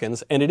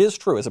Americans, and it is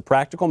true, as a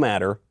practical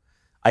matter.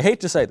 I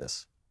hate to say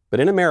this, but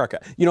in America,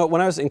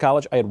 when I was in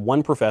college, I had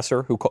one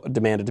professor who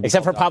demanded to be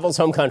Except for Pavel's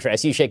home country. I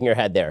see you shaking your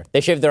head there.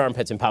 They shave their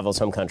armpits in Pavel's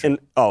home country.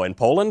 In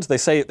Poland, they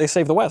save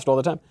the West all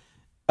the time.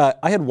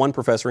 I had one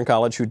professor in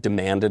college who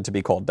demanded to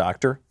be called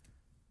doctor.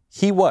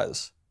 He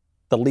was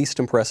the least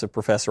impressive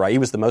professor. He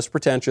was the most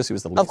pretentious. He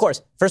was the least. Of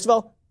course. First of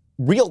all,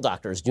 real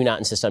doctors do not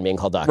insist on being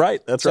called doctor.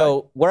 Right, that's right.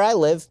 So where I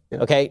live,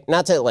 okay,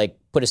 not to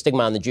put a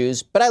stigma on the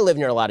Jews, but I live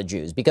near a lot of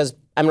Jews because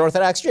I'm an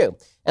Orthodox Jew.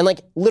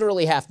 And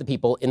literally half the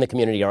people in the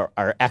community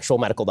are actual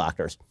medical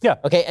doctors. Yeah.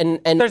 Okay,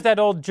 and there's that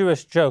old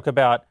Jewish joke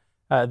about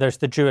there's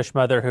the Jewish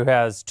mother who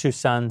has two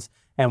sons,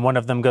 and one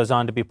of them goes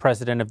on to be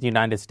president of the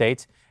United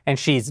States, and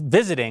she's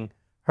visiting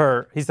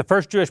he's the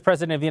first Jewish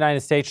president of the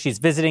United States. She's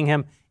visiting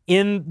him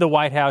in the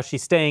White House.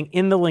 She's staying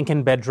in the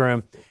Lincoln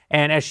bedroom.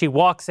 And as she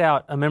walks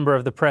out, a member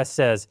of the press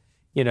says,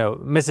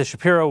 Mrs.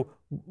 Shapiro,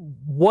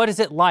 what is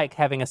it like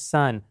having a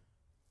son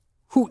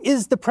who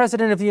is the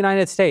president of the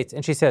United States?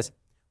 And she says,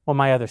 well,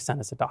 my other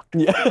son is a doctor.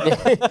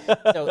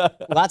 So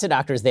lots of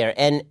doctors there.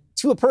 And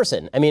to a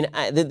person,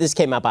 this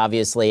came up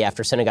obviously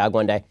after synagogue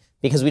one day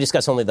because we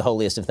discuss only the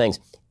holiest of things.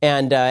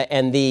 And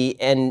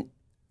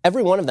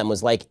every one of them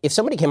was like, if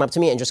somebody came up to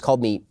me and just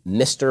called me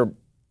Mr.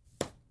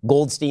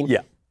 Goldstein,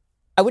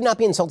 I would not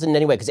be insulted in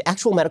any way because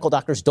actual medical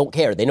doctors don't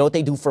care. They know what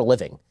they do for a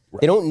living.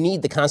 Right. They don't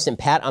need the constant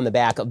pat on the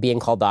back of being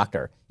called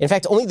doctor. In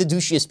fact, only the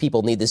douchiest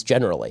people need this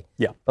generally.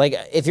 Yeah.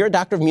 If you're a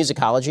doctor of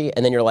musicology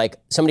and then you're like,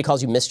 somebody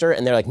calls you Mr.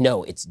 and they're like,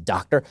 no, it's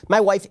doctor. My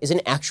wife is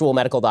an actual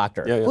medical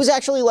doctor who's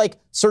actually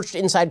searched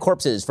inside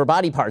corpses for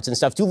body parts and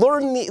stuff to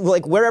learn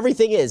where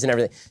everything is and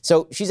everything.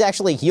 So she's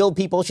actually healed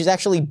people. She's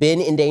actually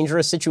been in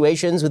dangerous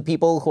situations with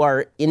people who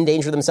are in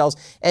danger themselves.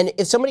 And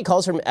if somebody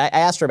calls her, I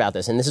asked her about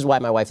this, and this is why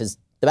my wife is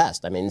the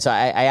best. So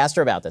I asked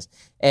her about this.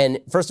 And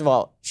first of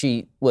all,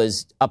 she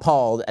was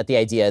appalled at the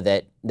idea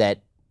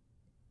that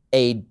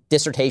a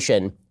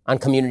dissertation on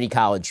community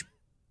college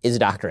is a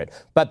doctorate.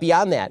 But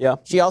beyond that,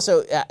 she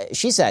also,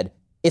 she said,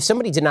 if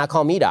somebody did not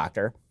call me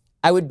doctor,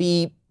 I would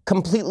be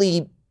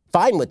completely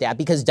fine with that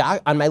because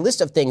on my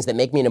list of things that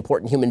make me an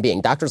important human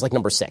being, doctor's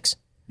number 6.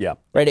 Yeah.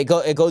 Right? It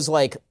goes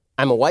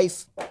I'm a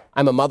wife,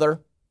 I'm a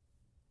mother,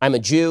 I'm a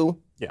Jew,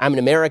 I'm an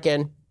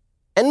American,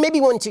 and maybe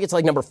once it gets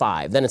number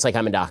 5, then it's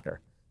I'm a doctor.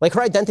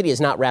 Her identity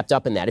is not wrapped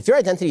up in that. If your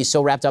identity is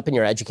so wrapped up in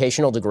your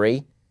educational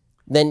degree,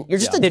 then you're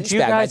just a douchebag by definition. Did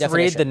you guys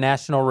read the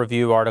National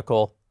Review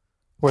article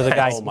where the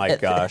guy... Oh, my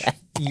gosh.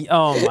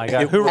 Oh, my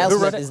God. Who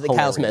wrote it?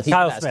 Kyle Smith.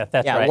 Kyle Smith,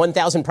 that's right.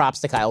 1,000 props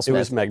to Kyle Smith. It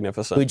was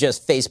magnificent. Who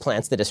just face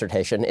plants the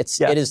dissertation. It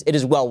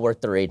is well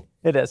worth the read.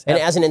 It is. And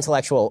as an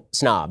intellectual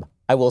snob,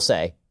 I will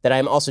say that I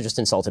am also just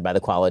insulted by the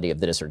quality of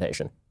the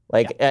dissertation.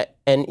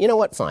 And you know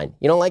what? Fine.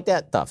 You don't like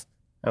that? Tough.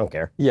 I don't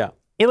care. Yeah.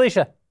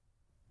 Alicia.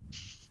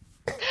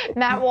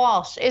 Matt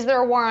Walsh, is there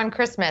a war on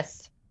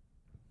Christmas?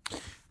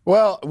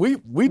 Well, we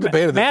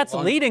debated Matt's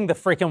that. leading the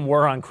freaking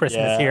war on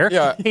Christmas here.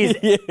 Yeah. He's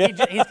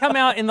come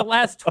out in the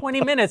last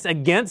 20 minutes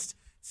against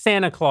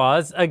Santa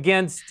Claus,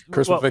 against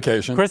Christmas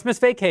Vacation. Christmas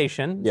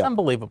Vacation. It's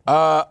unbelievable.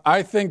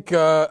 I think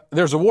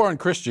there's a war on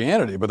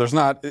Christianity, but there's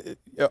not.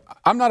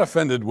 I'm not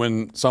offended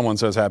when someone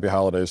says Happy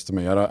Holidays to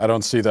me. I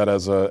don't see that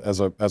as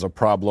a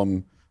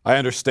problem. I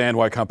understand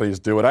why companies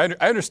do it.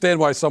 I understand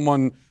why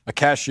a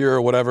cashier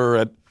or whatever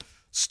at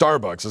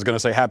Starbucks is going to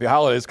say Happy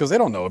Holidays because they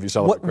don't know if you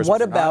celebrate Christmas.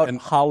 What about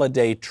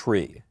holiday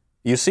tree?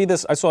 You see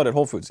this? I saw it at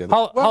Whole Foods the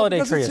other day.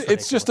 Holiday tree.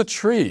 It's just a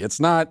tree. It's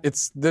not.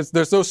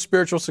 There's no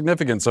spiritual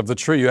significance of the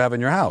tree you have in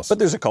your house. But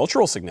there's a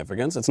cultural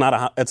significance. It's not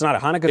a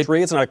Hanukkah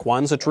tree. It's not a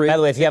Kwanzaa tree. By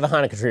the way, if you have a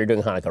Hanukkah tree, you're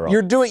doing Hanukkah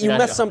wrong. You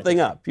messed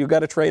something up. You got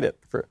to trade it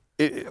for.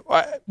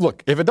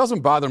 Look, if it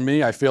doesn't bother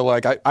me, I feel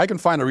like I can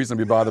find a reason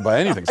to be bothered by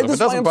anything. So if it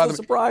doesn't bother me,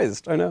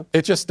 surprised. I know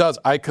it just does.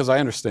 Because I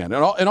understand,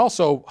 and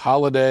also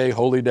holiday,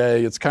 holy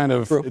day. It's kind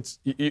of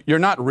you're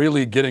not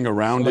really getting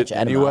around it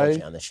anyway.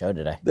 On the show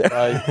today,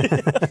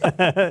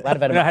 a lot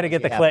of know how to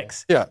get the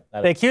clicks. Yeah,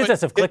 they accuse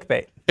us of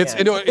clickbait.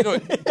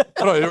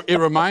 It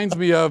reminds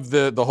me of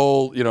the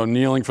whole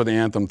kneeling for the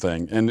anthem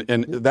thing, and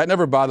that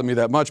never bothered me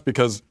that much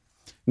because.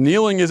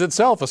 Kneeling is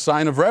itself a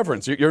sign of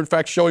reverence. You're in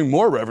fact showing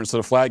more reverence to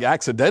the flag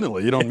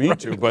accidentally. You don't mean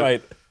to,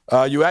 but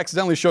You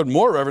accidentally showed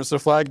more reverence to the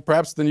flag,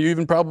 perhaps, than you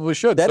even probably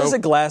should. That is a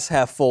glass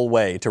half full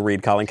way to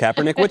read Colin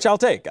Kaepernick, which I'll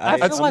take. I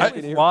feel like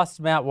we've lost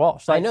Matt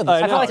Walsh. I feel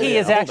like he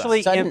is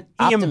actually he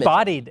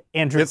embodied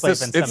Andrew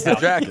Klavan somehow. It's the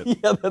jacket.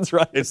 Yeah, that's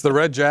right. It's the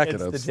red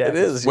jacket. It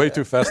is way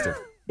too festive.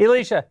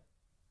 Alicia.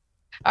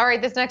 All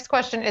right, this next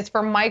question is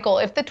for Michael.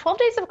 If the 12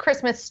 Days of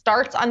Christmas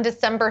starts on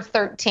December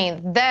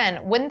 13th,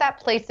 then wouldn't that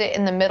place it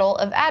in the middle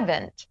of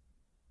Advent?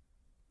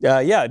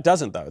 Yeah, it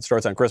doesn't, though. It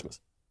starts on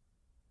Christmas.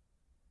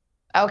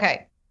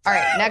 Okay. All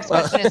right, next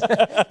question is...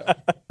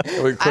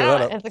 We clear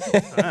that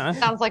up.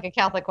 Sounds like a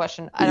Catholic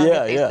question. I don't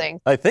get these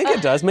things. I think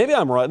it does. Maybe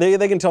I'm wrong.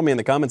 They can tell me in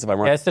the comments if I'm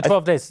wrong. Yeah, it's the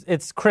 12 days.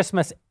 It's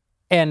Christmas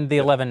and the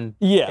 11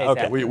 days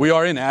okay. We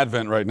are in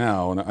Advent right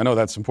now, and I know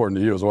that's important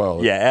to you as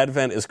well. Yeah,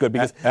 Advent is good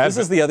because this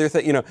is the other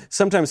thing. You know,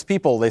 sometimes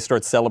people, they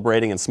start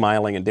celebrating and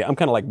smiling. And I'm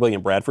kind of like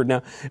William Bradford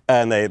now,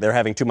 and they're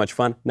having too much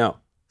fun. No,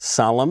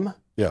 solemn,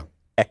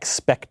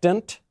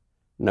 expectant,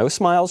 no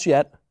smiles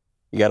yet.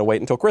 You got to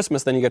wait until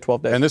Christmas, then you get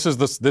 12 days. And this is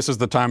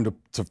the time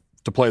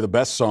to play the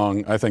best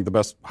song, I think, the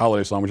best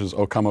holiday song, which is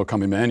O Come,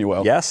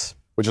 Emmanuel. Yes.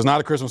 Which is not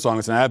a Christmas song,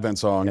 it's an Advent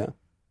song. Yeah.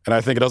 And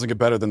I think it doesn't get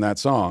better than that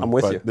song. I'm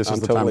with but you. This is I'm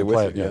the totally time to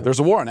play with it. you, Yeah. yeah. There's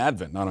a war on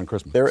Advent, not on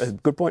Christmas.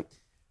 Good point.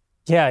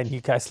 Yeah, and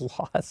you guys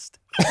lost.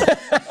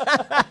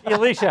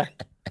 Alicia.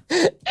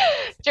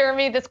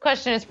 Jeremy, this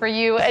question is for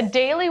you. A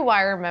Daily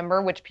Wire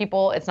member, which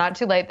people, it's not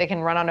too late, they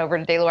can run on over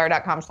to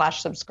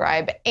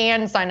dailywire.com/subscribe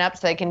and sign up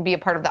so they can be a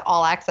part of the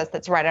all access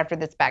that's right after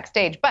this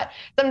Backstage. But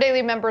some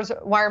Daily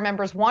Wire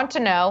members want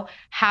to know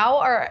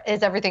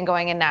is everything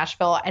going in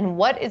Nashville, and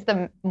what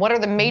are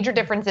the major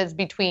differences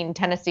between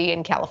Tennessee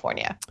and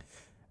California?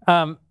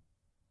 On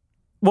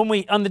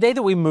the day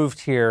that we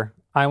moved here,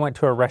 I went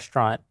to a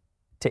restaurant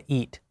to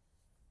eat.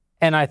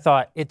 And I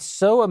thought, it's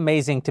so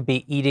amazing to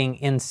be eating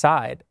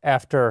inside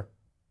after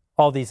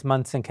all these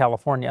months in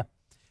California.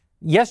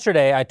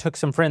 Yesterday, I took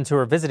some friends who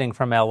were visiting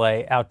from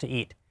LA out to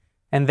eat.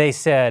 And they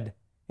said,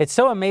 it's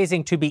so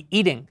amazing to be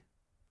eating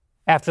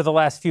after the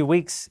last few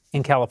weeks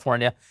in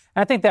California.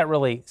 And I think that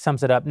really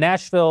sums it up.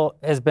 Nashville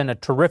has been a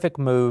terrific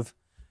move.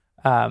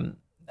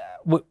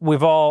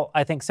 We've all,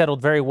 I think,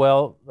 settled very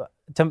well.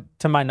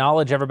 To my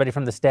knowledge, everybody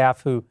from the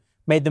staff who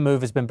made the move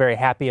has been very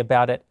happy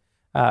about it.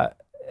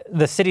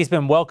 The city's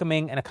been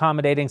welcoming and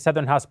accommodating.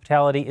 Southern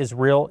hospitality is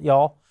real,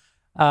 y'all.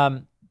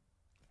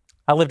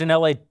 I lived in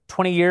LA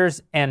 20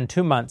 years and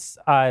 2 months.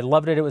 I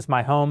loved it. It was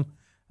my home.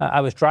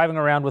 I was driving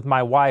around with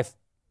my wife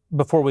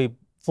before we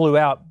flew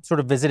out, sort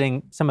of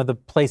visiting some of the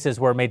places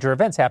where major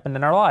events happened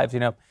in our lives.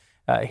 You know,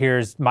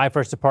 here's my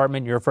first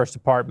apartment, your first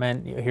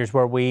apartment. Here's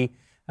where we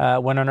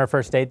went on our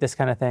first date, this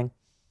kind of thing.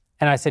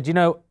 And I said,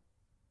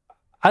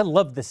 I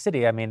love this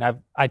city. I mean,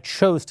 I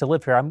chose to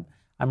live here.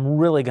 I'm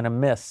really going to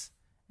miss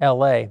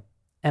LA.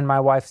 And my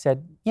wife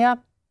said,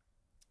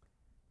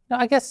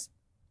 I guess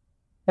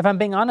if I'm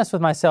being honest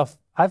with myself,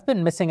 I've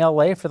been missing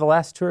LA for the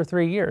last 2 or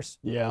 3 years.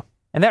 Yeah.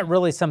 And that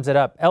really sums it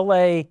up.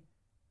 LA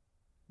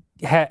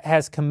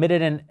has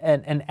committed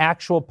an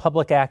actual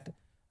public act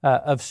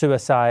of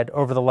suicide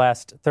over the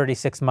last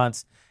 36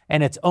 months.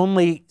 And it's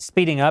only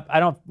speeding up.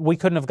 We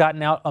couldn't have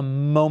gotten out a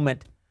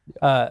moment.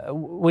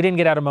 We didn't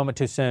get out a moment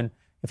too soon.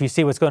 If you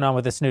see what's going on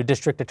with this new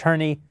district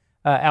attorney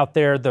out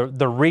there,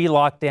 the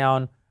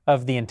re-lockdown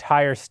of the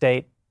entire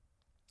state.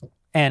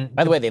 And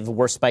by the way, they have the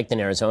worst spike than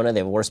Arizona. They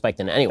have a worse spike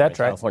than anywhere in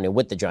California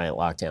with the giant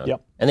lockdown.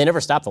 Yep. And they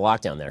never stopped the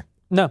lockdown there.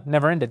 No,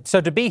 never ended.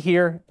 So to be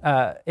here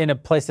in a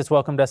place that's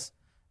welcomed us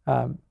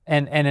and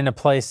in a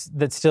place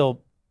that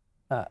still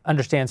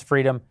understands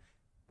freedom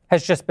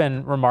has just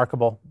been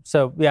remarkable.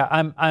 So yeah,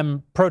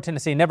 I'm pro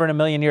Tennessee. Never in a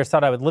million years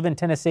thought I would live in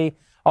Tennessee.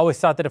 Always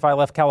thought that if I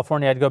left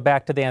California, I'd go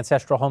back to the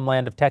ancestral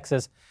homeland of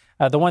Texas.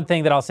 The one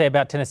thing that I'll say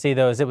about Tennessee,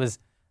 though, is it was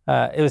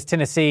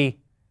Tennessee.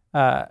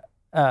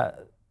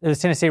 It was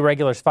Tennessee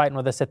regulars fighting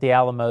with us at the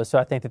Alamo. So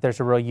I think that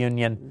there's a real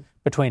union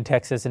between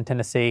Texas and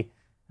Tennessee,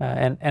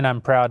 and I'm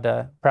proud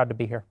to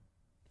be here.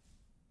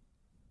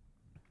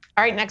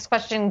 All right, next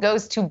question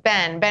goes to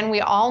Ben. Ben, we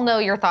all know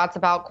your thoughts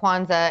about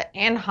Kwanzaa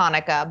and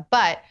Hanukkah,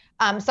 but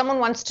someone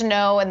wants to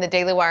know in the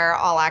Daily Wire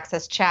All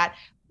Access chat,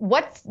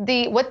 what's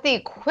the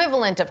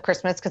equivalent of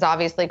Christmas? Because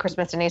obviously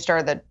Christmas and Easter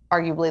are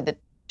arguably the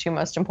two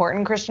most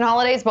important Christian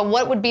holidays, but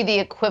what would be the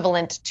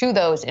equivalent to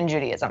those in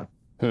Judaism?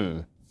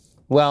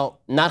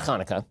 Well, not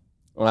Hanukkah.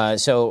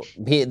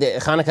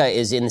 Hanukkah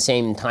is in the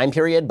same time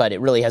period, but it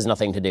really has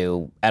nothing to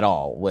do at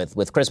all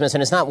with Christmas,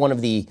 and it's not one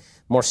of the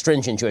more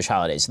stringent Jewish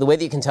holidays. So the way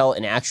that you can tell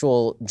an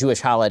actual Jewish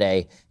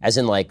holiday, as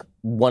in like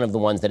one of the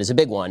ones that is a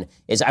big one,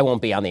 is I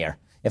won't be on the air.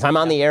 If I'm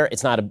on the air,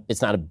 it's not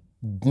a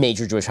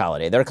major Jewish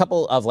holiday. There are a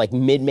couple of like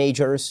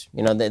mid-majors,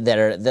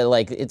 that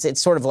like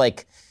it's sort of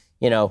like,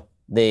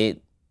 the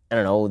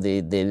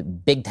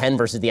Big Ten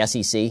versus the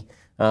SEC.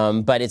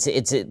 But it's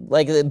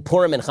like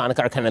Purim and Hanukkah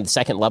are kind of the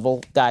second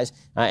level guys,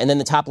 and then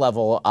the top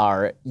level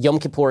are Yom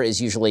Kippur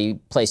is usually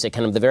placed at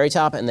kind of the very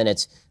top, and then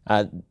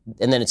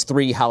it's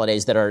 3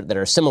 holidays that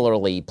are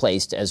similarly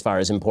placed as far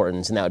as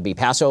importance, and that would be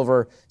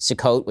Passover,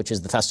 Sukkot, which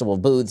is the festival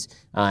of booths,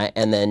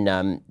 and then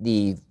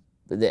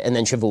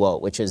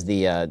Shavuot, which is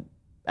the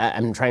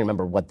I'm trying to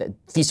remember what the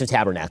Feast of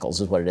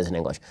Tabernacles is what it is in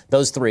English.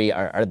 Those three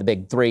are the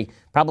big three.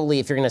 Probably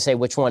if you're going to say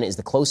which one is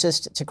the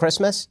closest to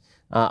Christmas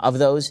of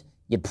those,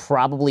 you'd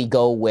probably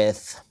go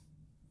with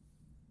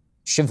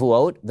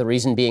Shavuot, the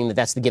reason being that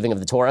that's the giving of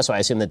the Torah, so I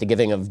assume that the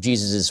giving of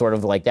Jesus is sort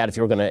of like that if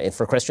you were going to,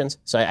 for Christians.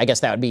 So I guess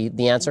that would be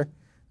the answer.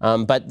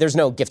 But there's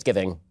no gift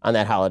giving on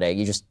that holiday.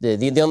 You just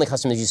the only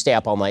custom is you stay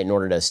up all night in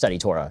order to study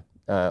Torah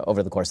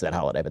over the course of that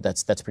holiday, but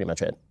that's pretty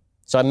much it.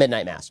 So a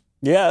midnight mass.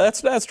 Yeah,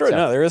 that's true. So,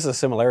 no, there is a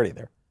similarity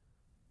there.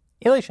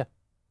 Alicia.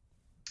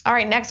 All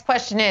right, next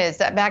question is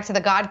back to the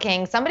God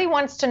King. Somebody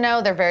wants to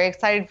know, they're very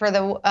excited for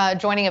the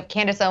joining of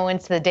Candace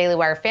Owens to the Daily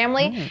Wire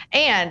family.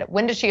 And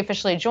when does she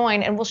officially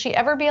join? And will she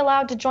ever be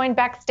allowed to join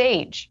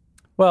Backstage?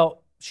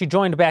 Well, she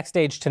joined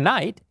Backstage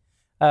tonight,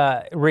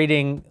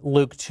 reading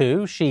Luke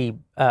 2. She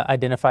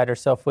identified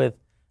herself with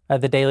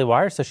the Daily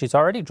Wire, so she's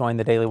already joined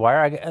the Daily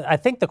Wire. I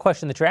think the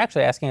question that you're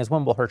actually asking is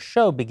when will her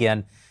show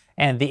begin?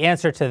 And the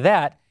answer to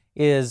that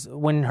is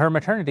when her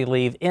maternity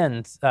leave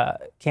ends.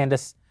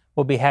 Candace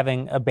will be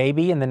having a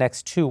baby in the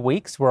next 2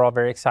 weeks. We're all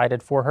very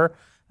excited for her.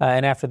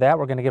 And after that,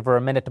 we're going to give her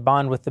a minute to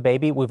bond with the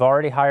baby. We've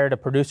already hired a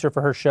producer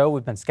for her show.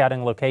 We've been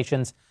scouting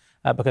locations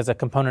because a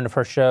component of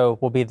her show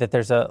will be that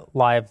there's a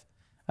live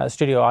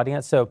studio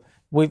audience. So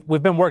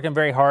we've been working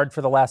very hard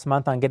for the last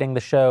month on getting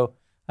the show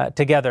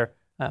together.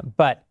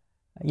 But,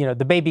 you know,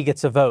 the baby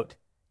gets a vote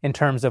in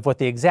terms of what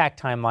the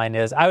exact timeline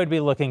is. I would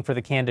be looking for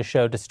the Candace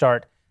show to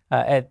start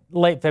at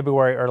late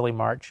February, early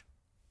March.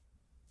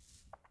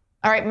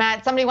 All right,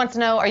 Matt, somebody wants to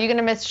know, are you going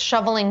to miss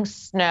shoveling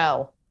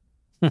snow?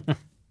 I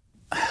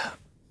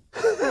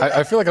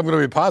feel like I'm going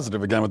to be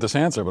positive again with this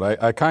answer,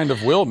 but I kind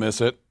of will miss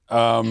it. So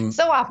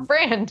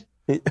off-brand.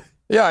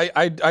 Yeah,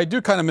 I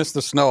do kind of miss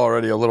the snow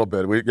already a little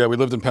bit. We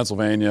lived in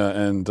Pennsylvania,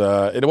 and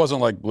it wasn't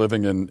like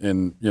living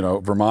in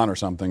Vermont or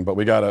something, but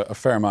we got a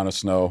fair amount of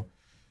snow.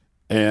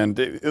 And,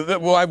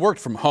 I've worked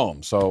from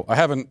home, so I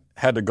haven't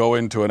had to go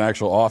into an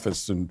actual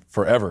office in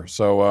forever.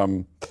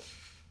 So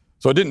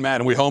it didn't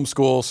matter. We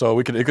homeschool, so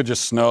it could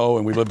just snow,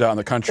 and we lived out in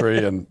the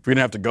country, and we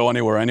didn't have to go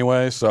anywhere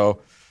anyway.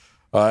 So,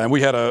 and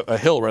we had a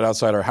hill right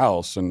outside our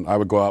house, and I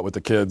would go out with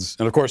the kids.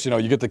 And of course,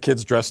 you get the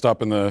kids dressed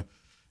up in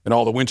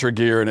all the winter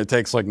gear, and it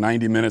takes like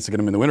 90 minutes to get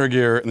them in the winter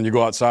gear, and then you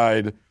go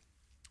outside,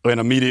 and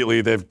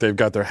immediately they've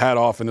got their hat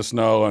off in the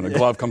snow, and the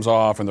glove comes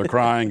off, and they're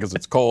crying because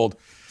it's cold.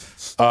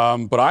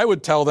 But I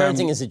would tell them...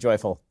 Parenting is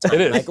joyful. It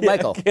is.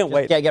 Michael, can't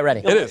wait. Yeah, get ready.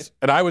 It is.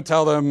 And I would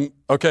tell them,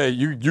 okay,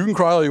 you can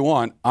cry all you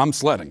want. I'm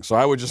sledding. So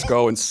I would just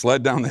go and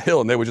sled down the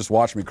hill, and they would just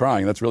watch me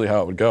crying. That's really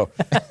how it would go.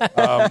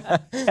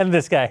 And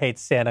this guy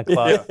hates Santa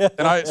Claus. Yeah.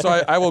 And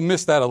I will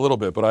miss that a little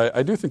bit, but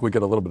I do think we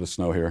get a little bit of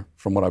snow here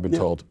from what I've been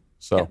told.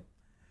 So,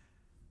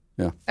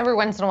 yeah. Every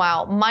once in a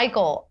while.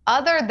 Michael,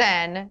 other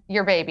than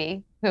your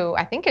baby, who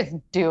I think is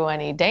due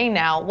any day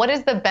now, what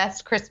is the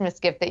best Christmas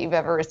gift that you've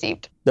ever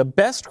received? The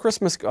best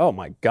Christmas, oh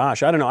my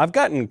gosh, I don't know. I've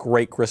gotten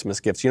great Christmas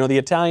gifts. The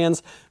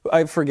Italians,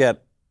 I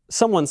forget,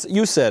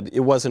 you said it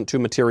wasn't too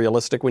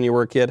materialistic when you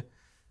were a kid.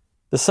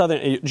 The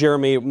Southern,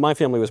 Jeremy, my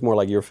family was more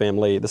like your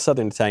family. The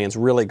Southern Italians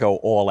really go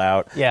all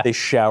out. Yeah. They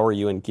shower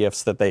you in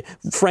gifts that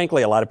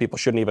frankly, a lot of people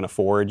shouldn't even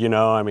afford,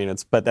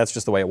 but that's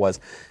just the way it was.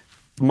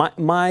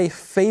 My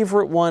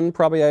favorite one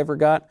probably I ever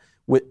got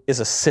is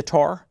a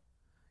sitar.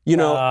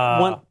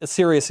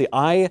 Seriously,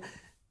 I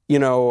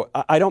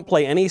don't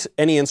play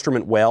any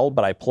instrument well,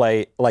 but I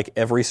play like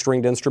every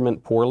stringed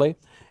instrument poorly.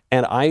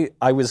 And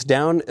I was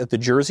down at the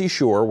Jersey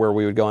Shore where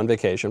we would go on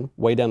vacation,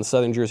 way down the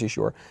southern Jersey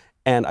Shore,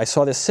 and I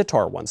saw this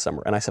sitar one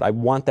summer, and I said, I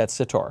want that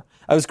sitar.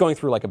 I was going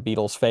through like a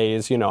Beatles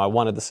phase, I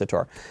wanted the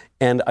sitar.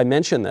 And I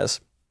mentioned this.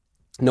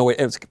 No way,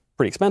 it was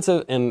pretty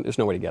expensive, and there's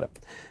no way to get it.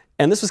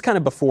 And this was kind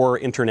of before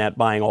internet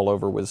buying all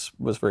over was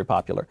very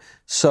popular.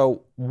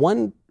 So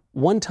one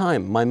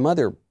time, my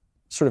mother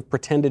sort of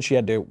pretended she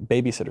had to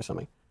babysit or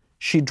something.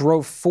 She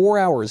drove 4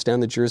 hours down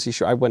the Jersey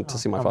Shore. I went to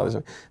see my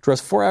father. Drove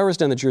 4 hours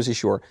down the Jersey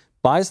Shore,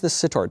 buys the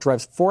sitar,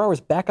 drives 4 hours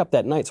back up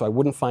that night so I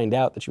wouldn't find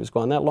out that she was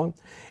gone that long,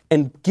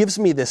 and gives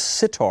me this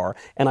sitar.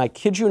 And I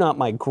kid you not,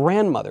 my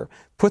grandmother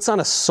puts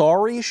on a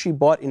sari she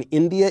bought in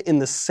India in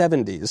the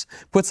 70s,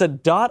 puts a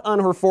dot on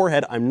her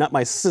forehead, I'm not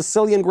my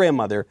Sicilian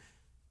grandmother,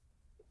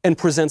 and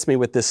presents me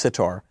with this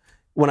sitar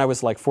when I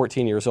was like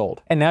 14 years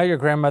old. And now your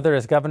grandmother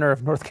is governor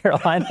of North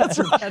Carolina. That's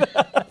right.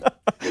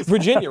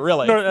 Virginia,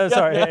 really. Governor of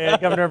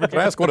Virginia. Can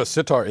I ask what a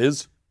sitar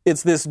is?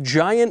 It's this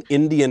giant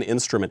Indian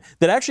instrument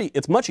that actually,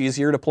 it's much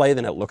easier to play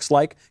than it looks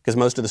like because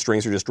most of the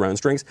strings are just drone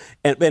strings.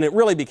 And it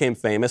really became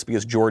famous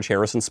because George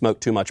Harrison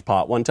smoked too much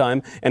pot one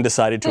time and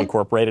decided to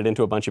incorporate it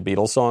into a bunch of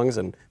Beatles songs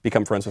and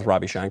become friends with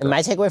Ravi Shankar.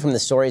 My takeaway from the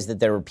story is that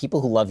there are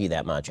people who love you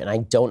that much, and I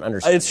don't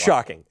understand. It's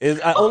shocking.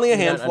 Only a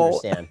handful. I don't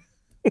understand.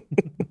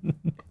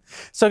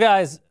 So,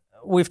 guys,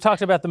 we've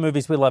talked about the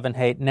movies we love and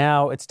hate.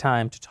 Now it's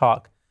time to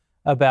talk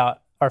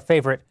about our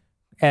favorite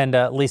and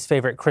least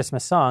favorite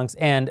Christmas songs.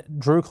 And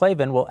Drew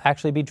Clavin will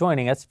actually be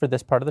joining us for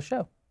this part of the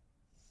show.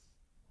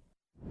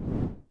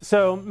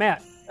 So,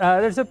 Matt,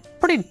 there's a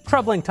pretty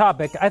troubling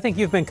topic. I think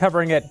you've been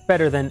covering it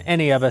better than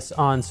any of us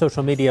on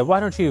social media. Why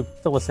don't you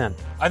fill us in?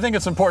 I think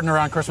it's important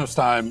around Christmas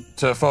time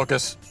to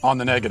focus on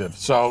the negative.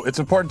 So it's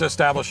important to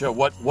establish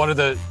what are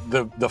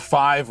the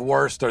 5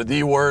 worst or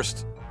the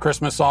worst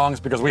Christmas songs,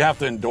 because we have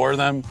to endure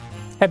them.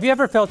 Have you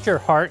ever felt your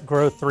heart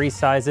grow 3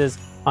 sizes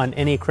on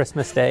any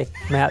Christmas day,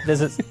 Matt?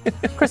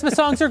 Christmas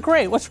songs are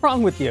great. What's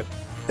wrong with you?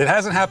 It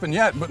hasn't happened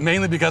yet, but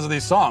mainly because of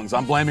these songs.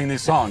 I'm blaming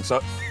these songs.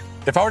 So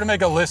if I were to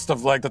make a list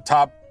of like the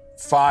top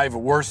 5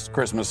 worst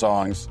Christmas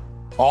songs,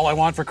 All I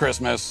Want for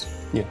Christmas,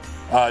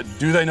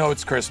 Do They Know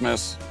It's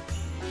Christmas,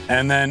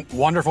 and then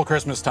Wonderful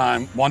Christmas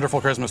Time, Wonderful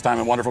Christmas Time,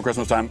 and Wonderful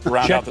Christmas Time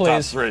round Check, out the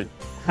please. top 3.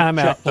 I'm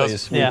out,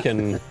 please.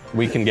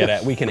 We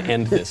can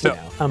end this now.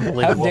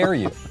 Unbelievable. How dare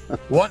you?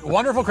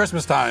 Wonderful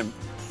Christmas Time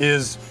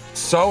is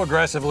so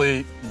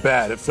aggressively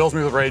bad. It fills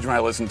me with rage when I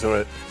listen to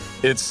it.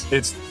 It's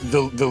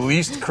the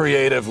least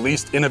creative,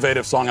 least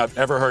innovative song I've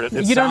ever heard.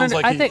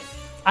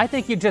 I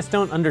think you just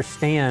don't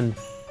understand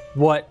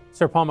what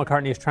Sir Paul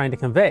McCartney is trying to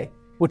convey,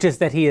 which is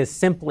that he is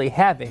simply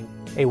having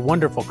a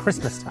wonderful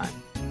Christmas time.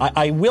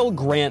 I will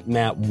grant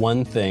Matt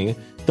one thing.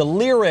 The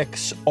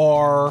lyrics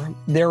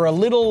they're a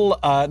little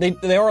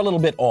they are a little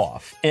bit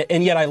off,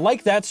 and yet I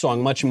like that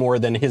song much more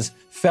than his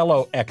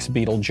fellow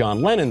ex-Beatle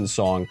John Lennon's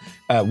song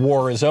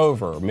 "War Is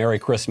Over," "Merry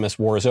Christmas,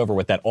 War Is Over,"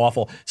 with that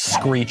awful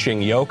screeching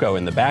Yoko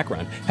in the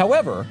background.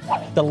 However,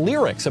 the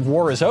lyrics of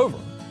 "War Is Over"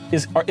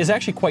 is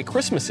actually quite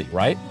Christmassy,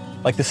 right?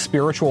 Like the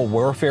spiritual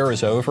warfare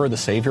is over, the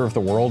savior of the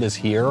world is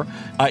here.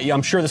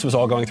 I'm sure this was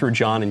all going through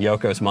John and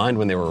Yoko's mind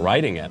when they were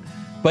writing it.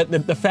 But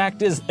the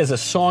fact is, as a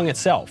song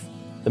itself,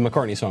 the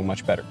McCartney song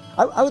much better.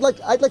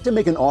 I'd like to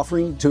make an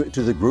offering to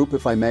the group,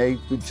 if I may,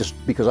 just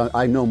because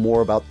I know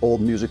more about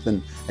old music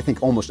than I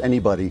think almost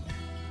anybody.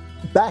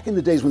 Back in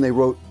the days when they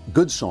wrote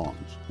good songs,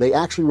 they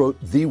actually wrote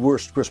the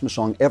worst Christmas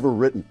song ever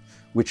written,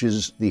 which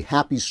is The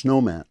Happy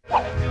Snowman.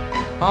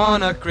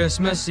 On a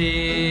Christmas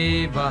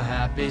Eve, a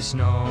happy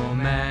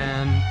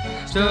snowman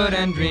stood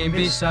and dreamed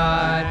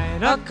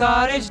beside a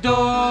cottage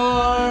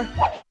door.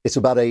 It's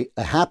about a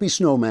happy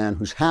snowman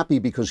who's happy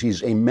because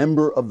he's a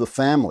member of the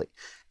family.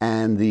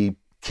 And the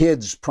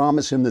kids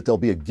promise him that there'll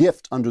be a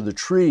gift under the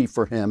tree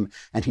for him.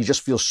 And he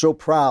just feels so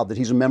proud that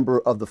he's a member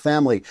of the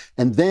family.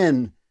 And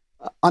then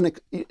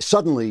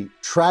suddenly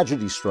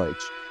tragedy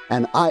strikes.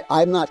 And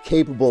I'm not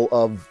capable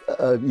of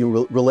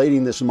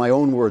relating this in my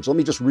own words. Let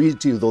me just read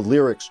to you the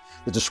lyrics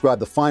that describe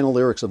the final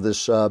lyrics of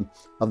this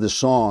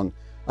song.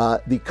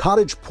 The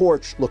cottage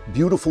porch looked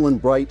beautiful and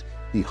bright.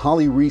 The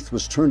holly wreath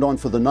was turned on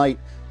for the night,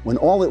 when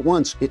all at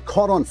once it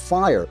caught on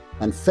fire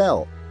and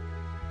fell.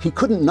 He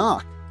couldn't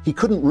knock. He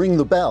couldn't ring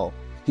the bell.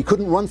 He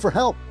couldn't run for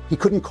help. He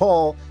couldn't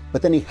call.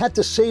 But then he had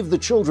to save the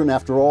children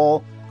after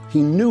all.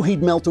 He knew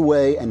he'd melt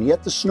away, and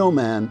yet the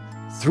snowman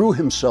threw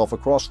himself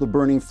across the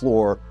burning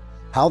floor.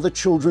 How the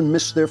children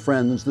miss their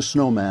friends, the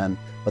snowman,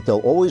 but they'll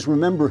always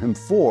remember him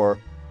for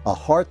a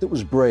heart that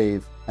was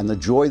brave and the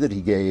joy that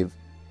he gave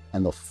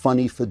and the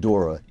funny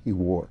fedora he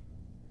wore.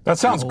 That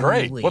sounds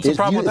great. What's the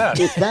problem with that?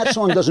 If that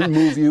song doesn't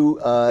move you,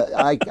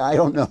 I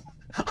don't know.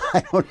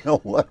 I don't know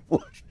what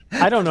would.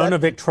 I don't own a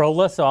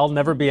Victrola, so I'll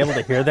never be able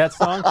to hear that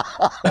song.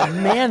 But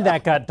man,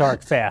 that got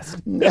dark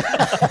fast.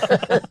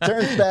 It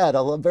turns bad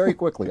very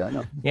quickly, I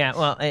know. Yeah,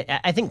 well,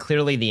 I think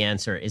clearly the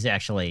answer is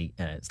actually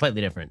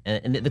slightly different.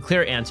 And the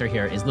clear answer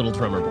here is Little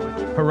Drummer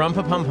Boy.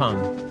 Harumpa-pum-pum,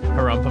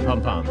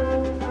 harumpa-pum-pum,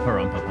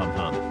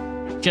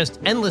 harumpa-pum-pum. Just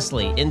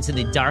endlessly into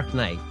the dark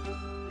night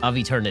of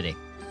eternity.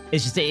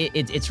 It's just,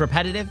 it's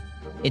repetitive.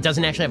 It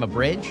doesn't actually have a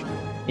bridge.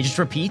 It just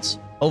repeats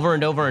over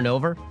and over and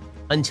over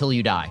until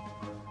you die.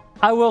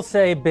 I will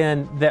say,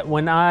 Ben, that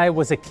when I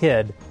was a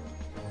kid,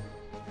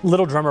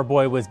 Little Drummer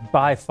Boy was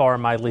by far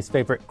my least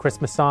favorite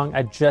Christmas song.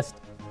 I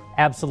just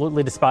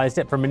absolutely despised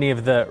it for many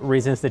of the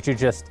reasons that you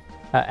just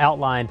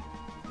outlined.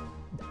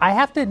 I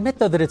have to admit,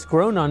 though, that it's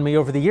grown on me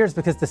over the years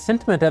because the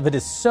sentiment of it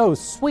is so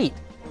sweet.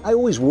 I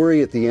always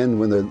worry at the end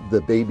when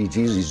the baby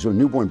Jesus, he's a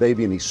newborn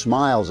baby, and he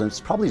smiles, and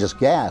it's probably just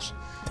gas.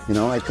 You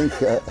know, I think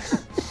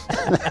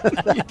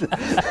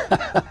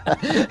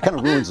kind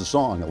of ruins the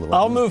song a little.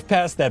 I'll move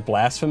past that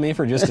blasphemy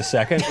for just a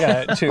second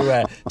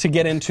to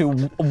get into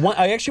one.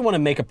 I actually want to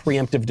make a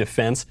preemptive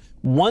defense.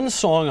 One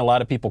song a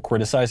lot of people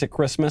criticize at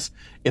Christmas.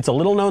 It's a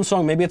little known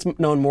song. Maybe it's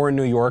known more in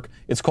New York.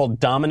 It's called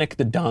Dominic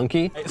the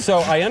Donkey. So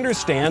I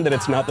understand that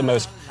it's not the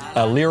most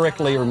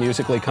lyrically or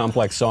musically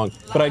complex song,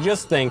 but I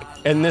just think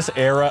in this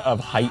era of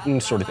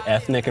heightened sort of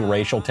ethnic and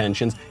racial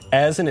tensions,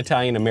 as an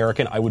Italian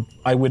American,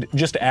 I would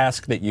just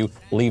ask that you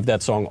leave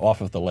that song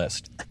off of the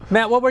list.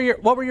 Matt, what were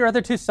your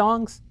other 2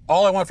 songs?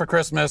 All I Want for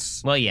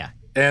Christmas. Well, yeah.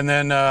 And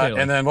then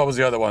what was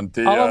the other one?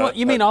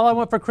 All I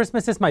Want for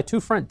Christmas is my 2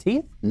 front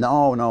teeth?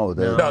 No,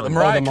 the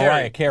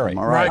Mariah Carey.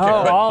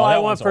 All I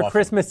Want for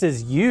Christmas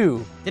is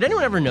You. Did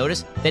anyone ever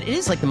notice that it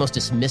is like the most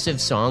dismissive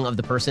song of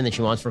the person that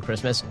she wants for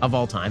Christmas of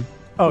all time?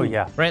 Oh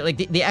yeah. Right? Like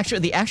the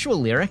actual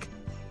lyric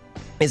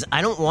is,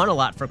 I don't want a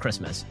lot for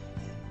Christmas.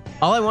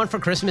 All I want for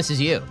Christmas is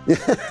you.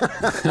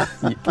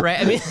 Right?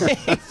 I mean,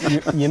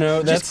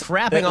 that's just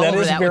crapping all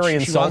over that very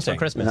which she wants for insulting.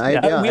 Christmas. I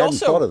hadn't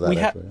thought of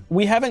that,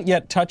 we haven't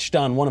yet touched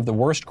on one of the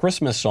worst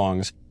Christmas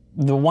songs.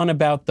 The one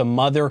about the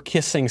mother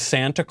kissing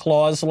Santa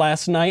Claus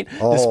last night.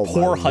 This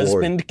poor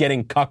husband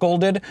getting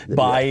cuckolded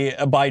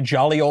by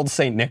jolly old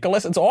St.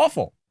 Nicholas. It's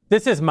awful.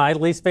 This is my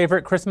least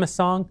favorite Christmas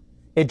song.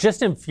 It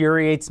just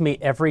infuriates me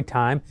every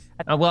time.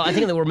 Well, I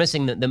think that we're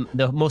missing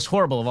the most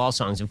horrible of all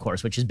songs, of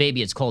course, which is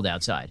Baby, It's Cold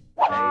Outside.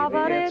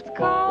 But it's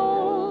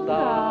cold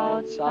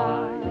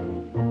outside.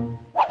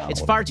 It's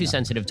far too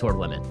sensitive toward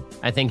women,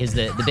 I think, is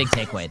the big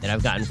takeaway that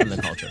I've gotten from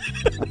the culture.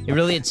 It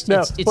really, it's too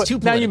politically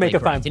now you make a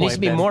fine correct. It needs to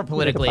be point, more Ben.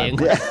 politically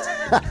incorrect.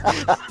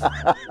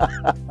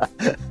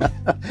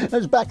 That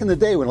was back in the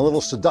day when a little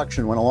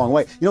seduction went a long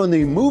way. In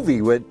the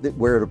movie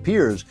where it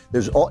appears,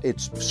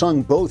 it's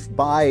sung both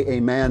by a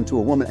man to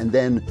a woman and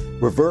then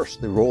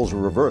reversed. The roles are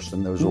reversed,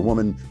 and there's a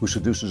woman who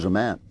seduces a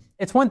man.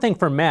 It's one thing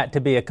for Matt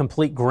to be a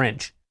complete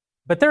Grinch,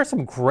 but there are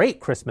some great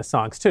Christmas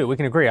songs, too. We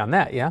can agree on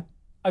that, yeah?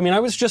 I mean,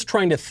 I was just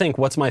trying to think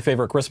what's my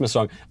favorite Christmas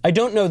song. I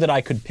don't know that I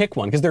could pick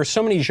one because there are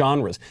so many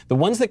genres. The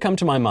ones that come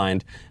to my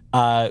mind,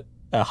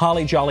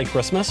 Holly Jolly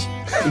Christmas,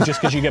 just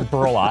because you get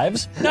Burl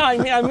Ives. No,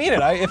 I mean it.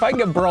 If I can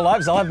get Burl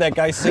Ives, I'll have that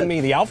guy sing me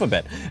the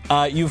alphabet.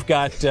 You've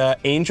got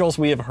Angels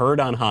We Have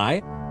Heard on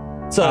High.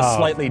 It's a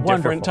slightly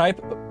different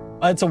type.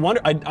 It's a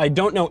wonder. I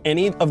don't know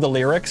any of the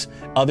lyrics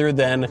other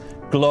than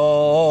Gloria,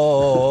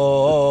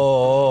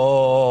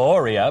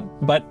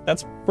 but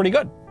that's pretty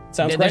good.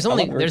 Sounds There's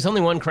great. there's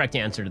only one correct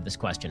answer to this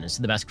question as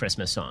to the best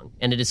Christmas song,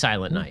 and it is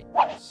Silent Night.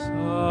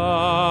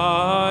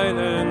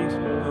 Silent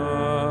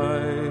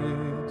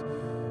night,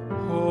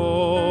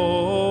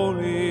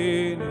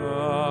 holy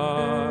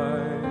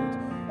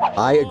night.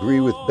 I agree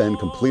with Ben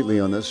completely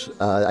on this.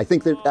 I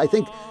think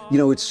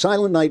it's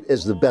Silent Night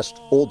is the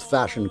best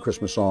old-fashioned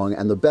Christmas song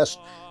and the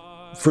best,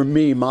 for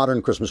me,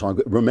 modern Christmas song.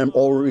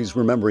 Always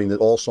remembering that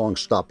all songs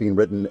stopped being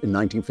written in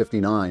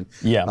 1959.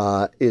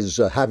 Is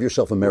Have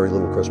Yourself a Merry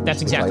Little Christmas.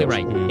 That's exactly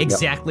right.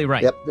 Exactly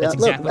right. Yep. That's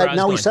exactly right.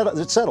 Now it's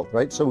settled,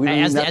 right? So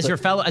as your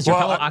fellow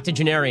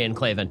octogenarian,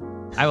 Claven,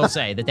 I will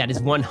say that is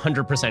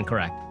 100%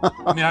 correct.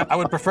 I mean, I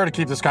would prefer to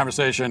keep this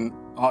conversation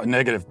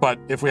negative, but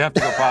if we have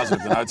to go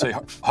positive, then I would say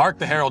Hark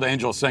the Herald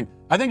Angels Sing.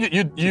 I think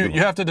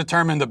you have to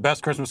determine the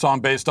best Christmas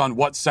song based on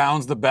what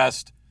sounds the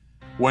best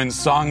when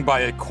sung by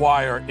a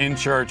choir in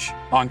church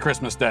on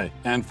Christmas Day.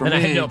 And for me, I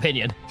have no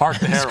opinion. Hark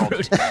the Herald.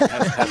 has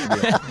to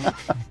be it.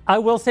 I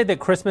will say that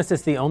Christmas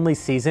is the only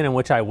season in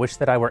which I wish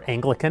that I were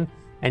Anglican,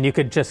 and you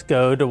could just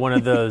go to one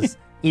of those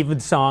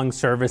evensong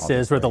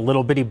services where the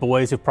little bitty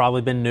boys who've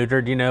probably been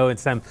neutered,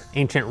 it's some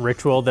ancient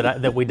ritual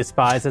that we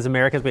despise as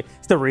Americans.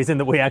 It's the reason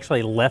that we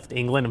actually left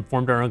England and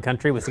formed our own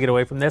country was to get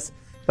away from this.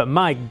 But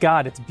my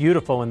God, it's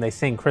beautiful when they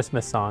sing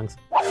Christmas songs.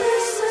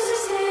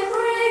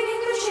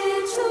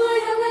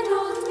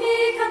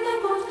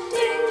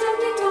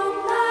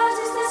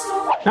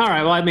 All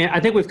right, well, I mean, I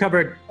think we've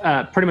covered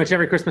pretty much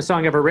every Christmas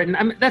song ever written.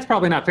 I mean, that's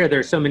probably not fair.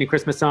 There's so many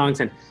Christmas songs,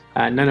 and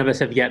none of us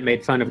have yet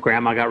made fun of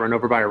Grandma Got Run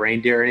Over by a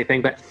Reindeer or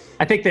anything, but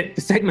I think that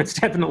the segment's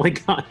definitely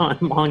gone on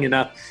long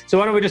enough. So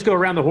why don't we just go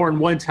around the horn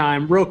one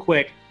time, real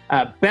quick.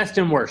 Best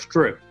and worst,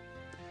 Drew.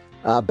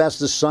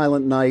 Best is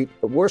Silent Night.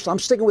 Worst, I'm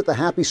sticking with the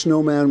Happy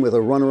Snowman with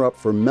a runner-up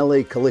for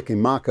Mele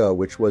Kalikimaka,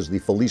 which was the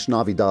Feliz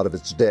Navidad of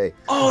its day.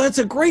 Oh, that's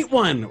a great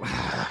one.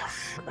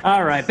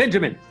 All right,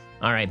 Benjamin.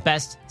 All right,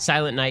 best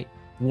Silent Night.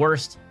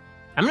 Worst,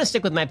 I'm going to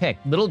stick with my pick.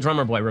 Little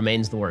Drummer Boy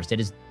remains the worst. It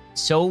is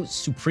so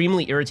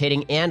supremely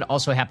irritating and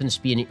also happens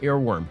to be an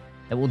earworm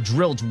that will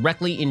drill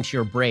directly into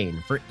your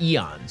brain for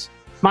eons.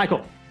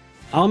 Michael.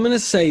 I'm going to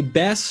say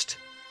best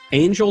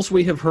Angels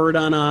We Have Heard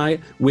on High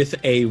with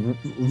a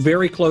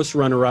very close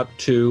runner-up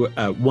to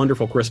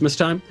Wonderful Christmas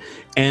Time.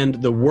 And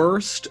the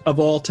worst of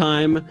all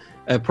time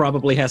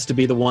probably has to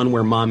be the one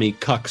where mommy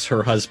cucks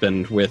her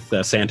husband with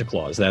Santa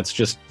Claus. That's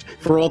just,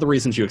 for all the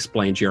reasons you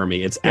explained,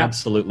 Jeremy, it's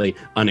absolutely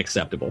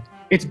unacceptable.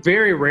 It's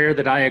very rare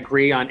that I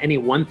agree on any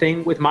one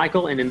thing with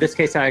Michael, and in this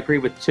case I agree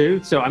with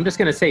two. So I'm just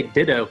going to say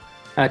ditto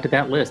to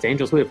that list.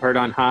 Angels We Have Heard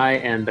on High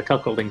and the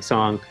cuckolding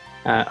song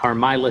are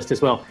my list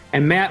as well.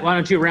 And Matt, why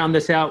don't you round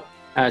this out?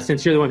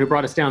 Since you're the one who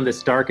brought us down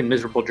this dark and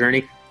miserable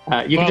journey,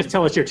 you can just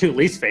tell us your two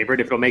least favorite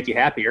if it'll make you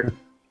happier.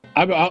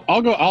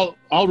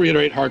 I'll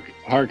reiterate Hark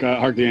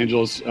the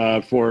Angels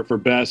for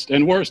best,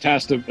 and worst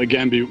has to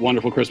again be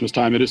Wonderful Christmas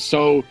Time. It's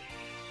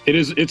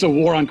a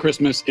war on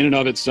Christmas in and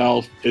of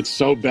itself. It's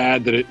so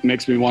bad that it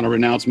makes me want to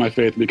renounce my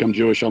faith and become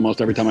Jewish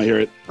almost every time I hear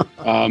it.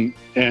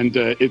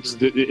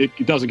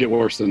 It doesn't get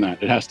worse than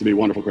that. It has to be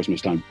Wonderful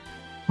Christmas Time.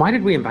 Why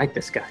did we invite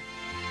this guy?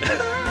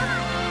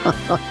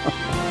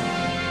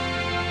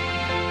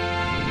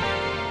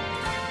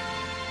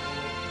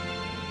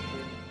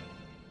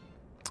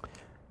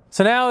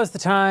 So now is the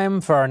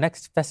time for our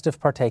next festive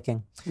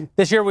partaking.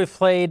 This year we've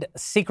played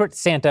Secret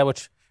Santa,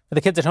 which for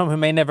the kids at home who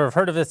may never have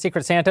heard of the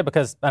Secret Santa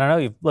because, I don't know,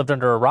 you've lived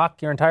under a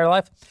rock your entire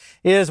life,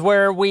 is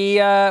where we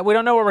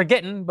don't know what we're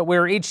getting, but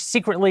we're each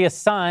secretly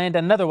assigned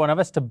another one of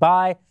us to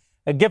buy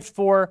a gift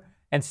for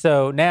And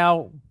so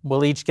now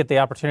we'll each get the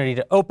opportunity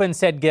to open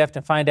said gift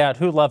and find out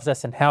who loves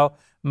us and how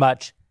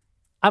much.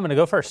 I'm going to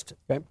go first.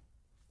 Okay.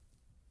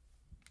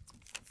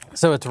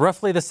 So it's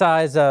roughly the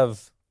size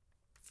of,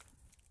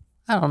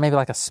 I don't know, maybe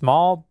like a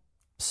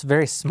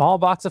very small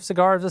box of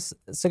cigars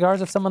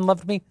if someone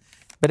loved me.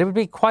 But it would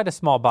be quite a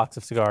small box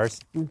of cigars.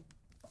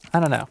 I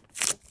don't know.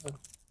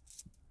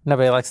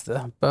 Nobody likes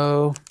the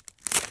bow.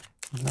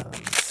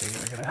 Let's see,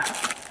 we're going to...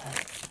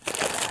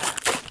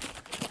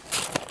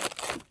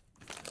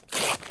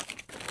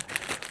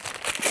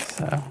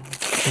 So,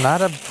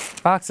 not a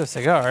box of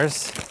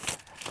cigars.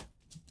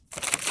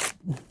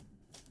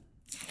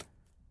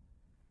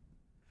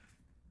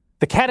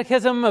 The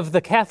Catechism of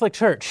the Catholic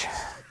Church,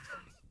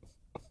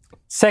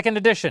 2nd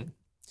edition,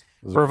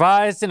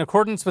 revised in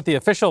accordance with the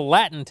official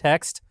Latin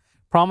text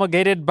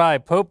promulgated by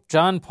Pope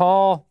John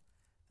Paul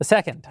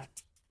II.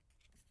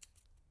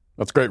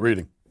 That's great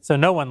reading. So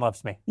no one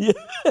loves me. Yeah.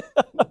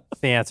 That's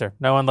the answer.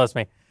 No one loves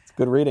me. It's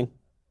good reading.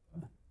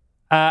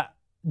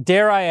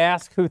 Dare I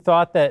ask who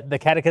thought that the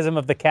Catechism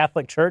of the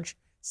Catholic Church,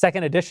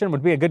 2nd edition,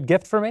 would be a good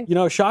gift for me? You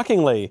know,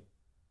 shockingly,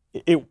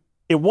 it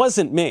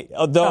wasn't me.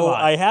 Although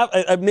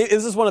I mean,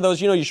 this is one of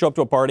those, you show up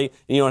to a party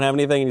and you don't have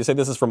anything and you say,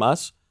 this is from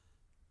us.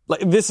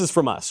 Like, this is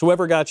from us.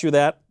 Whoever got you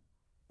that,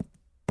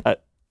 I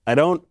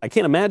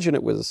can't imagine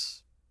it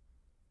was.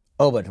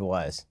 Oh, but it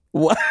was.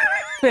 What?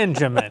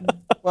 Benjamin.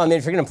 Well, I mean,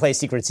 if you're going to play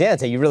Secret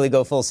Santa, you really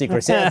go full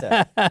Secret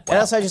Santa. And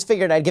also, I just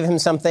figured I'd give him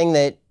something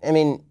that, I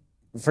mean,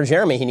 for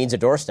Jeremy, he needs a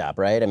doorstop,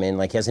 right? I mean,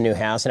 like, he has a new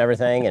house and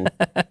everything, and,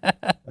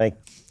 like...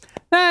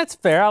 That's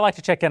fair. I like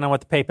to check in on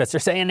what the papists are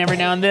saying every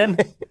now and then.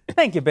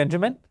 Thank you,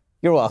 Benjamin.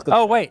 You're welcome.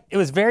 Oh, wait. It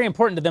was very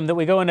important to them that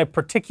we go in a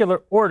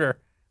particular order.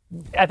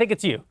 I think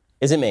it's you.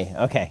 Is it me?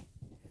 Okay.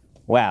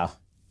 Wow.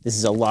 This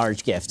is a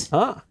large gift.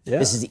 Ah, yeah.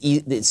 This is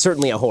it's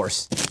certainly a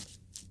horse.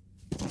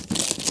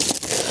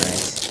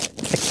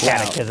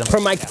 Catechism.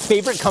 From my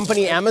favorite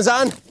company,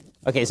 Amazon.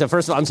 Okay, so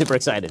first of all, I'm super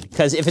excited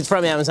because if it's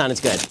from Amazon, it's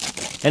good.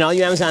 And all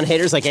you Amazon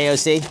haters like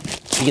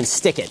AOC, you can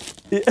stick it.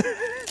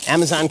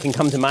 Amazon can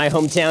come to my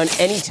hometown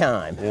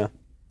anytime. Yeah.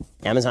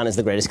 Amazon is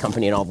the greatest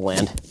company in all the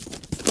land.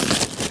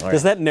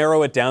 Does that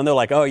narrow it down? They're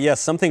like, oh yes,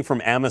 something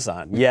from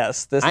Amazon.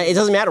 Yes, it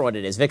doesn't matter what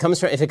it is.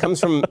 If it comes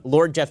from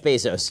Lord Jeff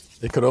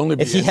Bezos, it could only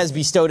be. If he has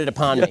bestowed it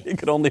upon me, it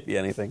could only be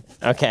anything.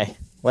 Okay,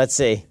 let's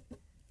see.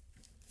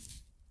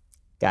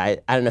 Guy,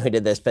 I don't know who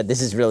did this, but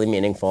this is really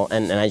meaningful,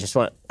 and I just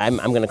want. I'm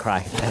going to cry.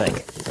 I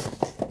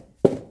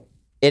think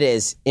it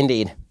is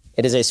indeed.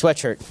 It is a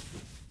sweatshirt.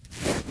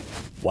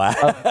 Wow.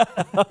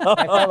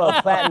 My fellow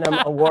platinum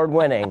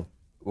award-winning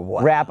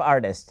rap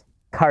artist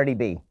Cardi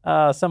B.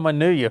 Someone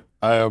knew you.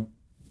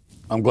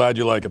 I'm glad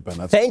you like it,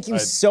 Ben. Thank you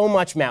so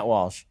much, Matt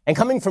Walsh. And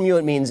coming from you,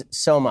 it means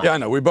so much. Yeah, I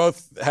know. We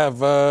both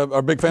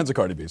are big fans of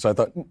Cardi B, so I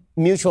thought...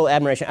 Mutual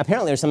admiration.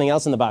 Apparently there's something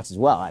else in the box as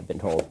well, I've been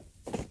told,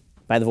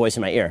 by the voice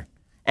in my ear.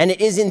 And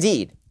it is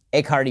indeed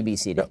a Cardi B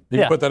CD. You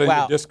can put that in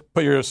your disc,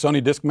 put your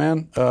Sony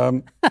Discman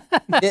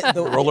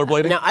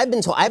rollerblading. Now, I've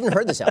been told, I haven't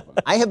heard this album.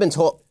 I have been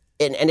told,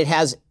 and it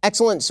has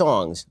excellent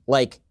songs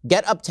like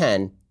Get Up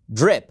 10,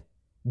 Drip,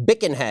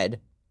 Bickenhead,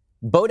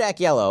 Bodak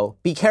Yellow,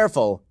 Be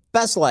Careful,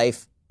 Best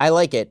Life, I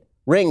Like It,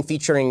 Ring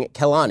featuring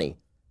Kelani,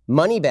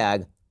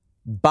 Moneybag,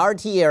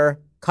 Bartier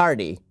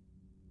Cardi,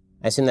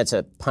 I assume that's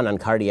a pun on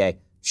Cartier,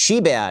 She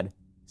Bad,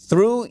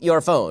 Through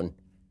Your Phone,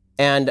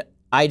 and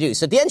I Do.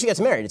 So at the end she gets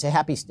married. It's a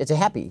happy CD. I at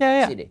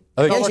the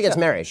end she gets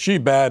married. She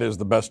Bad is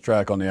the best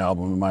track on the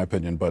album, in my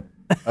opinion, but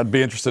I'd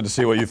be interested to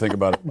see what you think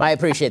about it. I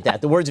appreciate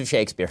that. The words of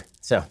Shakespeare.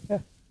 So,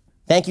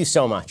 thank you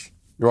so much.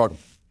 You're welcome.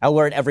 I'll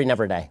wear it every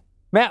never day.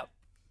 Matt.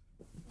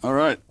 All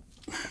right.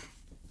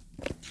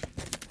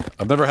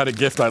 I've never had a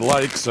gift I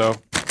like, so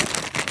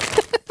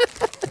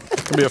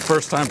it could be a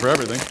first time for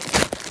everything.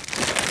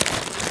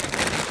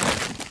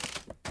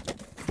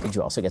 Did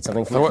you also get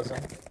something from me?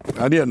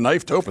 I need a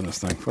knife to open this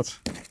thing.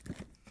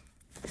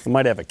 I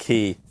might have a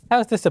key. How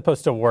is this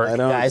supposed to work? I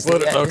don't. Guys,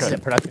 this is a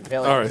production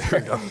failure. All right, here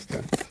we go.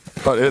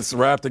 But it's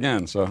wrapped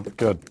again, so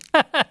good.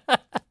 All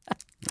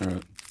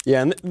right.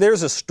 Yeah, and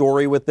there's a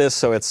story with this,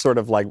 so it's sort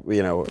of like,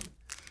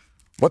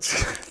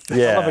 what's?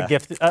 Yeah. I love a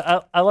gift.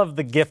 I love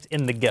the gift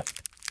in the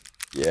gift.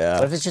 Yeah.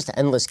 What if it's just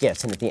endless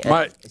gifts, and at the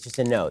end, it's just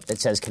a note that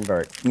says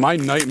convert? My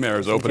nightmare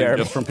is opening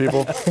gifts from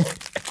people.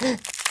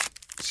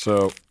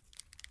 So.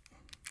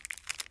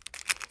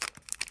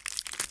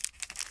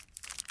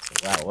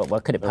 Wow,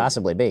 what could it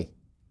possibly be?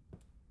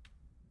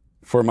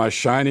 For my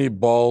shiny,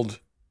 bald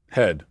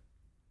head.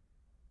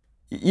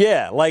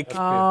 Yeah, like...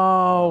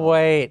 Oh,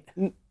 wait.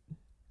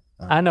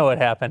 I know what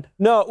happened.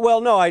 No,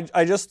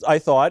 I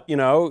thought,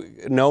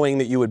 knowing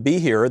that you would be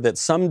here, that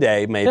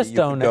someday maybe just you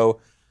could go...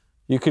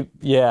 You could,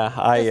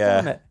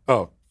 yeah,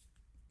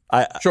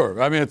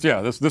 Sure. I mean,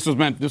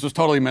 this was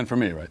totally meant for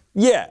me, right?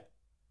 Yeah.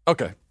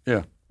 Okay,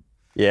 yeah.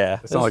 Yeah.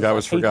 It's not like I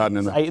was forgotten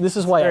in that. This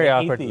is why very I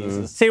awkward. hate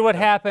these. See what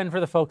happened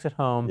for the folks at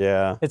home.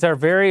 Yeah. It's our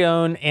very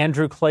own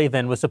Andrew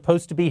Clavin was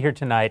supposed to be here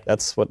tonight.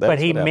 But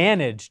he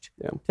managed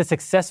to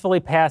successfully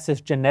pass his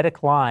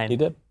genetic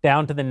line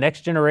down to the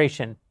next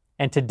generation.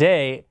 And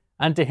today,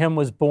 unto him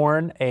was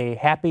born a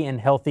happy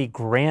and healthy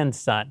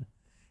grandson.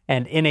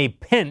 And in a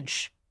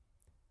pinch,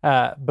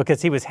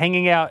 because he was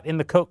hanging out in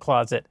the coat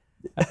closet,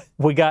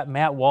 we got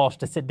Matt Walsh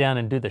to sit down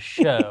and do the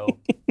show.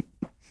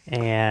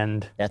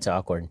 And that's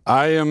awkward.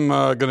 I am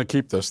going to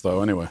keep this,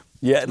 though, anyway.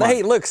 Yeah.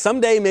 Hey, look,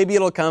 someday maybe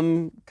it'll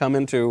come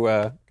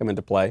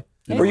into play.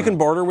 Or you can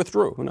barter with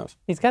Drew. Who knows?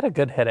 He's got a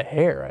good head of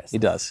hair. I He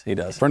does.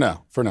 For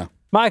now.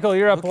 Michael,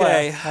 you're up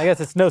Okay. last. I guess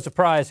it's no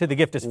surprise who the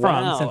gift is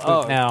from Wow. since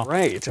we've now.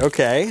 Right.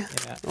 Okay.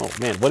 Oh,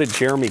 man. What did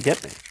Jeremy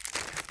get me?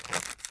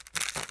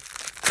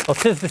 Well,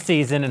 'tis the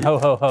season and ho,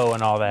 ho, ho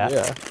and all that.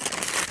 Yeah.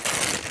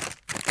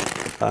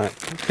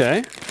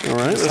 Okay. All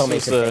right. Please tell me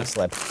it's a fake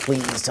slip.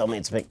 Please tell me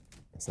it's fake.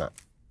 It's not.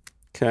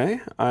 Okay.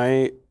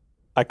 I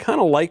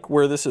kind of like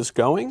where this is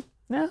going.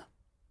 Yeah.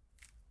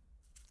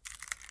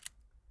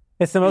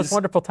 It's the most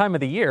wonderful time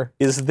of the year.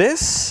 Is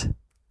this?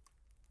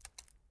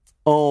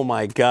 Oh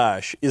my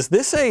gosh! Is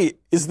this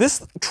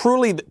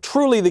truly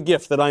the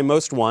gift that I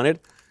most wanted?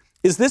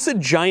 Is this a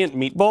giant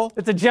meatball?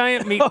 It's a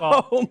giant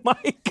meatball. Oh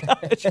my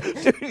gosh!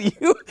 Dude,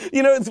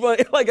 you know it's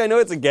funny. Like, I know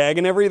it's a gag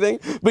and everything,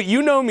 but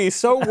you know me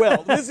so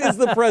well. This is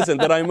the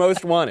present that I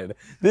most wanted.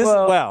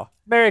 Wow.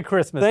 Merry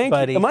Christmas,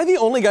 buddy. You. Am I the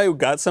only guy who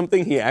got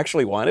something he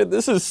actually wanted?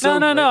 This is so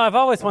No. I've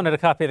always wanted a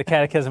copy of the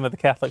Catechism of the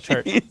Catholic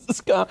Church.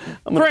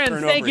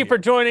 Friends, thank you for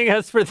joining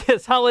us for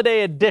this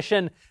holiday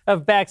edition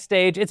of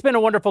Backstage. It's been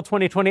a wonderful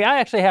 2020. I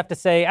actually have to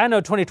say, I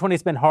know 2020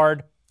 has been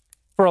hard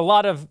for a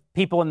lot of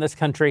people in this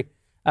country.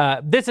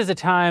 This is a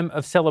time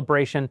of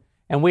celebration,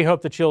 and we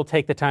hope that you'll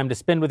take the time to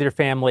spend with your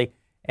family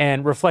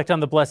and reflect on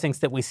the blessings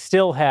that we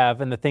still have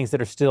and the things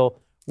that are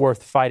still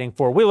worth fighting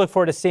for. We look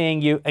forward to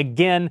seeing you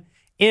again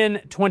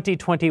in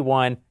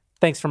 2021.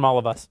 Thanks from all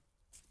of us.